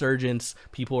a resurgence.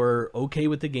 People are okay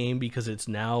with the game because it's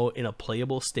now in a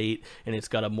playable state, and it's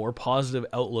got a more positive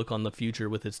outlook on the future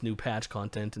with its new patch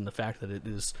content and the fact that it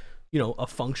is, you know, a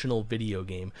functional video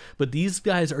game. But these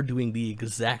guys are doing the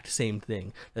exact same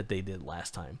thing that they did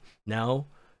last time. Now,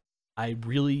 I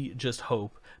really just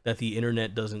hope that the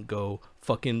internet doesn't go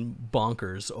fucking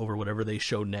bonkers over whatever they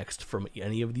show next from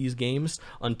any of these games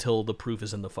until the proof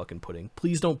is in the fucking pudding.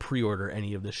 Please don't pre-order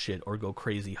any of this shit or go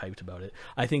crazy hyped about it.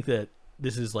 I think that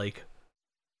this is like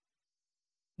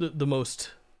the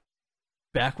most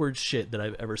backwards shit that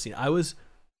I've ever seen. I was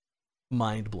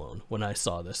mind blown when I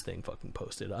saw this thing fucking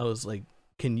posted. I was like,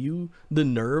 the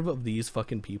nerve of these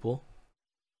fucking people?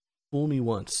 Fool me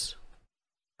once.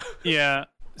 Yeah.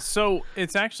 So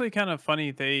it's actually kind of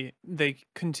funny. They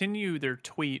continue their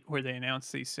tweet where they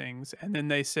announce these things, and then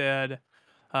they said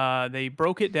they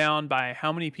broke it down by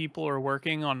how many people are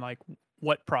working on like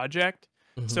what project.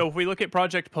 Mm-hmm. So if we look at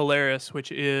Project Polaris,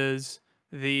 which is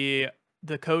the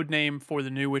code name for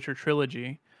the new Witcher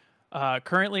trilogy,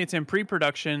 currently it's in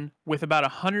pre-production with about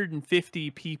 150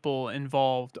 people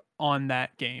involved on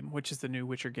that game, which is the new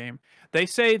Witcher game. They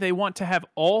say they want to have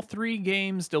all 3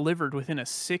 games delivered within a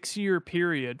 6-year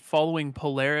period following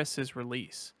Polaris's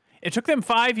release. It took them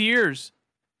 5 years.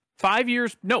 5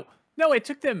 years? No, it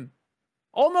took them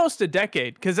almost a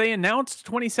decade because they announced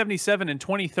 2077 in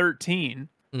 2013.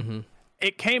 Mm-hmm.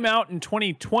 It came out in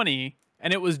 2020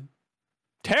 and it was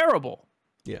terrible.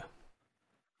 Yeah.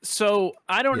 So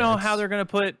I don't know how they're going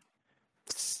to put,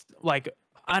 like,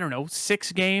 I don't know,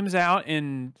 6 games out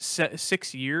in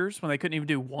 6 years when they couldn't even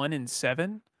do 1 in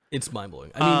 7. It's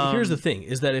mind-blowing. I mean, here's the thing,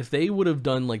 is that if they would have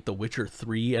done, like, The Witcher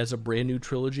 3 as a brand new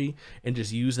trilogy and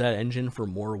just use that engine for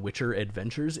more Witcher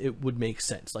adventures, it would make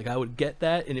sense. Like, I would get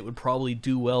that, and it would probably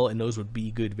do well, and those would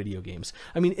be good video games.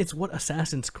 I mean, it's what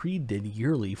Assassin's Creed did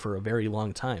yearly for a very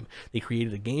long time. They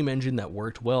created a game engine that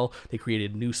worked well. They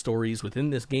created new stories within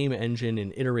this game engine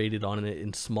and iterated on it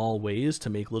in small ways to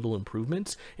make little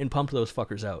improvements and pumped those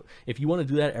fuckers out. If you want to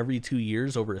do that every 2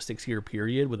 years over a 6-year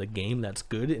period with a game that's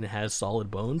good and has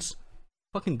solid bones,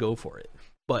 fucking go for it,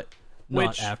 but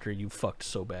not after you fucked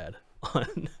so bad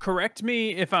on. Correct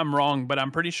me if I'm wrong, but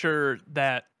I'm pretty sure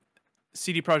that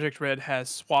CD Projekt Red has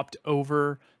swapped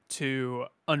over to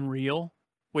Unreal,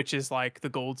 which is like the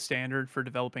gold standard for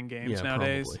developing games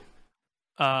nowadays.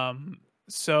 Probably.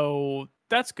 So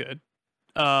that's good.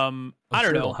 I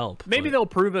don't know. Help, maybe they'll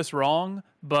prove us wrong,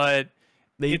 but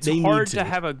it's hard to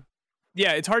have a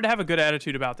good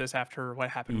attitude about this after what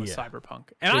happened with Cyberpunk.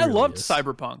 And I loved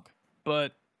Cyberpunk.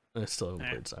 But I still haven't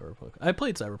played Cyberpunk. I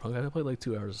played Cyberpunk. I played like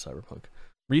 2 hours of Cyberpunk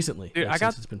recently. Dude, I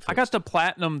got to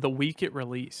platinum the week it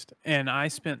released, and I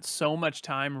spent so much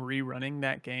time rerunning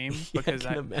that game because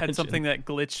I had something that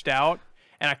glitched out,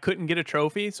 and I couldn't get a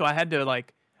trophy, so I had to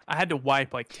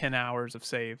wipe like 10 hours of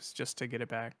saves just to get it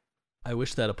back. I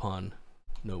wish that upon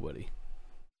nobody.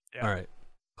 Yeah. All right,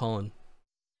 Colin,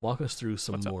 walk us through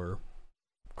some more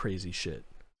crazy shit.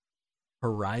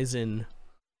 Horizon.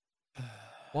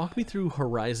 Walk me through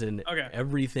Horizon,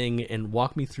 everything, and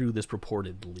walk me through this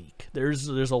purported leak. There's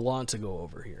a lot to go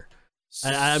over here.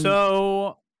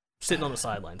 I'm sitting on the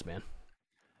sidelines, man.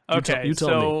 You tell me.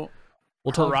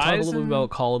 We'll talk a little bit about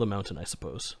Call of the Mountain, I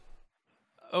suppose.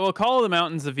 Well, Call of the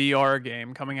Mountain's a VR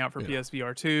game coming out for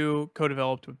PSVR 2,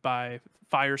 co-developed by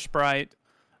Firesprite.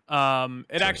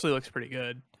 It actually looks pretty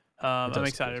good. I'm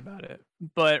excited about it.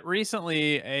 But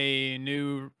recently, a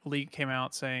new leak came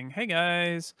out saying, "Hey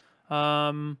guys,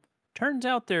 turns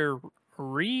out they're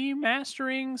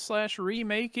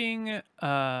remastering/remaking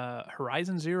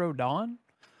Horizon Zero Dawn."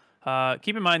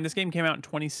 Keep in mind, this game came out in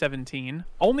 2017,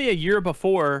 only a year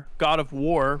before God of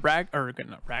War,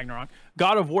 Ragnarok,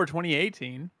 God of War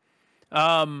 2018.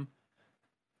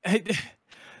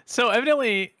 So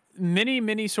evidently,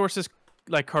 many sources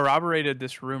like corroborated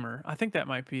this rumor. I think that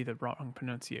might be the wrong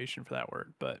pronunciation for that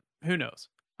word, but who knows?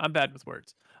 I'm bad with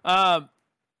words.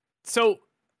 So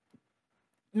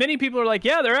many people are like,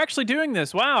 yeah, they're actually doing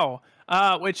this. Wow.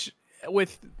 Which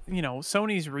with,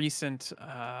 Sony's recent,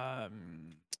 I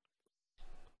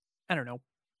don't know,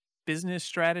 business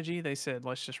strategy. They said,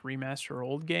 let's just remaster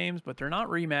old games, but they're not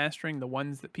remastering the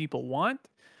ones that people want.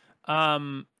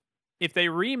 If they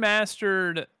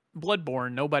remastered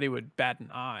Bloodborne, nobody would bat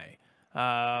an eye.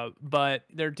 But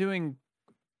they're doing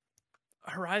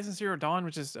Horizon Zero Dawn,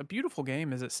 which is a beautiful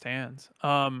game as it stands.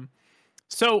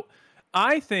 So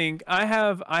I think I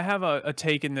have a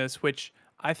take in this, which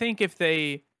I think if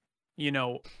they,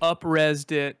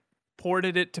 up-resed it,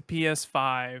 ported it to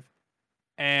PS5,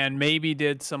 and maybe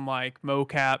did some like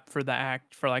mocap for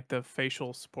like the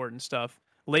facial support and stuff,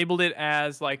 labeled it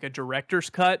as like a director's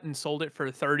cut and sold it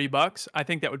for $30, I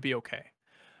think that would be okay.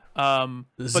 But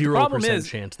the problem 0% is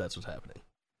chance that's what's happening.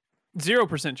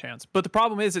 0% chance. But the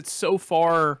problem is it's so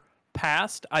far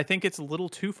past. I think it's a little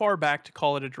too far back to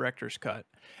call it a director's cut.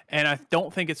 And I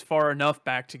don't think it's far enough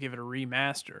back to give it a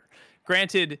remaster.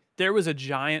 Granted, there was a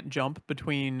giant jump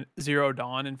between Zero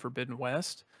Dawn and Forbidden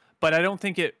West, but I don't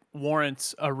think it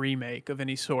warrants a remake of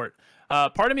any sort.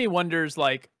 Part of me wonders,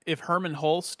 like, if Herman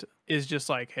Hulst is just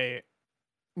like, hey,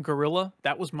 Guerrilla,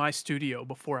 that was my studio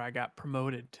before I got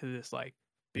promoted to this, like,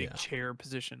 big chair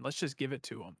position. Let's just give it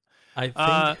to him. I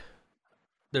think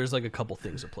there's like a couple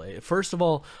things at play. First of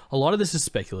all, a lot of this is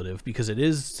speculative because it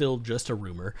is still just a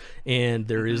rumor, and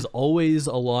there is always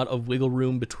a lot of wiggle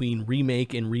room between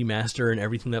remake and remaster and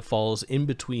everything that falls in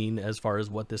between as far as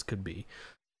what this could be.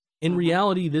 In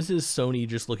reality, this is Sony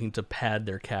just looking to pad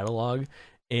their catalog,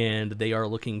 and they are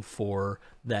looking for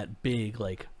that big,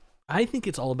 like, I think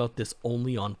it's all about this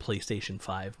only on PlayStation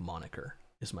 5 moniker,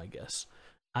 is my guess.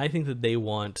 I think that they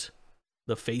want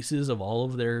the faces of all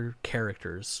of their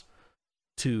characters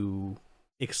to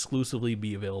exclusively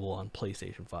be available on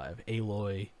PlayStation 5.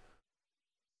 Aloy,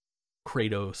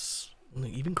 Kratos,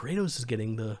 even Kratos is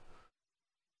getting the...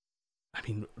 I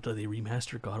mean, do they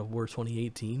remaster God of War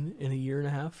 2018 in a year and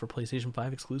a half for PlayStation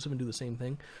 5 exclusive and do the same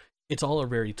thing? It's all a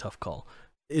very tough call.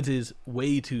 It is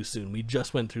way too soon. We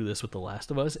just went through this with The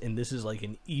Last of Us, and this is like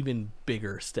an even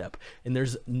bigger step. And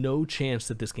there's no chance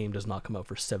that this game does not come out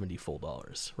for $70 full,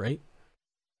 right?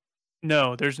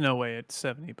 No, there's no way it's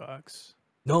 $70.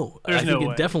 No, there's I think no it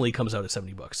way. definitely comes out at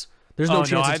 $70. There's no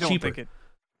chance it's cheaper.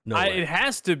 It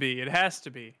has to be. It has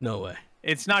to be. No way.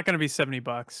 It's not going to be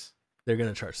 $70. They're going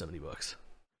to charge $70.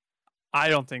 I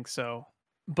don't think so.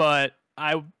 But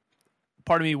part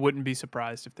of me wouldn't be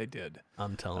surprised if they did.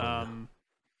 I'm telling you.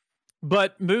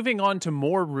 But moving on to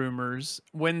more rumors,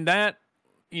 when that,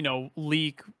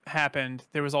 leak happened,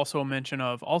 there was also a mention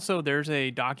of, there's a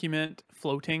document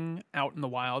floating out in the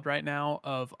wild right now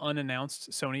of unannounced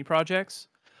Sony projects.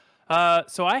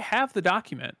 So I have the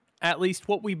document, at least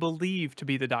what we believe to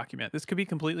be the document. This could be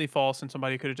completely false, and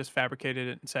somebody could have just fabricated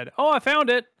it and said, "Oh, I found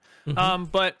it."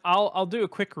 But I'll do a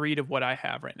quick read of what I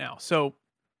have right now. So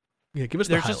yeah, give us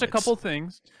there's just a couple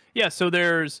things. Yeah, so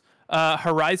there's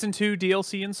Horizon 2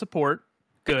 DLC and support.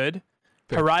 Good.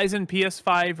 Fair. Horizon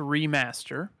PS5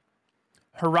 remaster.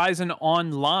 Horizon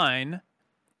Online.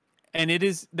 And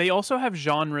they also have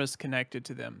genres connected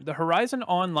to them. The Horizon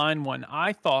Online one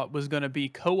I thought was going to be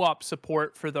co-op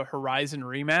support for the Horizon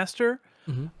remaster.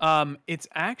 It's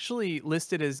actually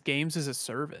listed as games as a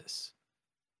service.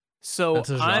 So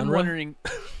I'm wondering,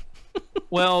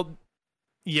 well,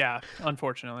 yeah,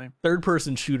 unfortunately.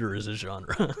 Third-person shooter is a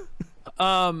genre.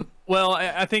 Well,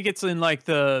 I think it's in like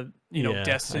the,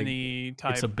 Destiny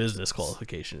type. It's a business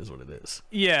qualification is what it is.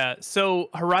 Yeah, so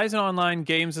Horizon Online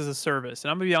games as a service.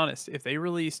 And I'm going to be honest, if they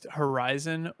released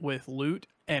Horizon with loot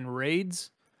and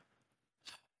raids,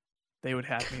 they would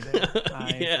have me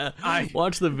there.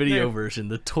 Watch the video version.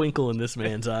 The twinkle in this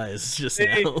man's eyes just now.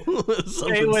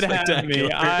 They would have me.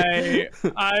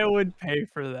 I would pay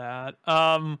for that.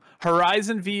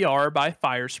 Horizon VR by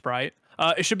Firesprite.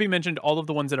 It should be mentioned, all of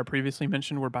the ones that I previously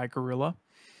mentioned were by Guerrilla.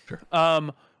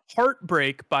 Sure.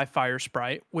 Heartbreak by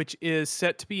Firesprite, which is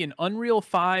set to be an Unreal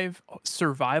 5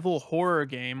 survival horror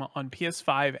game on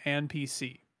PS5 and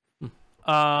PC.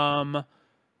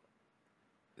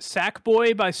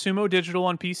 Sackboy by Sumo Digital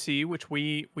on PC, which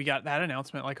we got that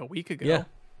announcement like a week ago. Yeah,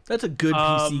 that's a good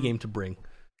PC game to bring.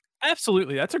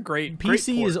 Absolutely, that's a great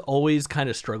PC great is always kind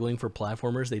of struggling for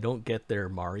platformers. They don't get their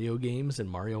Mario games, and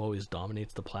Mario always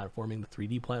dominates the platforming, the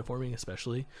 3D platforming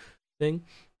especially thing.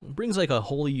 It brings like a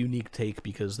wholly unique take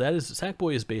because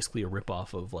Sackboy is basically a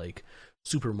ripoff of like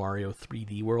Super Mario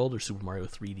 3D World or Super Mario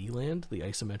 3D Land, the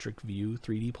isometric view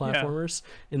 3D platformers,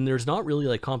 and there's not really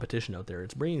like competition out there.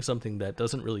 It's bringing something that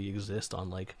doesn't really exist on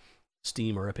like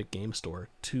Steam or Epic Game Store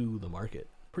to the market.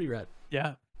 Pretty rad.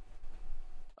 Yeah.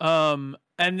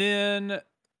 And then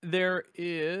there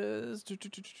is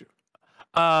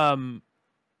where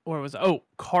was it? Oh,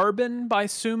 Carbon by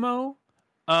Sumo,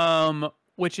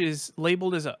 which is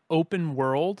labeled as an open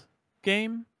world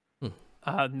game.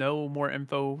 No more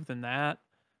info than that.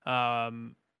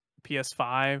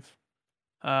 PS5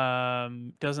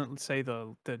 doesn't say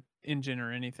the engine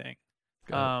or anything.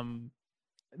 Got it.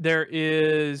 There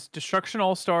is Destruction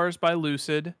All Stars by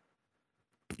Lucid.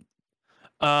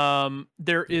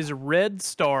 There is Red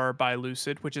Star by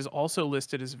Lucid, which is also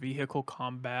listed as vehicle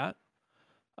combat.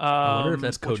 I wonder if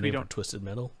that's Which we codename for don't. Twisted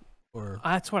Metal, or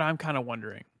That's what I'm kind of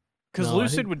wondering, because no? I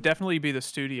Lucid think would definitely be the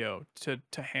studio to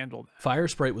handle that. Fire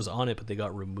Sprite was on it, but they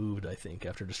got removed. I think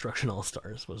after Destruction All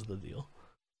Stars was the deal.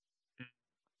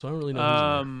 So I don't really know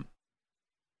who's in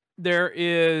there. There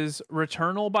is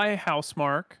Returnal by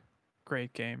Housemark.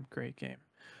 Great game, great game.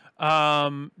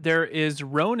 There is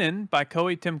Ronin by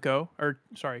Koei Tecmo,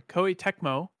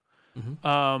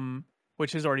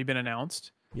 which has already been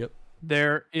announced. Yep.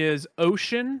 There is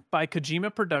Ocean by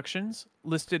Kojima Productions,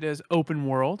 listed as open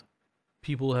world.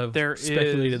 People have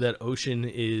speculated that Ocean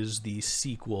is the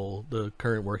sequel, the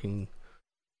current working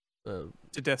to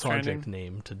Death project Stranding.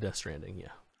 name to Death Stranding. Yeah.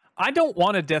 I don't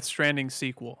want a Death Stranding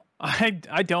sequel. I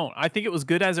don't. I think it was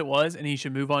good as it was, and he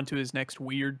should move on to his next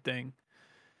weird thing.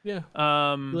 Yeah.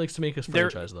 He likes to make his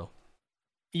franchise though.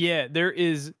 Yeah, there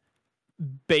is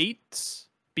Bates,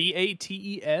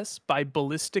 Bates by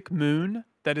Ballistic Moon,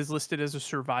 that is listed as a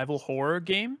survival horror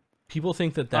game. People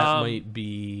think that might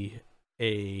be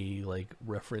a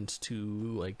reference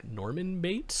to Norman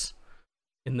Bates,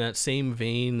 in that same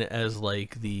vein as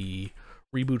the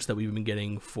reboots that we've been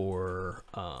getting for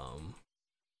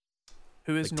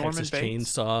who is Norman Texas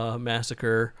Bates? Chainsaw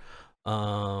Massacre,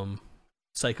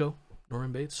 Psycho,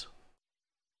 Norman Bates,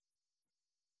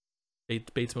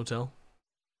 Bates Motel,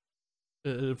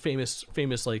 famous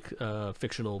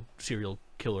fictional serial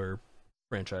killer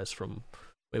franchise from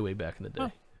way back in the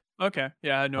day. Oh, okay,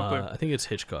 yeah, no clue. I think it's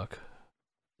Hitchcock.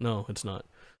 No, it's not.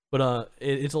 But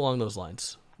it's along those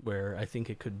lines, where I think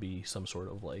it could be some sort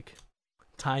of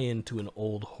tie-in to an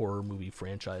old horror movie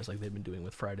franchise, like they've been doing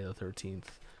with Friday the 13th,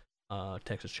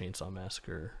 Texas Chainsaw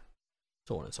Massacre,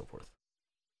 so on and so forth.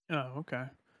 Oh, okay.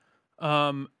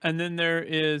 And then there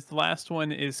is, the last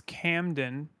one is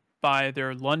Camden by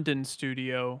their London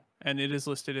studio, and it is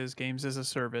listed as games as a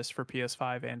service for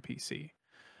PS5 and PC.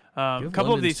 A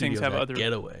couple of these things have other.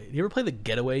 Getaway. You ever play The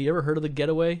Getaway? You ever heard of The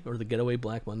Getaway or The Getaway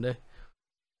Black Monday?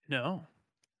 No.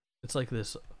 It's like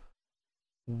this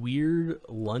weird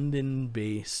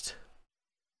London-based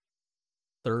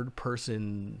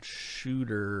third-person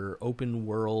shooter, open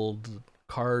world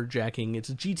carjacking. It's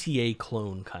a GTA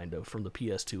clone kind of from the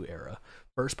PS2 era.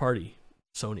 First party,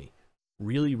 Sony.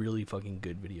 Really, really fucking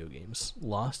good video games.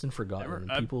 Lost and forgotten.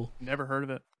 People never heard of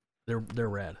it. They're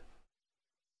rad.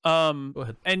 Go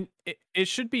ahead. And it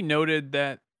should be noted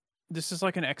that this is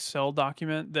like an Excel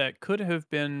document that could have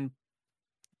been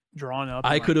drawn up.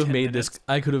 I could have made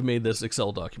this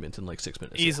Excel document in 6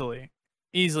 minutes.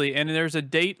 Easily. And there's a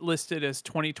date listed as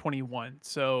 2021.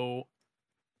 So,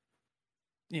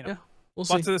 we'll lots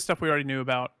see. of the stuff we already knew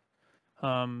about.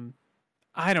 I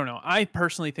don't know. I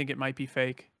personally think it might be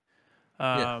fake.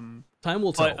 Time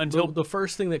will tell. Until the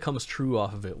first thing that comes true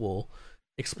off of it will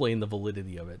explain the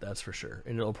validity of it. That's for sure,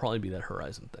 and it'll probably be that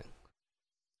Horizon thing.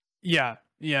 Yeah.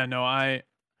 No, I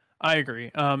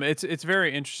agree. It's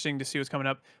very interesting to see what's coming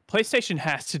up. PlayStation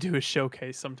has to do a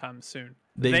showcase sometime soon.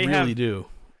 They really do.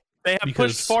 They have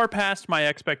pushed far past my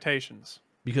expectations.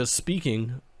 Because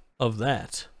speaking of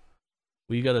that,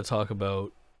 we got to talk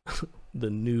about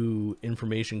the new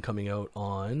information coming out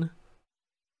on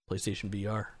PlayStation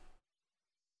VR.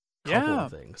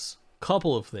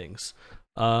 Couple of things.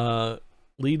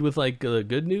 Lead with the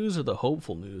good news or the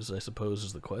hopeful news, I suppose,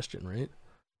 is the question, right?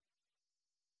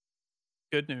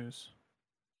 Good news.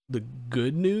 The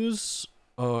good news,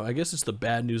 I guess it's the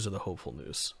bad news or the hopeful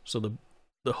news. So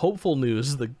the hopeful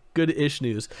news, the good-ish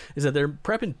news, is that they're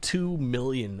prepping 2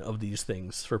 million of these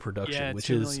things for production,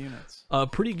 which is a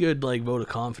pretty good vote of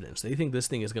confidence. They think this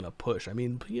thing is going to push. I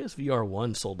mean, PSVR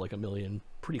 1 sold 1 million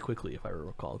pretty quickly, if I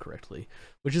recall correctly,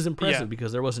 which is impressive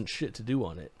because there wasn't shit to do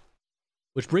on it.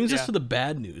 Which brings us to the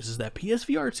bad news, is that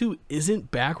PSVR 2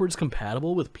 isn't backwards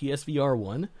compatible with PSVR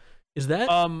 1. Is that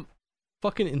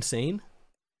fucking insane?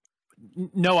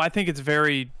 No, I think it's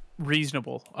very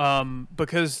reasonable.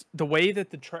 Because the way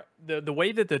that the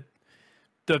way that the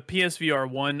PSVR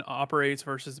 1 operates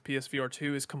versus the PSVR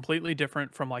 2 is completely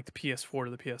different from the PS4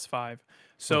 to the PS5.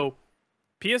 So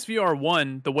PSVR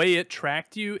 1, the way it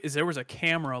tracked you is there was a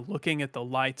camera looking at the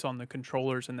lights on the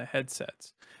controllers and the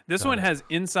headsets. This one has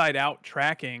inside out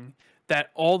tracking,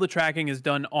 that all the tracking is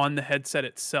done on the headset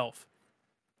itself.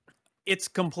 It's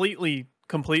completely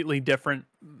different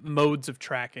modes of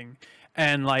tracking.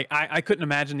 And like I couldn't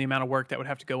imagine the amount of work that would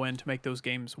have to go in to make those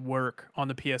games work on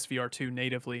the PSVR 2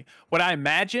 natively. What I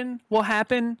imagine will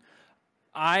happen,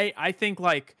 I think,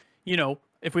 like, you know,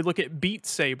 if we look at Beat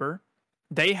Saber,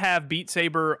 they have Beat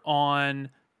Saber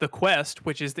on the Quest,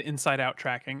 which is the inside out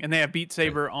tracking, and they have Beat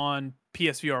Saber on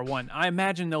PSVR 1. I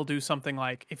imagine they'll do something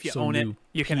like, if you own it,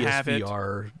 you can have it.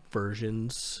 PSVR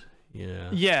versions. Yeah.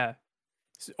 Yeah.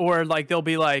 Or like they'll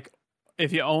be like,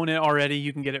 if you own it already,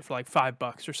 you can get it for like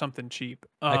 $5 or something cheap.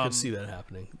 I could see that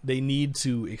happening. They need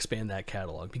to expand that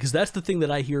catalog, because that's the thing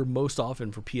that I hear most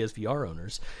often for PSVR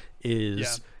owners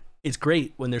is it's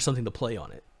great when there's something to play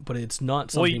on it, but it's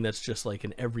not something that's just like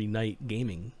an every night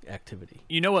gaming activity.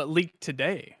 You know what leaked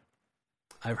today?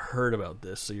 I've heard about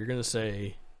this. So you're going to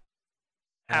say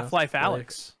Half-Life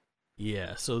Alyx.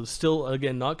 Yeah. So still,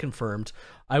 again, not confirmed.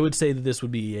 I would say that this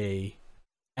would be a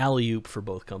alley-oop for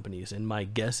both companies, and my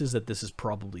guess is that this is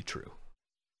probably true.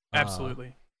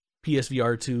 Absolutely.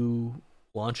 PSVR 2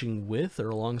 launching with or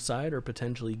alongside or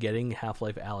potentially getting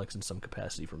Half-Life Alyx in some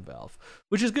capacity from Valve,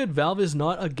 which is good. Valve is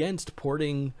not against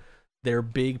porting their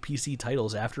big PC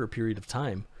titles after a period of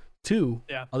time to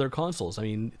other consoles. I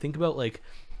mean, think about, like,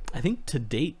 I think to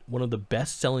date, one of the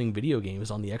best-selling video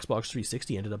games on the Xbox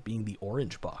 360 ended up being the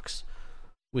Orange Box,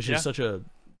 which is such a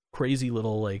crazy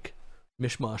little, like,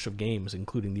 mishmash of games,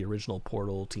 including the original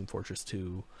Portal, Team Fortress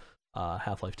 2,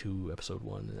 Half-Life 2, Episode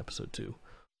 1, and Episode 2,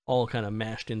 all kind of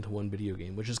mashed into one video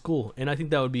game, which is cool. And I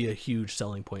think that would be a huge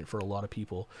selling point for a lot of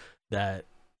people that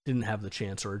didn't have the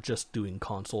chance or are just doing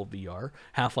console VR.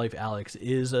 Half-Life Alyx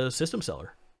is a system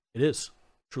seller. It is,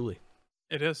 truly.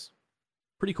 It is.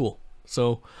 Pretty cool.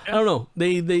 So, I don't know.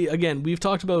 They again, we've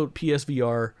talked about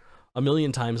PSVR a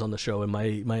million times on the show, and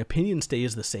my opinion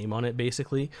stays the same on it,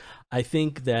 basically. I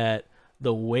think that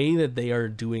the way that they are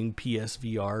doing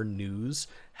PSVR news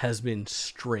has been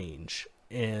strange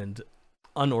and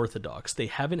unorthodox. They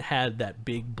haven't had that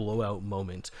big blowout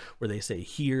moment where they say,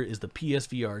 here is the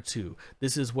PSVR 2,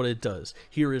 this is what it does,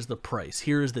 here is the price,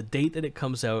 here is the date that it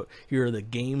comes out, here are the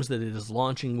games that it is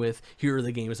launching with, here are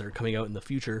the games that are coming out in the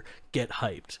future, get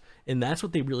hyped. And that's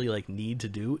what they really like need to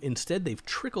do. Instead, they've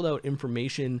trickled out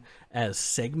information as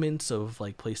segments of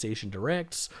like PlayStation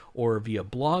Directs or via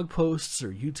blog posts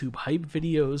or YouTube hype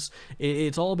videos.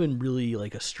 It's all been really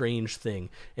like a strange thing.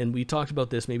 And we talked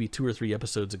about this maybe 2 or 3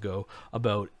 episodes ago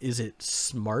about, is it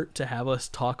smart to have us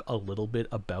talk a little bit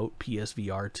about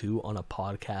PSVR 2 on a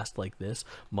podcast like this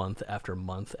month after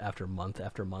month after month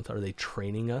after month? Are they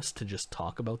training us to just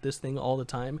talk about this thing all the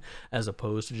time, as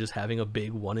opposed to just having a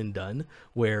big one and done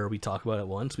where we talk about it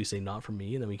once, we say not for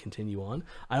me, and then we continue on?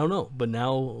 I don't know, but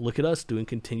now look at us doing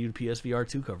continued PSVR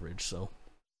 2 coverage, so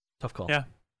tough call. Yeah.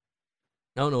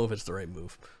 I don't know if it's the right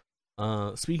move.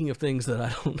 Speaking of things that I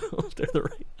don't know if they're the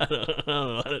right, I don't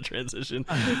know how to transition.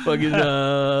 Fucking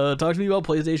talk to me about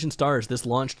PlayStation Stars. This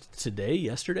launched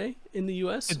yesterday in the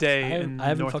US. Today, I haven't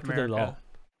North fucked America. with it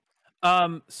at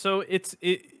all. So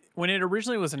when it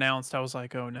originally was announced, I was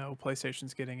like, oh no,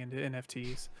 PlayStation's getting into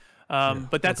NFTs.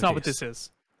 But that's not what this is.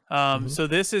 So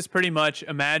this is pretty much,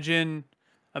 imagine,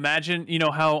 you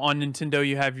know how on Nintendo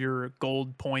you have your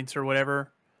gold points or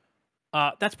whatever.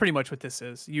 That's pretty much what this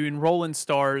is. You enroll in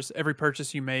Stars. Every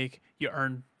purchase you make, you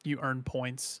earn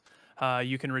points.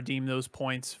 You can redeem those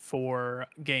points for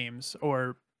games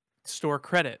or store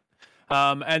credit.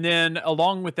 And then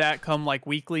along with that come like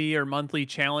weekly or monthly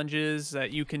challenges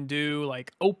that you can do,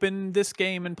 like open this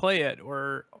game and play it,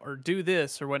 or do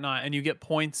this or whatnot, and you get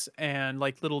points and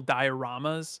like little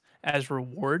dioramas as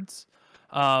rewards.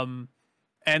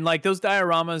 And like those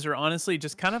dioramas are honestly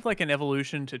just kind of like an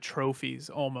evolution to trophies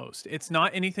almost. It's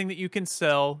not anything that you can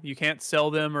sell. You can't sell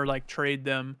them or like trade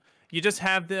them. You just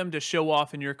have them to show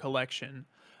off in your collection.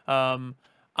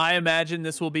 I imagine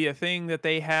this will be a thing that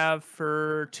they have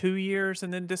for 2 years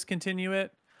and then discontinue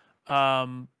it.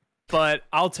 But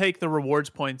I'll take the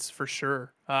rewards points for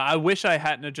sure. I wish I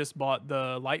hadn't have just bought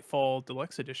the Lightfall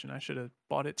Deluxe Edition. I should have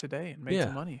bought it today and made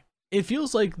some money. It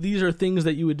feels like these are things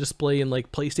that you would display in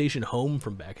like PlayStation Home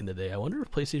from back in the day. I wonder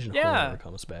if PlayStation Home ever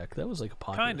comes back. That was like a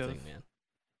popular thing, man.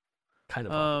 Kind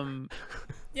of.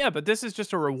 Yeah, but this is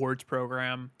just a rewards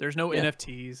program. There's no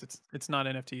NFTs. It's not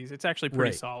NFTs. It's actually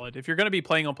pretty solid. If you're going to be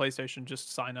playing on PlayStation,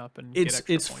 just sign up and get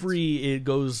extra it's points. Free.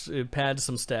 It pads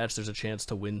some stats. There's a chance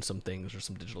to win some things or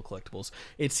some digital collectibles.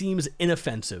 It seems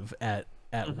inoffensive at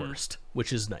worst,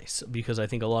 which is nice, because I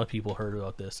think a lot of people heard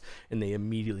about this and they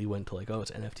immediately went to like, oh,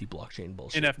 it's NFT blockchain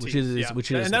bullshit. NFTs,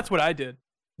 which is and that's what I did.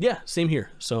 Yeah, same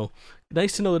here. So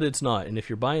nice to know that it's not. And if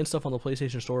you're buying stuff on the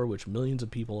PlayStation Store, which millions of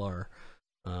people are,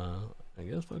 I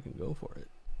guess fucking go for it.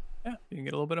 Yeah, you can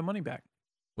get a little bit of money back.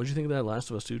 What'd you think of that Last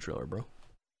of Us 2 trailer, bro?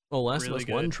 Oh, Last Really of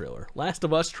Us 1 good. trailer. Last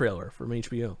of Us trailer from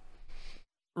HBO.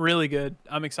 Really good.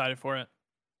 I'm excited for it.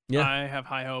 Yeah. I have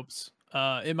high hopes.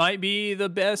 It might be the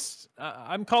best.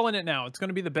 I'm calling it now. It's going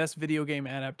to be the best video game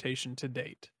adaptation to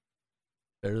date.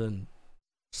 Better than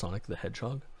Sonic the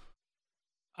Hedgehog?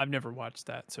 I've never watched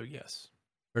that, so yes.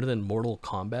 Better than Mortal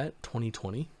Kombat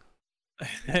 2020?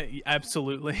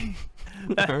 Absolutely.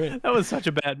 All right. That was such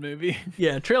a bad movie.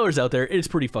 Yeah, trailer's out there. It's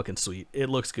pretty fucking sweet. It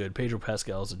looks good. Pedro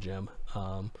Pascal's a gem.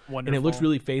 Wonderful. And it looks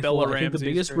really faithful. Bella I think the Ramsey's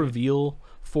biggest great. reveal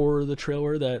for the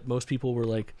trailer that most people were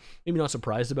like maybe not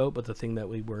surprised about, but the thing that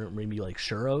we weren't maybe like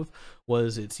sure of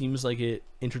was it seems like it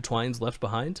intertwines Left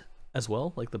Behind as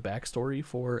well, like the backstory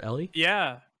for Ellie.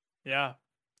 Yeah.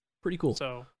 Pretty cool.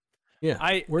 So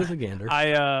yeah, where's the gander?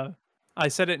 I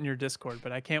said it in your Discord,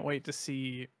 but I can't wait to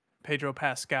see Pedro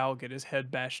Pascal get his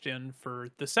head bashed in for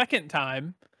the second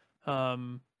time. Do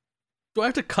I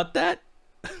have to cut that?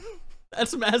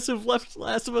 That's massive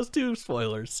Last of Us 2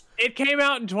 spoilers. It came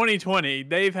out in 2020.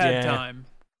 They've had time.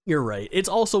 You're right. It's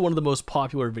also one of the most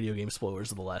popular video game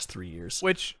spoilers of the last 3 years.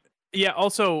 Which, yeah,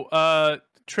 also,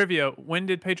 trivia. When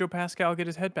did Pedro Pascal get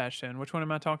his head bashed in? Which one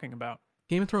am I talking about?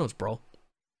 Game of Thrones, bro.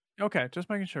 Okay, just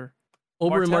making sure.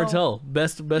 Oberyn Martell,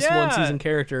 best one season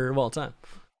character of all time.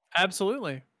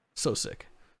 Absolutely. So sick.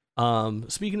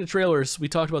 Speaking of trailers, we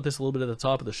talked about this a little bit at the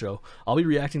top of the show. I'll be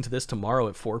reacting to this tomorrow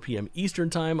at 4 p.m.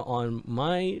 Eastern time on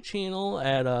my channel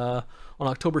at on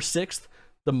October 6th.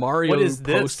 The Mario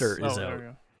poster is out.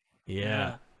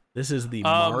 Yeah. This is the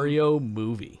Mario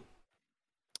movie.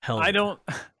 Hell yeah.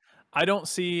 I don't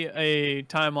see a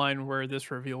timeline where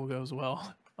this reveal goes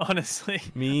well. Honestly,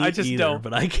 I just don't.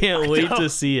 But I can't wait to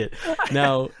see it.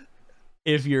 Now,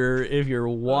 if you're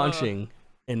watching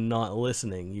and not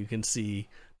listening, you can see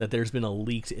that there's been a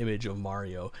leaked image of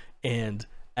Mario, and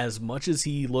as much as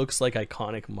he looks like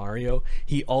iconic Mario,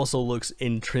 he also looks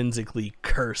intrinsically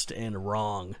cursed and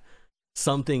wrong.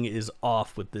 Something is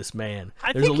off with this man.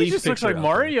 There's think he just looks like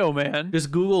Mario, man. Just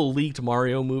Google leaked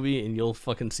Mario movie and you'll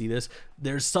fucking see this.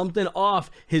 There's something off.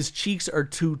 His cheeks are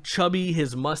too chubby.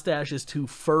 His mustache is too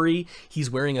furry. He's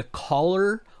wearing a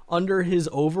collar under his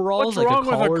overalls. What's wrong a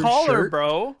collared with a collar, shirt.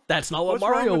 bro? That's not what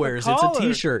Mario wears. It's a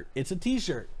t-shirt. It's a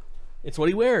t-shirt. It's what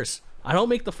he wears. I don't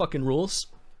make the fucking rules.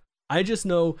 I just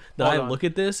know that I look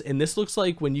at this, and this looks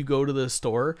like when you go to the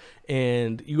store,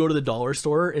 and you go to the dollar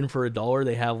store, and for $1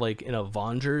 they have like an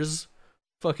Avengers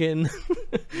fucking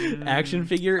action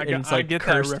figure, and it's like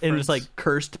cursed, and it's like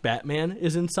cursed Batman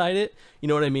is inside it. You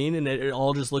know what I mean? And it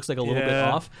all just looks like a little bit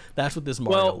off. That's what this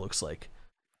Mario looks like.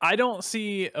 I don't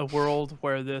see a world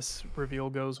where this reveal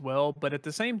goes well, but at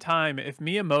the same time, if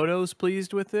Miyamoto's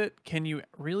pleased with it, can you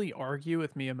really argue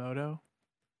with Miyamoto?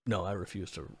 No, I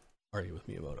refuse to argue with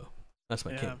Miyamoto. That's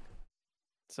my king.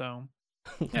 So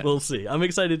we'll see. I'm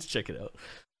excited to check it out.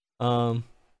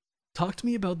 Talk to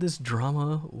me about this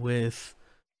drama with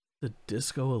the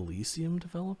Disco Elysium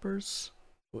developers.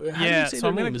 How do you say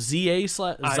their name? ZA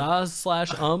slash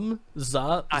Zaum?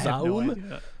 ZA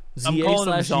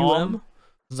slash UM?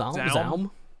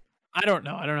 Zaum? I don't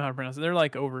know. I don't know how to pronounce it. They're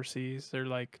like overseas. They're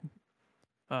like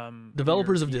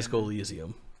developers of Disco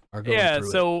Elysium are going through it.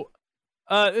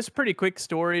 It's a pretty quick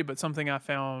story, but something I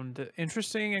found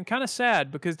interesting and kind of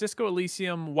sad because Disco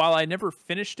Elysium, while I never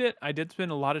finished it, I did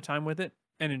spend a lot of time with it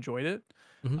and enjoyed it.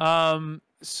 Mm-hmm.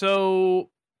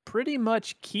 So pretty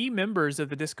much key members of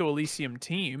the Disco Elysium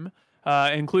team,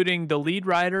 including the lead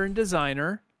writer and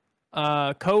designer,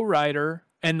 co-writer,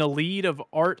 and the lead of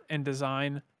art and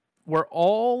design, were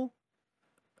all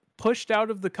pushed out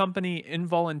of the company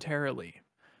involuntarily.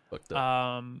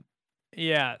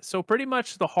 Yeah, so pretty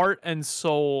much the heart and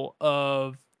soul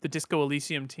of the Disco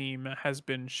Elysium team has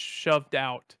been shoved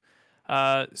out.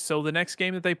 So the next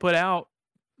game that they put out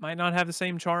might not have the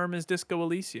same charm as Disco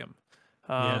Elysium.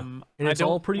 And it's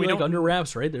all pretty like under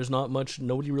wraps, right? There's not much.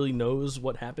 Nobody really knows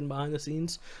what happened behind the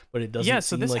scenes, but it doesn't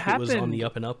seem like it was on the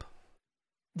up and up.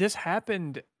 This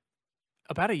happened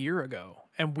about a year ago,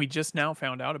 and we just now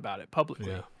found out about it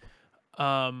publicly.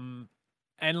 Yeah.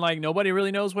 And like nobody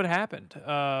really knows what happened.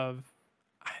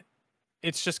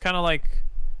 It's just kind of like,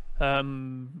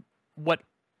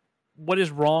 what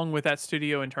is wrong with that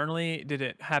studio internally? Did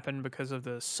it happen because of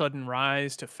the sudden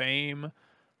rise to fame?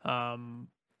 No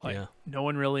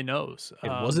one really knows. It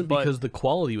wasn't because the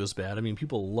quality was bad. I mean,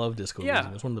 people love Disco Elysium.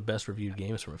 It was one of the best reviewed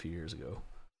games from a few years ago.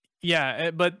 Yeah,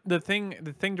 but the thing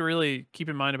to really keep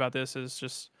in mind about this is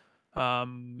just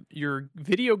your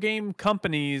video game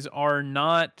companies are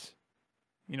not,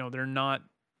 they're not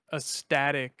a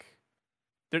static.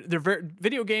 They're very,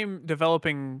 video game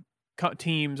developing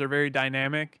teams are very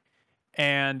dynamic,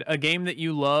 and a game that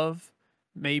you love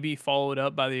may be followed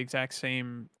up by the exact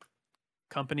same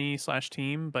company /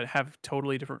 team, but have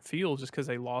totally different feels just because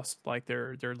they lost like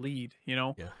their lead, you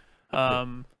know. Yeah.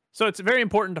 So it's very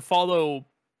important to follow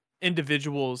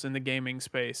individuals in the gaming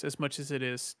space as much as it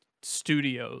is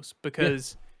studios,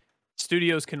 because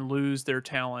studios can lose their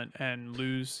talent and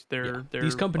lose their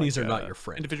these companies like, are not your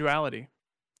friend. Individuality.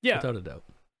 Yeah, without a doubt.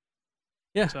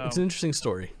 Yeah, So- it's an interesting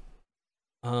story.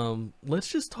 Let's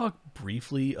just talk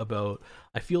briefly about,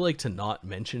 I feel like to not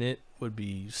mention it would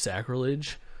be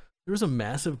sacrilege. There was a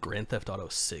massive Grand Theft Auto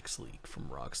 6 leak from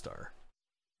Rockstar.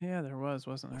 yeah, there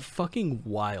wasn't there? Fucking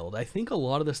wild. I think a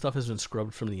lot of this stuff has been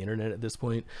scrubbed from the internet at this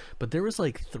point, but there was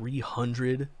like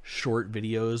 300 short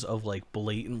videos of like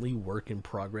blatantly work in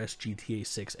progress GTA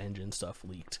 6 engine stuff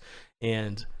leaked.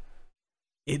 And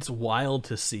it's wild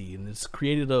to see, and it's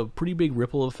created a pretty big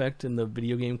ripple effect in the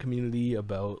video game community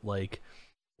about like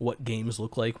what games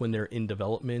look like when they're in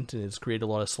development, and it's created a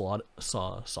lot of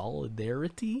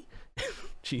solidarity.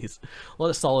 Jeez, a lot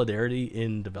of solidarity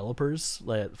in developers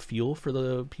that feel for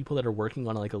the people that are working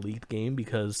on like a leaked game,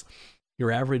 because your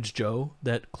average Joe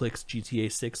that clicks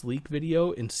GTA 6 leak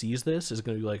video and sees this is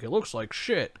going to be like, it looks like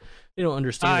shit. They don't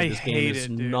understand that this game is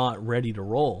not ready to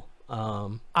roll.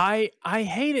 I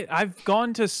hate it. I've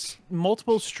gone to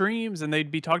multiple streams and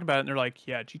they'd be talking about it and they're like,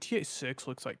 yeah, GTA 6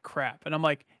 looks like crap. And I'm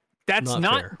like, that's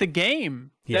not the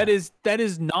game. Yeah. That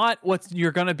is not what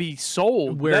you're going to be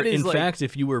sold. Where that is in fact,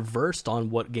 if you were versed on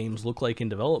what games look like in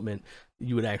development,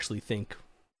 you would actually think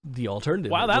the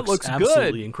alternative. Wow, that looks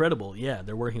absolutely good. Incredible. Yeah,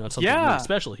 they're working on something really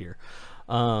special here.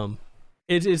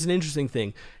 It's an interesting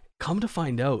thing. Come to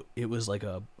find out, it was like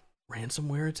a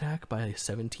ransomware attack by a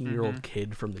 17-year-old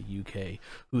kid from the UK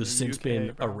who has since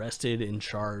been arrested and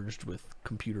charged with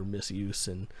computer misuse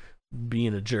and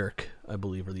being a jerk, I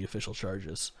believe, are the official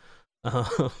charges.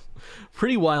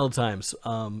 Pretty wild times.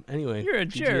 Anyway, you're a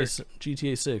jerk.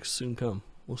 GTA 6 soon come.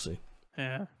 We'll see.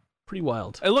 Yeah, pretty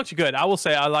wild. It looked good. I will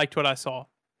say I liked what I saw.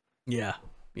 Yeah.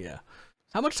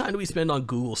 How much time do we spend on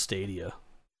Google Stadia?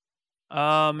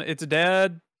 It's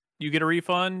dead. You get a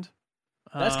refund.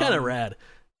 That's kind of rad.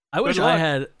 I wish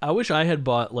I had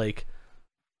bought like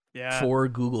 4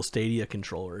 Google Stadia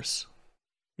controllers.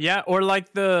 Yeah, or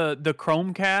like the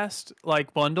Chromecast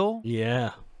like bundle.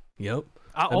 Yeah. Yep.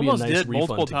 I almost did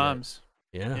multiple times.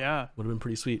 Yeah. Would have been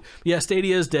pretty sweet. But yeah,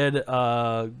 Stadia is dead.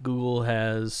 Google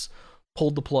has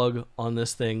pulled the plug on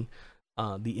this thing.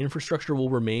 The infrastructure will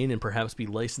remain and perhaps be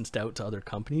licensed out to other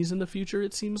companies in the future,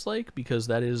 it seems like, because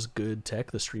that is good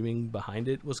tech. The streaming behind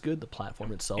it was good. The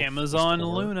platform itself. Amazon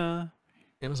Luna's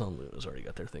already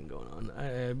got their thing going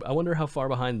on. I wonder how far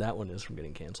behind that one is from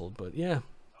getting canceled. But yeah,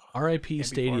 R.I.P.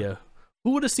 Stadia.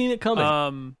 Who would have seen it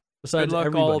coming? Besides good luck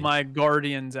everybody. all my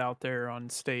guardians out there on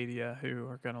Stadia who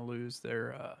are going to lose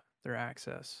their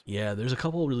access. Yeah, there's a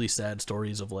couple really sad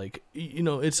stories of like,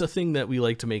 it's a thing that we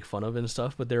like to make fun of and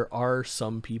stuff, but there are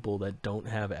some people that don't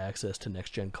have access to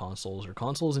next gen consoles or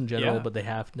consoles in general, but they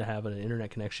have to have an internet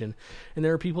connection. And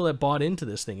there are people that bought into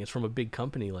this thing. It's from a big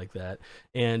company like that.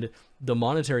 And the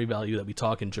monetary value that we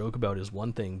talk and joke about is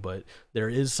one thing, but there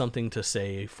is something to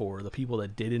say for the people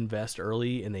that did invest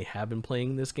early and they have been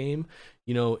playing this game.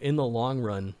 In the long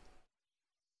run,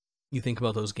 you think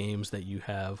about those games that you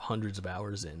have hundreds of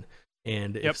hours in,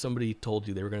 and if somebody told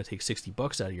you they were going to take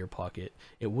 $60 out of your pocket,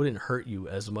 it wouldn't hurt you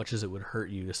as much as it would hurt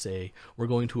you to say, we're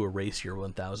going to erase your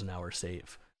 1,000 hour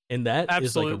save. And that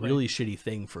is like a really shitty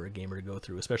thing for a gamer to go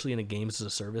through, especially in a games as a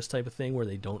service type of thing where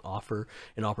they don't offer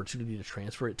an opportunity to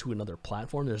transfer it to another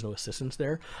platform. There's no assistance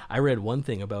there. I read one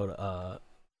thing about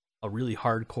a really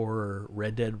hardcore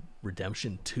Red Dead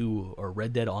Redemption 2 or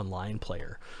Red Dead Online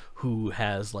player who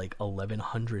has like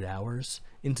 1,100 hours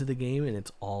into the game, and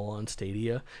it's all on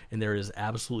Stadia, and there is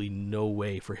absolutely no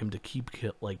way for him to keep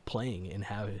like playing and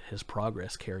have his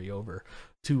progress carry over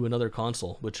to another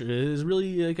console, which is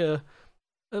really like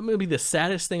maybe the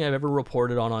saddest thing I've ever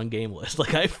reported on GameList.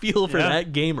 Like, I feel for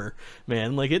that gamer,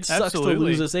 man. Like, it sucks to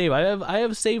lose a save. I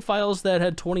have save files that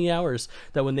had 20 hours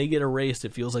that when they get erased,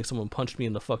 it feels like someone punched me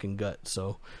in the fucking gut.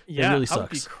 So it really sucks. I would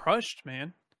be crushed,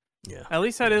 man. Yeah. At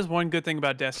least that is one good thing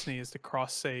about Destiny, is the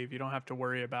cross save. You don't have to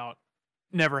worry about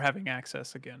never having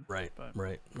access again. Right.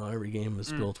 Not every game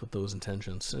is built with those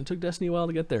intentions, and it took Destiny a while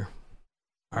to get there.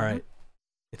 All right,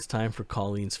 it's time for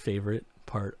Kaulin's favorite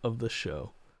part of the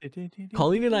show.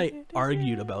 Kaulin and I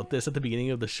argued about this at the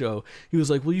beginning of the show. He was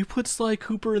like, will you put Sly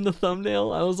Cooper in the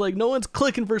thumbnail? I was like, no one's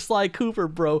clicking for Sly Cooper,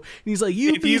 bro. And he's like,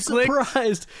 you'd be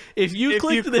surprised if you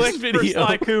clicked this video. For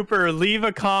Sly Cooper, leave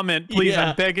a comment, please.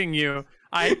 I'm begging you.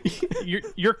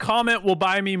 Your comment will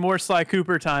buy me more Sly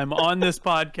Cooper time on this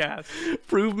podcast.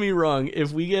 Prove me wrong.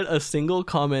 If we get a single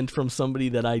comment from somebody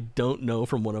that I don't know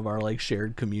from one of our like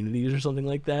shared communities or something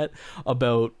like that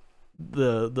about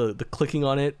the clicking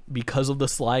on it because of the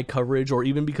Sly coverage, or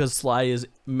even because Sly is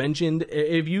mentioned.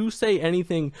 If you say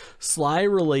anything Sly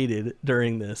related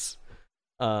during this,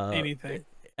 Anything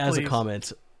as please. a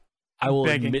comment, I will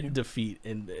admit you. defeat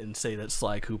and say that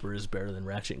Sly Cooper is better than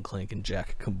Ratchet and Clank and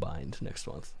Jack combined next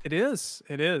month. It is.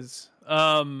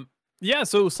 Yeah,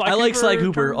 so Sly I Cooper like Sly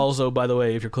Cooper also, by the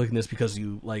way, if you're clicking this because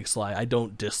you like Sly. I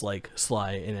don't dislike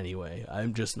Sly in any way.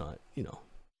 I'm just not, He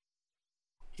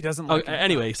doesn't like it.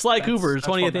 Anyway, Sly Cooper's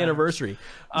 20th anniversary.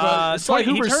 Sly 20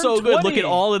 Cooper's so 20. good. Look at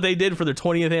all that they did for their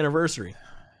 20th anniversary.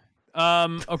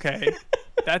 Okay.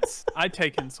 I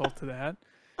take insult to that.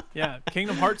 Yeah,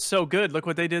 Kingdom Hearts so good. Look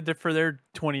what they did for their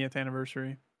 20th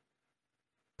anniversary.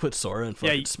 Put Sora in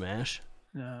fucking Smash.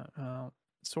 No,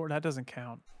 Sora, that doesn't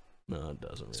count. No, it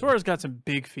doesn't. Really. Sora's got some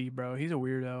big feet, bro. He's a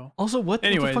weirdo. Also, what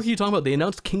the fuck are you talking about? They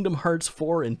announced Kingdom Hearts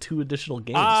 4 and 2 additional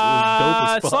games. It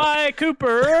was dope as fuck. Sly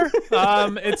Cooper.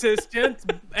 It's his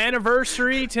 10th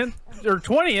anniversary, 10th or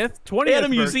 20th. At a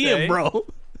museum, bro.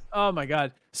 Oh my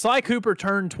god. Sly Cooper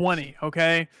turned 20,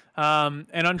 okay? And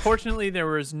unfortunately there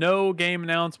was no game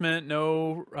announcement,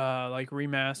 no like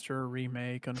remaster or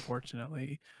remake,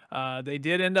 unfortunately. They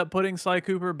did end up putting Sly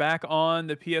Cooper back on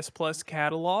the PS Plus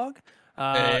catalog,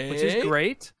 which is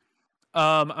great.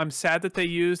 I'm sad that they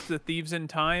used the Thieves in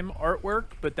Time artwork,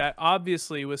 but that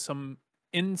obviously was some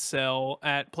incel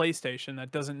at PlayStation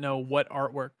that doesn't know what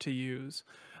artwork to use.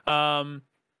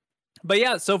 But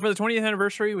yeah, so for the 20th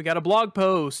anniversary, we got a blog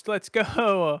post. Let's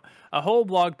go. A whole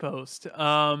blog post.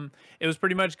 It was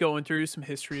pretty much going through some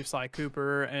history of Sly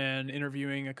Cooper and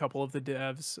interviewing a couple of the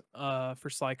devs for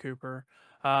Sly Cooper.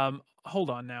 Hold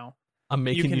on now. I'm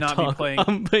making you talk. Be playing.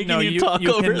 I'm making you talk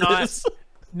over this.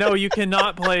 No, you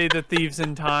cannot play the Thieves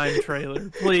in Time trailer.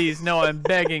 Please, no, I'm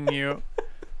begging you.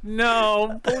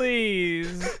 No,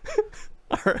 please.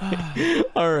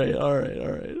 All right.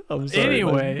 I'm sorry.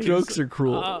 Anyways, jokes are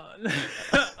cruel.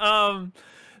 I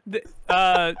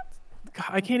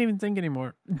can't even think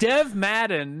anymore. Dev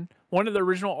Madden, one of the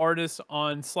original artists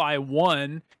on Sly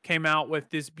 1, came out with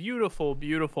this beautiful,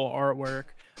 beautiful artwork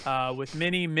with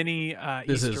many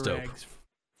Easter eggs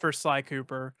for Sly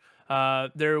Cooper.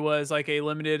 There was like a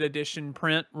limited edition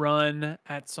print run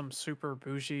at some super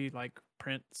bougie like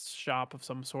print shop of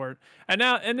some sort, and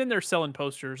then they're selling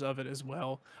posters of it as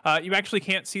well. You actually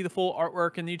can't see the full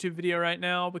artwork in the YouTube video right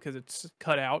now because it's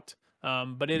cut out,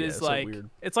 but it is like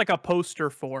it's like a poster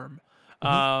form.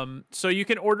 So you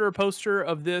can order a poster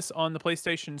of this on the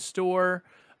PlayStation Store,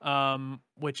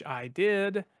 which I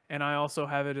did, and I also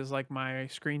have it as like my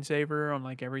screensaver on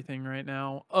like everything right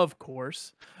now, of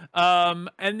course. And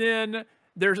then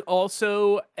there's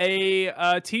also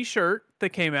a t-shirt that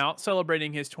came out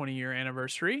celebrating his 20-year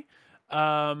anniversary.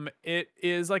 It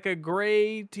is like a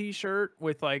gray t-shirt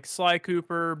with like Sly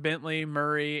Cooper, Bentley,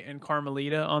 Murray, and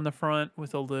Carmelita on the front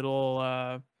with a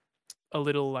little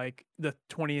like the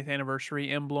 20th anniversary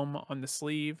emblem on the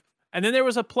sleeve. And then there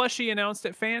was a plushie announced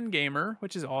at Fangamer,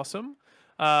 which is awesome.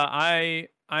 I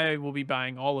will be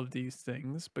buying all of these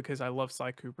things because I love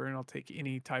Sly Cooper and I'll take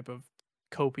any type of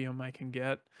copium I can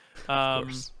get. Of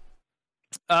course.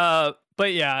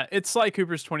 But yeah, it's Sly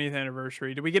Cooper's 20th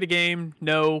anniversary. Did we get a game?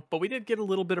 No, but we did get a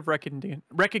little bit of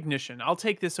recognition. I'll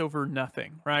take this over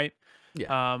nothing, right?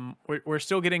 Yeah. We're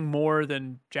still getting more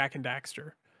than Jack and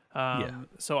Daxter.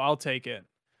 So I'll take it.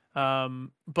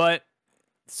 But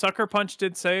Sucker Punch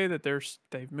did say that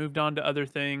they've moved on to other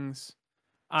things.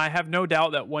 I have no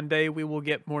doubt that one day we will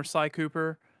get more Sly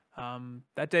Cooper.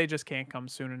 That day just can't come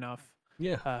soon enough.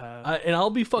 Yeah, and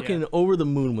I'll be fucking over the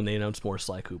moon when they announce more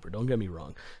Sly Cooper. Don't get me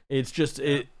wrong. It's just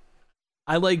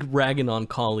I like ragging on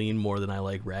Kaulin more than I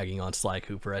like ragging on Sly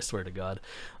Cooper. I swear to God.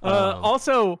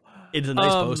 Also, it's a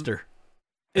nice poster.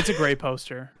 It's a great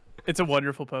poster. It's a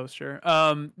wonderful poster.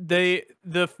 One of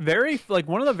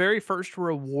the very first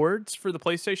rewards for the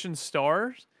PlayStation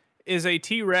Stars is a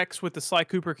T-Rex with the Sly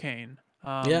Cooper cane.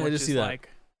 I just see that.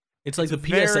 It's like the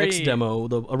PSX demo,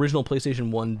 the original PlayStation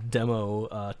 1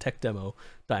 demo, tech demo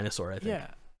dinosaur, I think.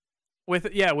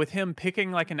 With him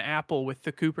picking like an apple with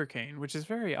the Cooper cane, which is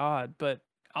very odd, but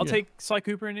I'll take Sly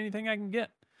Cooper in anything I can get.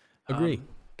 Agree.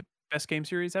 Best game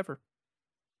series ever.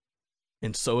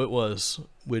 And so it was,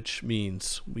 which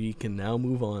means we can now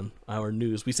move on our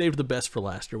news. We saved the best for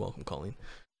last. You're welcome, Kaulin.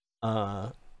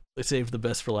 We saved the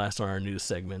best for last on our news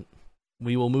segment.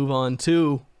 We will move on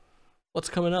to what's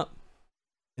coming up.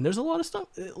 And there's a lot of stuff.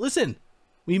 Listen,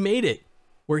 we made it.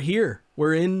 We're here.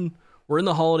 We're in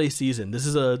the holiday season. This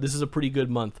is a pretty good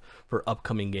month for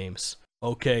upcoming games.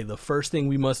 Okay, the first thing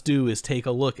we must do is take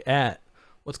a look at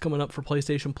what's coming up for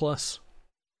PlayStation Plus.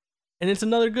 And it's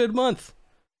another good month.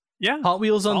 Yeah. Hot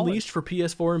Wheels solid. Unleashed for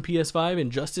PS4 and PS5,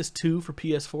 and Justice 2 for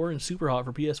PS4, and Super Hot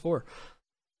for PS4.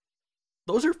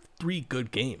 Those are 3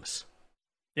 good games.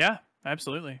 Yeah,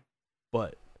 absolutely.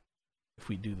 But if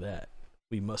we do that,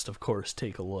 we must, of course,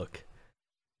 take a look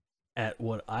at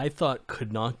what I thought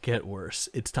could not get worse.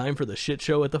 It's time for the shit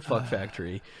show at the Fuck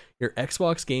Factory. Your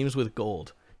Xbox games with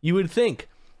gold. You would think,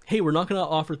 hey, we're not going to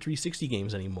offer 360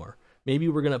 games anymore. Maybe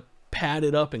we're going to pad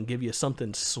it up and give you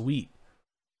something sweet.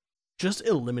 Just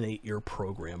eliminate your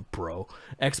program, bro.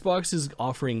 Xbox is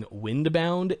offering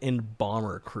Windbound and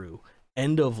Bomber Crew,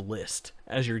 end of list,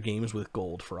 as your games with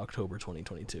gold for October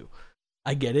 2022.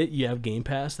 I get it. You have Game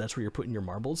Pass. That's where you're putting your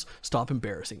marbles. Stop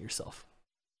embarrassing yourself.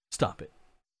 Stop it.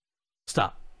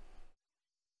 Stop.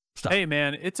 Hey,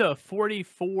 man, it's a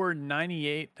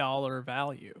 $44.98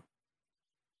 value.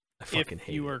 I fucking hate it.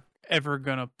 If you are ever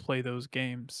going to play those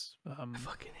games. I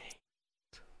fucking hate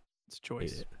it. It's a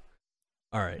choice. Hate it.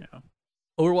 All right. Yeah.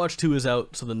 Overwatch 2 is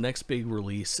out, so the next big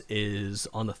release is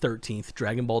on the 13th,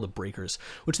 Dragon Ball The Breakers,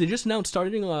 which they just announced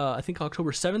starting, I think,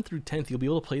 October 7th through 10th. You'll be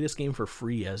able to play this game for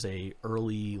free as a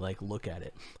early look at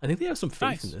it. I think they have some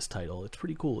faith in this title. It's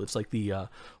pretty cool. It's like the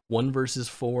 1 versus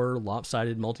 4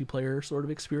 lopsided multiplayer sort of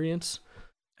experience.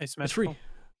 It's free.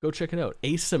 Go check it out.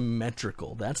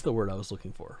 Asymmetrical. That's the word I was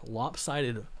looking for.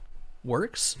 Lopsided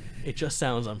works. It just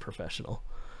sounds unprofessional.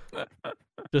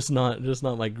 just not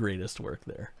my greatest work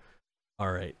there.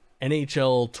 All right.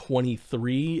 NHL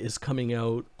 23 is coming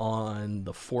out on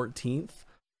the 14th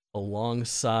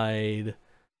alongside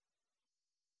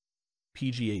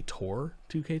PGA Tour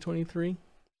 2K23.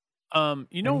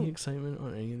 Any excitement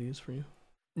on any of these for you?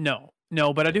 No,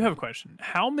 but I do have a question.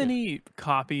 How many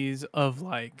copies of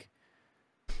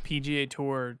PGA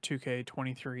Tour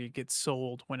 2K23 gets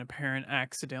sold when a parent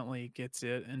accidentally gets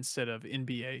it instead of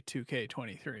NBA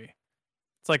 2K23?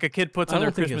 It's like a kid puts on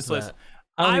their Christmas list.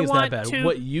 I don't think it's that bad.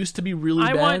 What used to be really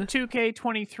bad... I want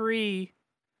 2K23.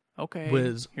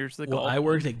 Okay, here's the goal. I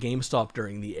worked at GameStop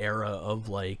during the era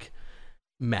of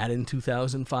Madden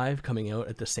 2005 coming out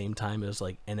at the same time as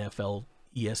NFL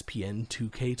ESPN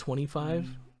 2K25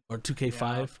 or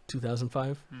 2K5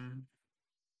 2005.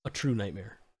 A true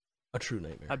nightmare.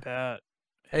 I bet.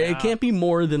 Yeah. It can't be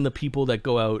more than the people that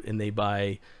go out and they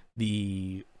buy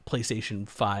the PlayStation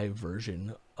 5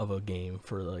 version of a game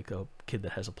for a kid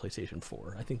that has a PlayStation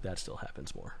 4. I think that still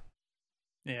happens more.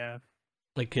 Yeah.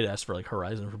 Kid asks for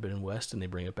Horizon Forbidden West and they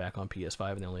bring it back on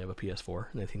PS5 and they only have a PS4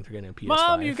 and they think they're getting a PS5.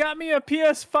 Mom, you got me a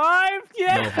PS5?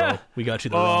 Yeah. No, bro. We got you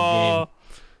the wrong game.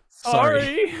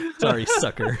 Sorry,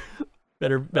 sucker.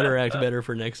 Better act better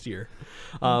for next year.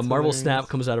 Marvel hilarious. Snap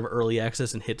comes out of early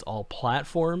access and hits all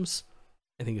platforms.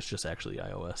 I think it's just actually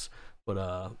iOS.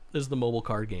 But this is the mobile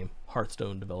card game.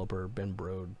 Hearthstone developer Ben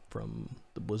Brode from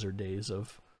the Blizzard days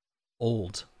of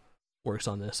old works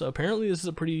on this. So apparently this is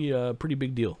a pretty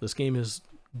big deal. This game is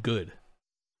good.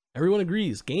 Everyone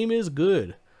agrees. Game is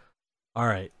good. All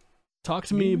right. Talk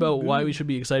to me about why we should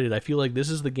be excited. I feel like this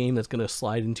is the game that's going to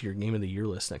slide into your Game of the Year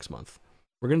list next month.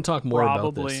 We're going to talk more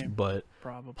about this, but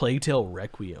Plague Tale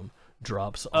Requiem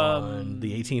drops on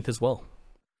the 18th as well.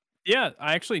 Yeah,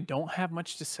 I actually don't have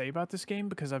much to say about this game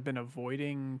because I've been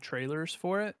avoiding trailers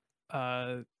for it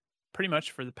pretty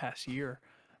much for the past year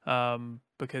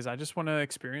because I just want to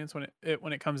experience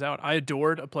when it comes out. I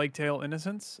adored A Plague Tale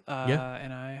Innocence,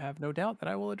 and I have no doubt that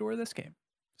I will adore this game.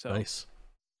 So nice.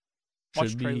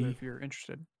 Watch the trailer if you're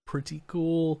interested. Pretty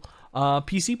cool.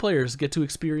 PC players get to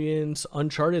experience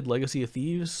Uncharted Legacy of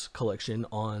Thieves collection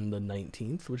on the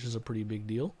 19th, which is a pretty big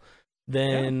deal.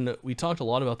 Then we talked a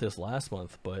lot about this last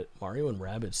month, but Mario and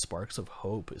Rabbids Sparks of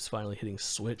Hope is finally hitting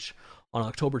Switch on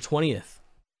October 20th,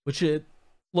 which it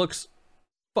looks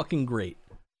fucking great.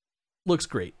 Looks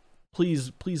great.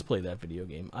 Please play that video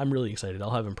game. I'm really excited.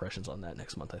 I'll have impressions on that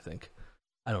next month, I think.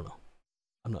 I don't know.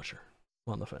 I'm not sure.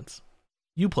 I'm on the fence.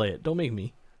 You play it. Don't make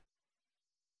me.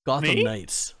 Gotham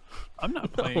Knights. I'm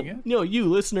not playing it. No, you,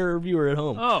 listener or viewer at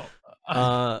home.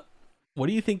 Oh. What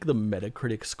do you think the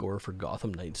Metacritic score for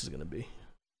Gotham Knights is going to be?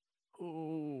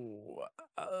 Ooh,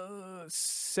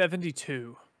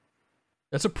 72.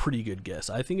 That's a pretty good guess.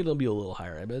 I think it'll be a little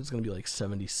higher. I bet it's going to be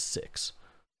 76.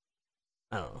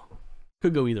 I don't know.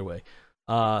 Could go either way.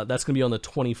 That's going to be on the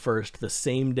 21st, the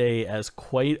same day as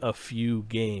quite a few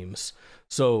games.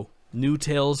 So, new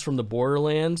Tales from the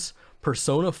Borderlands,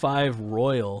 Persona 5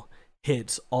 Royal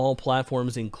hits all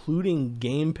platforms, including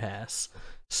Game Pass.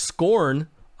 Scorn,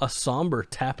 A Somber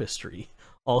Tapestry,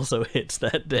 also hits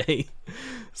that day.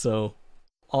 So,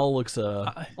 all looks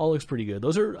pretty good.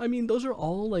 Those are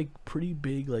all pretty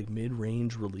big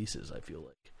mid-range releases, I feel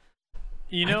like.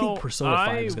 I think Persona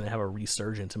 5 is going to have a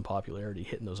resurgence in popularity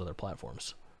hitting those other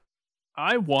platforms.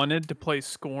 I wanted to play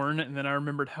Scorn, and then I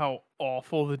remembered how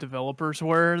awful the developers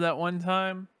were that one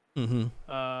time. Mm-hmm.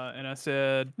 And I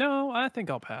said, no, I think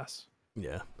I'll pass.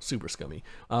 Yeah, super scummy.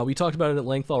 We talked about it at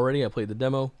length already. I played the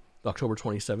demo October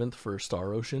 27th for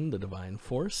Star Ocean, The Divine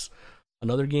Force.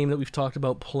 Another game that we've talked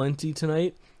about plenty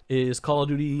tonight is Call of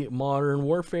Duty Modern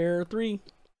Warfare 3.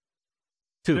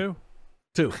 Two.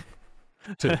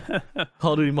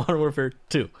 Call of Duty Modern Warfare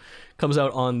 2 comes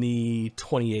out on the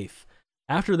 28th.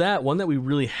 After that, one that we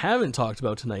really haven't talked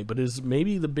about tonight, but is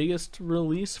maybe the biggest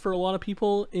release for a lot of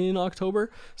people in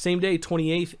October. Same day,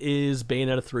 28th, is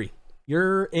Bayonetta 3.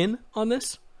 You're in on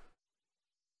this?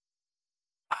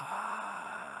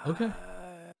 Okay.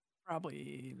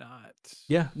 Probably not.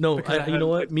 Yeah, no, you know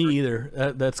what? Me played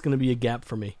either. That's going to be a gap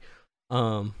for me.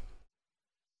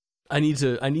 I need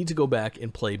to go back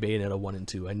and play Bayonetta 1 and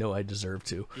 2. I know I deserve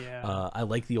to. Yeah. I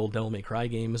like the old Devil May Cry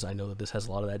games. I know that this has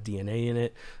a lot of that DNA in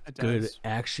it. Good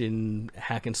action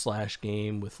hack and slash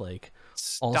game with like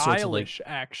all sorts of like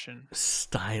action.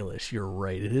 Stylish. You're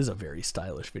right. It is a very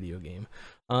stylish video game.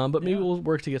 But maybe we'll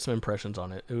work to get some impressions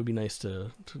on it. It would be nice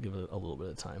to give it a little bit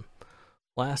of time.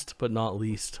 Last but not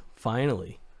least,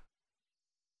 finally,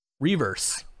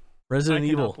 Reverse, Resident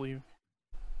Evil,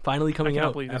 finally coming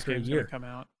out after a year. Come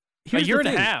out. Here's a year and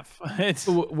a half.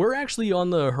 We're actually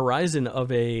on the horizon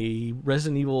of a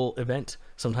Resident Evil event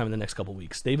sometime in the next couple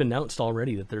weeks. They've announced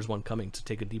already that there's one coming to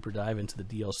take a deeper dive into the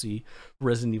DLC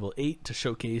Resident Evil 8 to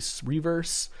showcase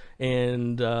Reverse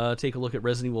and take a look at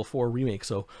Resident Evil 4 Remake.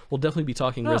 So we'll definitely be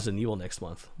talking Resident Evil next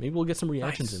month. Maybe we'll get some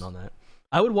reactions in on that.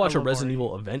 I would watch a Resident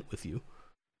Evil event with you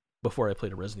before I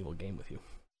played a Resident Evil game with you.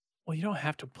 Well, you don't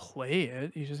have to play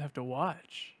it. You just have to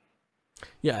watch.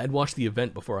 Yeah, I'd watch the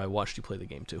event before I watched you play the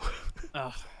game too.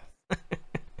 Ugh.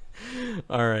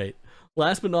 All right.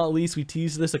 Last but not least, we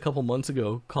teased this a couple months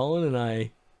ago. Colin and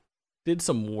I did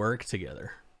some work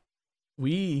together.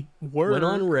 We went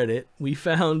on Reddit. We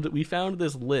found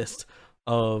this list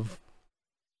of,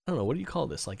 I don't know, what do you call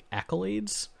this? Like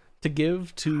accolades to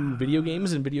give to video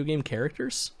games and video game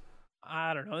characters?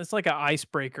 I don't know. It's like an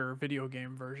icebreaker video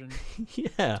game version.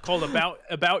 Yeah. It's called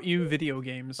About You Video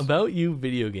Games. About You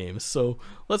Video Games. So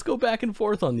let's go back and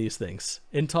forth on these things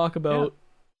and talk about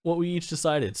what we each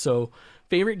decided. So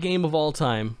favorite game of all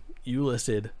time, you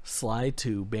listed Sly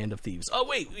 2 Band of Thieves. Oh,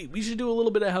 wait, we should do a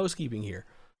little bit of housekeeping here.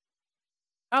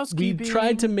 We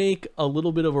tried to make a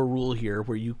little bit of a rule here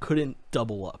where you couldn't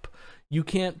double up. You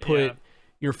can't put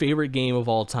your favorite game of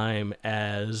all time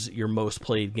as your most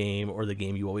played game or the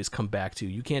game you always come back to.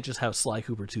 You can't just have Sly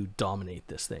Cooper 2 dominate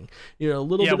this thing. You know, a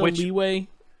little bit of leeway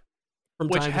from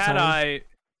time to time.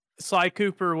 Sly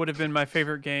Cooper would have been my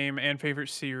favorite game and favorite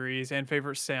series and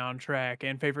favorite soundtrack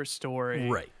and favorite story.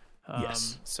 Right.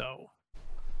 Yes. So.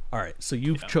 All right. So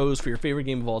you chose for your favorite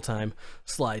game of all time,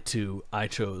 Sly 2. I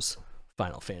chose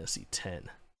Final Fantasy X.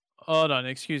 Hold on.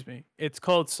 Excuse me. It's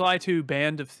called Sly 2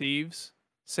 Band of Thieves.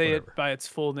 Say it by its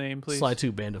full name, please. Sly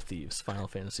 2 Band of Thieves, Final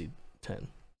Fantasy X,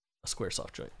 a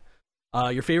Squaresoft joint.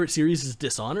 Your favorite series is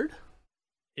Dishonored?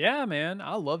 Yeah, man.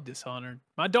 I love Dishonored.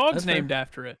 My dog's named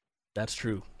after it. That's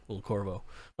true. Little Corvo.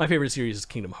 My favorite series is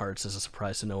Kingdom Hearts, as a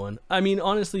surprise to no one. I mean,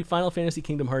 honestly, Final Fantasy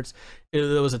Kingdom Hearts, it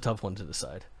was a tough one to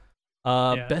decide.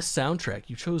 Best soundtrack,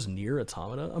 you chose Nier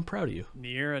Automata. I'm proud of you.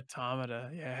 Nier Automata,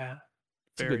 yeah.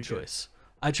 It's a good choice.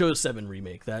 I chose 7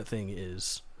 Remake. That thing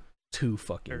is too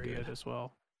fucking very good as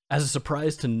well. As a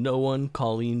surprise to no one,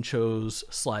 Colleen chose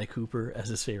Sly Cooper as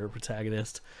his favorite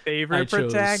protagonist.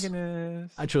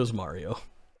 I chose Mario.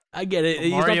 I get it.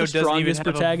 He's not the strongest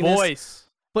protagonist. Voice.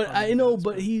 But I know,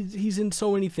 but he's in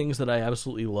so many things that I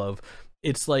absolutely love.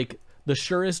 It's like the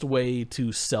surest way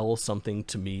to sell something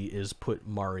to me is put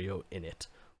Mario in it.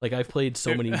 Like I've played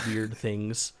so many weird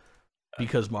things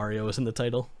because Mario is in the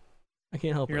title. I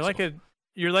can't help myself.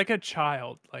 You're like a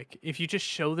child. Like if you just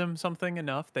show them something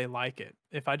enough, they like it.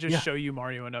 If I just show you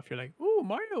Mario enough, you're like, "Ooh,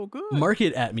 Mario, good."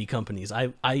 Market at me, companies.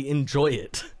 I enjoy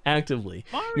it actively.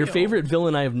 Mario. Your favorite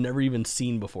villain I have never even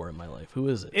seen before in my life. Who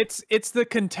is it? It's the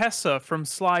Contessa from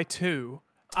Sly 2.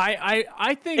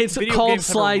 I think it's called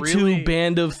Sly 2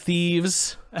 Band of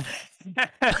Thieves.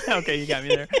 Okay, you got me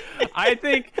there. I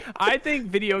think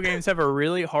video games have a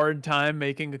really hard time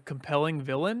making a compelling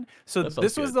villain. So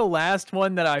this was the last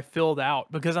one that I filled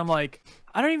out because I'm like,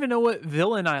 I don't even know what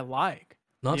villain I like.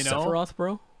 Not Sephiroth,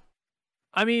 bro?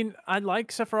 I mean, I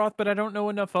like Sephiroth, but I don't know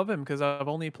enough of him because I've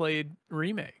only played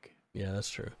Remake. Yeah, that's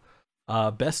true.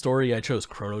 Best story, I chose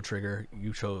Chrono Trigger.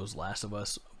 You chose Last of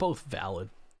Us. Both valid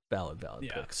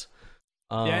picks.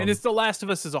 And it's The Last of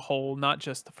Us as a whole, not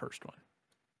just the first one.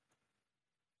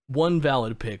 One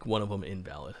valid pick, one of them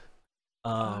invalid.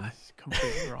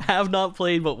 Completely wrong. Have not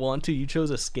played but want to. You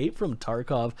chose Escape from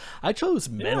Tarkov. I chose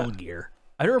Metal Gear.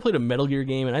 I never played a Metal Gear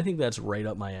game, and I think that's right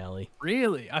up my alley.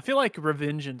 Really? I feel like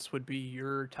Revengeance would be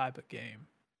your type of game.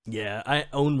 Yeah, I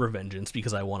own Revengeance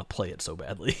because I want to play it so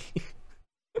badly.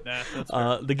 Nah, that's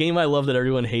fair. The game I love that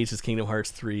everyone hates is Kingdom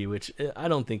Hearts 3, which I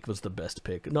don't think was the best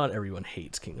pick. Not everyone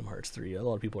hates Kingdom Hearts 3. A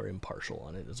lot of people are impartial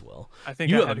on it as well. I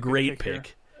think you I have had a good great here.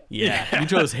 pick. Yeah, you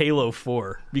chose Halo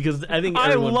 4 because I think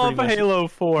everyone I love pretty much Halo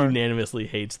 4. unanimously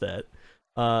hates that.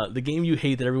 The game you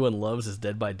hate that everyone loves is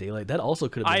Dead by Daylight. That also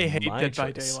could have been I hate my Dead choice,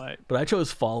 by Daylight. but I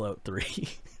chose Fallout 3.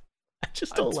 I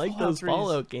just don't like those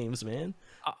Fallout games, man.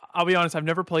 I'll be honest, I've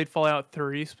never played Fallout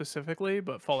 3 specifically,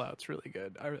 but Fallout's really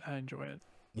good. I enjoy it.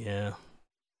 Yeah.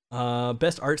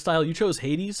 Best art style, you chose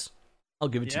Hades. I'll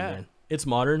give it to you, man. It's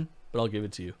modern, but I'll give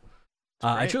it to you.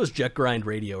 I chose Jet Grind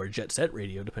Radio or Jet Set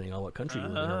Radio, depending on what country you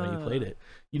live in or when you played it.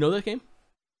 You know that game?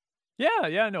 Yeah,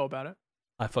 I know about it.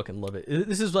 I fucking love it.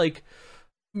 This is like,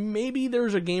 maybe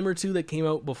there's a game or two that came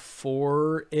out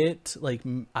before it. Like,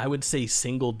 I would say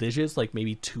single digits, like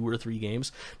maybe 2 or 3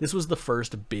 games. This was the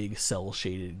first big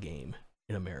cel-shaded game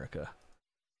in America.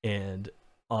 And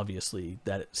obviously,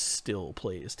 that it still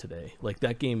plays today. Like,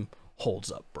 that game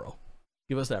holds up, bro.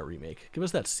 Give us that remake. Give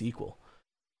us that sequel.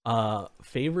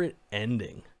 Favorite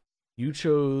ending. You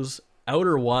chose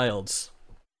Outer Wilds.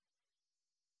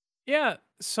 Yeah,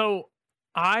 so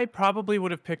I probably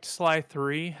would have picked Sly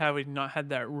 3 had we not had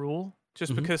that rule,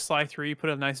 just because Sly 3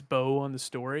 put a nice bow on the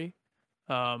story.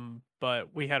 But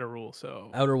we had a rule,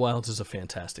 so Outer Wilds is a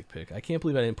fantastic pick. I can't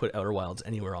believe I didn't put Outer Wilds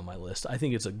anywhere on my list. I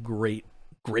think it's a great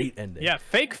ending. Yeah,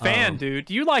 fake fan, dude.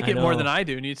 You like it more than I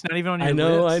do, and it's not even on your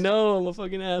list. I know. I'm a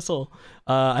fucking asshole.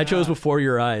 I chose Before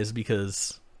Your Eyes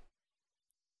because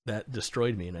that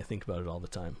destroyed me, and I think about it all the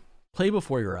time. Play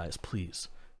Before Your Eyes, please.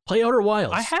 Play Outer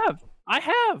Wilds. I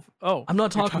have. Oh, I'm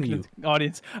not talking to you. To the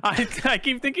audience. I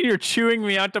keep thinking you're chewing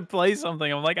me out to play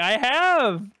something. I'm like, I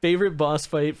have. Favorite boss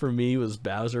fight for me was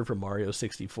Bowser from Mario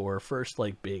 64. First,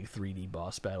 like, big 3D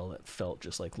boss battle that felt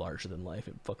just like larger than life.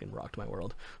 It fucking rocked my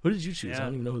world. Who did you choose? I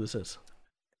don't even know who this is.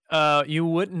 You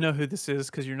wouldn't know who this is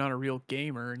because you're not a real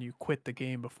gamer and you quit the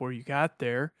game before you got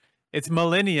there. It's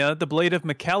Millennia, the Blade of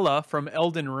Miquella from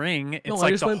Elden Ring. It's I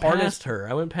just went past her.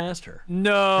 I went past her.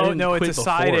 No, it's a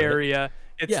side area.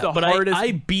 It's the hardest.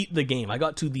 I beat the game. I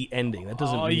got to the ending. That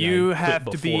doesn't mean you I have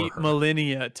quit to beat her.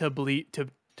 Millennia to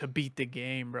beat the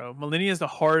game, bro. Millennia is the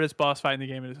hardest boss fight in the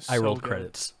game. It is I so rolled good.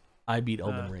 credits. I beat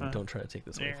Elden Ring. Don't try to take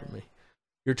this away from me.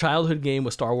 Your childhood game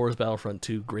was Star Wars Battlefront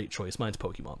 2. Great choice. Mine's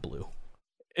Pokemon Blue.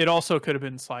 It also could have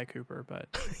been Sly Cooper, but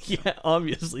yeah,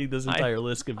 obviously this entire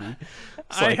list could be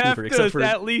Sly Cooper, except for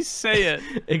at least say it.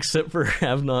 Except for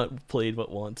have not played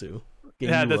but want to. Game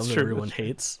yeah, you that's love true. That everyone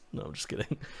hates. No, I'm just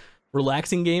kidding.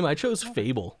 Relaxing game. I chose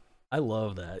Fable. I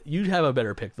love that. You'd have a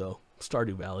better pick though.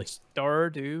 Stardew Valley.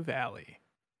 Stardew Valley.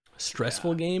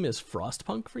 Stressful game is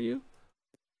Frostpunk for you?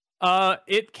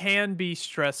 It can be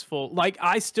stressful. Like,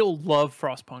 I still love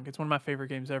Frostpunk. It's one of my favorite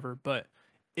games ever, but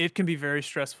it can be very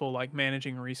stressful, like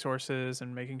managing resources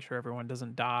and making sure everyone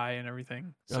doesn't die and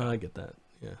everything. So, I get that.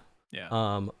 Yeah.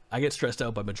 Yeah. I get stressed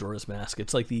out by Majora's Mask.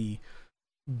 It's like the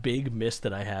big miss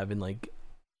that I have in like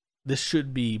this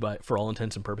should be, for all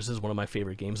intents and purposes, one of my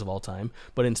favorite games of all time.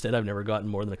 But instead, I've never gotten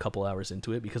more than a couple hours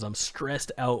into it because I'm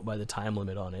stressed out by the time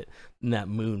limit on it. And that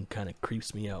moon kind of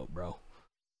creeps me out, bro.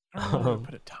 I don't know how to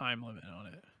put a time limit on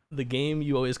it. The game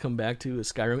you always come back to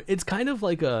is Skyrim. It's kind of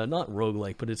like a, not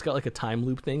roguelike, but it's got like a time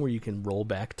loop thing where you can roll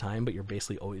back time, but you're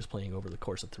basically always playing over the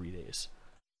course of 3 days.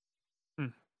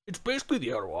 It's basically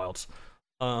the Outer Wilds.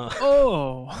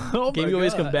 Oh game you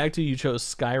always come back to, you chose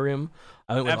Skyrim.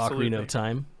 I went with Absolutely. Ocarina of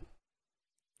Time.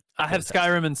 I have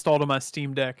Skyrim installed on my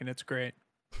Steam Deck, and it's great.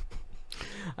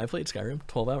 I played Skyrim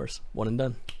 12 hours, one and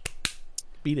done.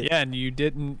 Beat it. Yeah, and you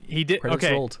didn't. He did. Credits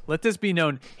okay, rolled. let this be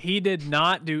known. He did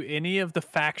not do any of the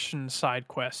faction side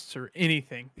quests or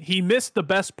anything. He missed the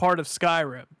best part of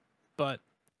Skyrim, but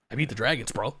I beat the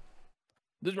dragons, bro.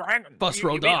 the dragon. Bus you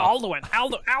rolled beat off.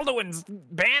 Alduin's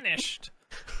banished.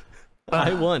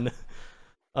 I won.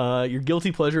 Your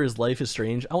guilty pleasure is Life is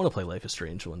Strange. I want to play Life is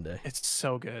Strange one day. It's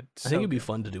so good. I think it'd be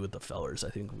fun to do with the fellers. I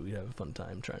think we'd have a fun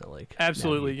time trying to like.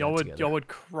 Absolutely, navigate that y'all would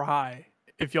cry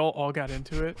if y'all all got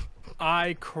into it.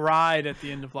 I cried at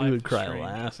the end of Life. We would is cry Strange.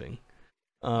 laughing.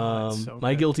 It's so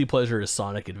My good. guilty pleasure is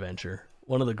Sonic Adventure,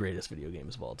 one of the greatest video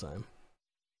games of all time.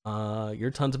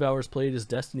 Your tons of hours played is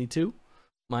Destiny 2.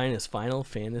 Mine is Final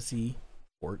Fantasy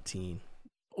 14.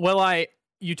 Well,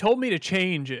 you told me to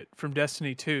change it from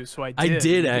Destiny 2, so I did. I did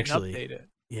You didn't actually. update it.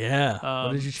 Yeah.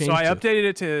 What did you change So I to? updated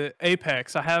it to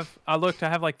Apex. I have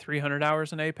like 300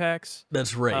 hours in Apex.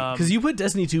 That's right. Because you put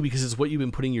Destiny 2 because it's what you've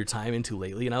been putting your time into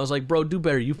lately. And I was like, bro, do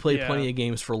better. You've played plenty of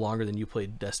games for longer than you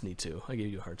played Destiny 2. I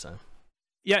gave you a hard time.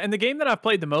 Yeah, and the game that I've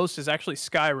played the most is actually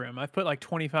Skyrim. I've put like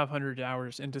 2,500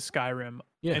 hours into Skyrim.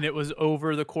 Yeah. And it was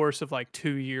over the course of like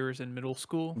 2 years in middle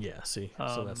school. Yeah, see.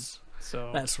 That's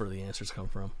where the answers come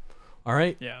from. All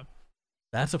right. Yeah.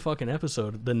 That's a fucking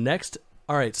episode.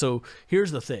 All right, so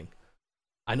here's the thing.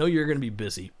 I know you're going to be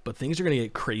busy, but things are going to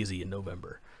get crazy in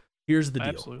November. Here's the deal.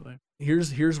 Absolutely.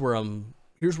 Here's where I'm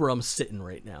sitting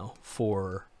right now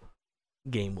for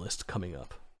GameList coming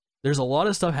up. There's a lot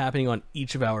of stuff happening on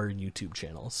each of our YouTube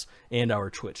channels and our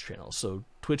Twitch channels. So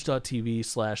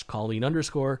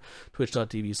twitch.tv/Kaulin_,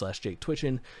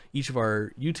 twitch.tv/JakeTwitchin. Each of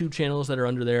our YouTube channels that are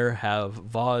under there have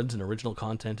VODs and original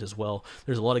content as well.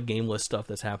 There's a lot of GameList stuff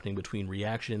that's happening between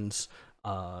reactions,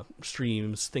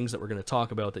 streams, things that we're going to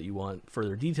talk about that you want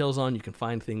further details on. You can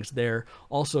find things there.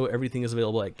 Also, everything is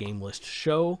available at GameList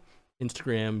Show,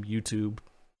 Instagram, YouTube,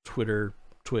 Twitter,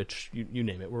 Twitch, you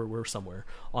name it. We're somewhere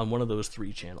on one of those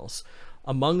 3 channels.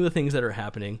 Among the things that are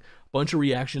happening, a bunch of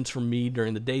reactions from me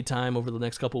during the daytime over the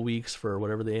next couple weeks for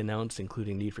whatever they announced,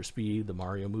 including Need for Speed, the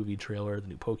Mario movie trailer, the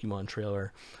new Pokemon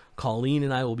trailer. Kaulin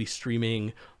and I will be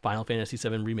streaming Final Fantasy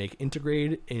VII Remake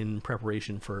Intergrade in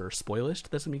preparation for Spoilist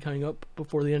that's going to be coming up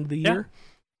before the end of the year.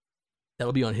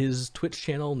 That'll be on his Twitch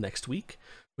channel next week,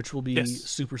 which will be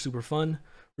super, super fun.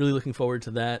 Really looking forward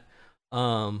to that.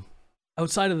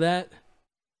 Outside of that,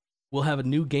 we'll have a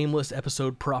new GameList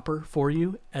episode proper for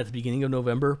you at the beginning of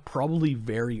November, probably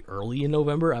very early in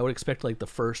November. I would expect like the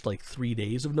first 3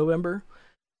 days of November.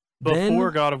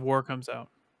 Before God of War comes out.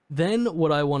 Then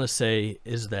what I want to say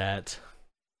is that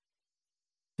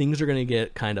things are going to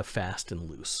get kind of fast and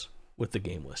loose with the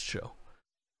GameList show.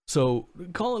 So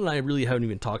Colin and I really haven't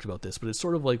even talked about this, but it's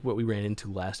sort of like what we ran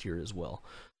into last year as well.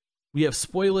 We have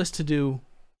Spoilist to do,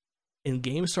 and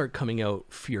games start coming out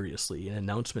furiously, and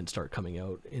announcements start coming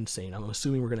out insane. I'm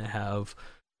assuming we're going to have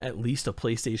at least a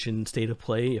PlayStation State of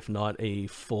Play, if not a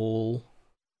full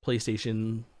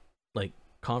PlayStation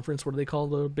conference. What do they call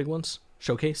the big ones?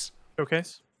 Showcase?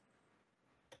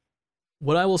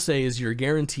 What I will say is you're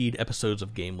guaranteed episodes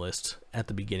of GameList at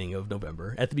the beginning of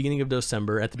November, at the beginning of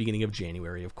December, at the beginning of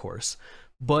January, of course.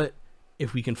 But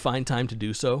if we can find time to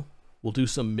do so, we'll do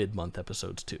some mid-month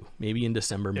episodes too. Maybe in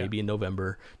December, maybe in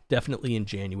November, definitely in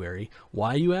January.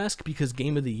 Why, you ask? Because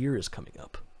Game of the Year is coming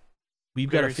up. We've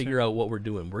got to figure out what we're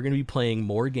doing. We're going to be playing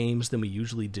more games than we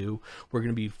usually do. We're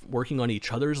going to be working on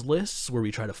each other's lists where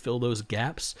we try to fill those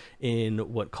gaps in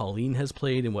what Kaulin has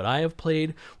played and what I have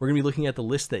played. We're going to be looking at the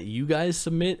list that you guys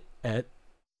submit at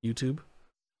YouTube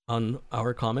on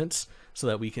our comments so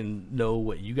that we can know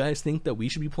what you guys think that we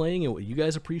should be playing and what you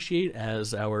guys appreciate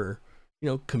as our,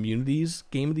 community's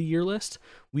Game of the Year list.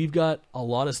 We've got a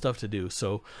lot of stuff to do.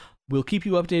 So we'll keep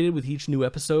you updated with each new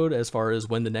episode as far as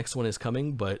when the next one is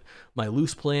coming, but my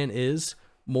loose plan is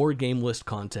more GameList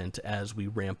content as we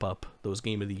ramp up those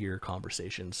Game of the Year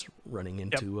conversations running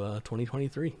into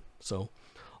 2023. So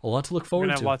a lot to look forward to.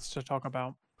 We're going to have lots to talk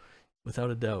about. Without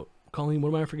a doubt. Kaulin, what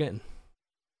am I forgetting?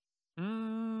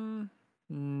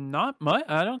 Not much.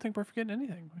 I don't think we're forgetting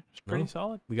anything. It's pretty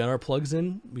solid. We got our plugs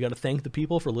in. We got to thank the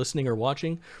people for listening or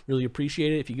watching. Really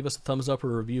appreciate it. If you give us a thumbs up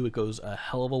or a review, it goes a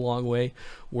hell of a long way.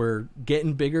 We're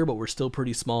getting bigger, but we're still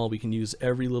pretty small. We can use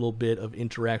every little bit of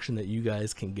interaction that you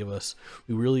guys can give us.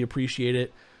 We really appreciate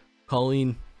it.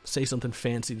 Kaulin, say something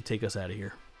fancy to take us out of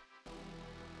here.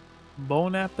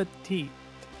 Bon appetit.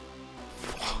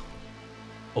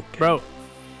 Okay. Bro,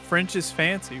 French is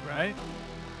fancy, right?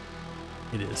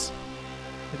 It is.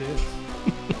 It is.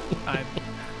 I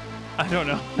don't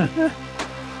know.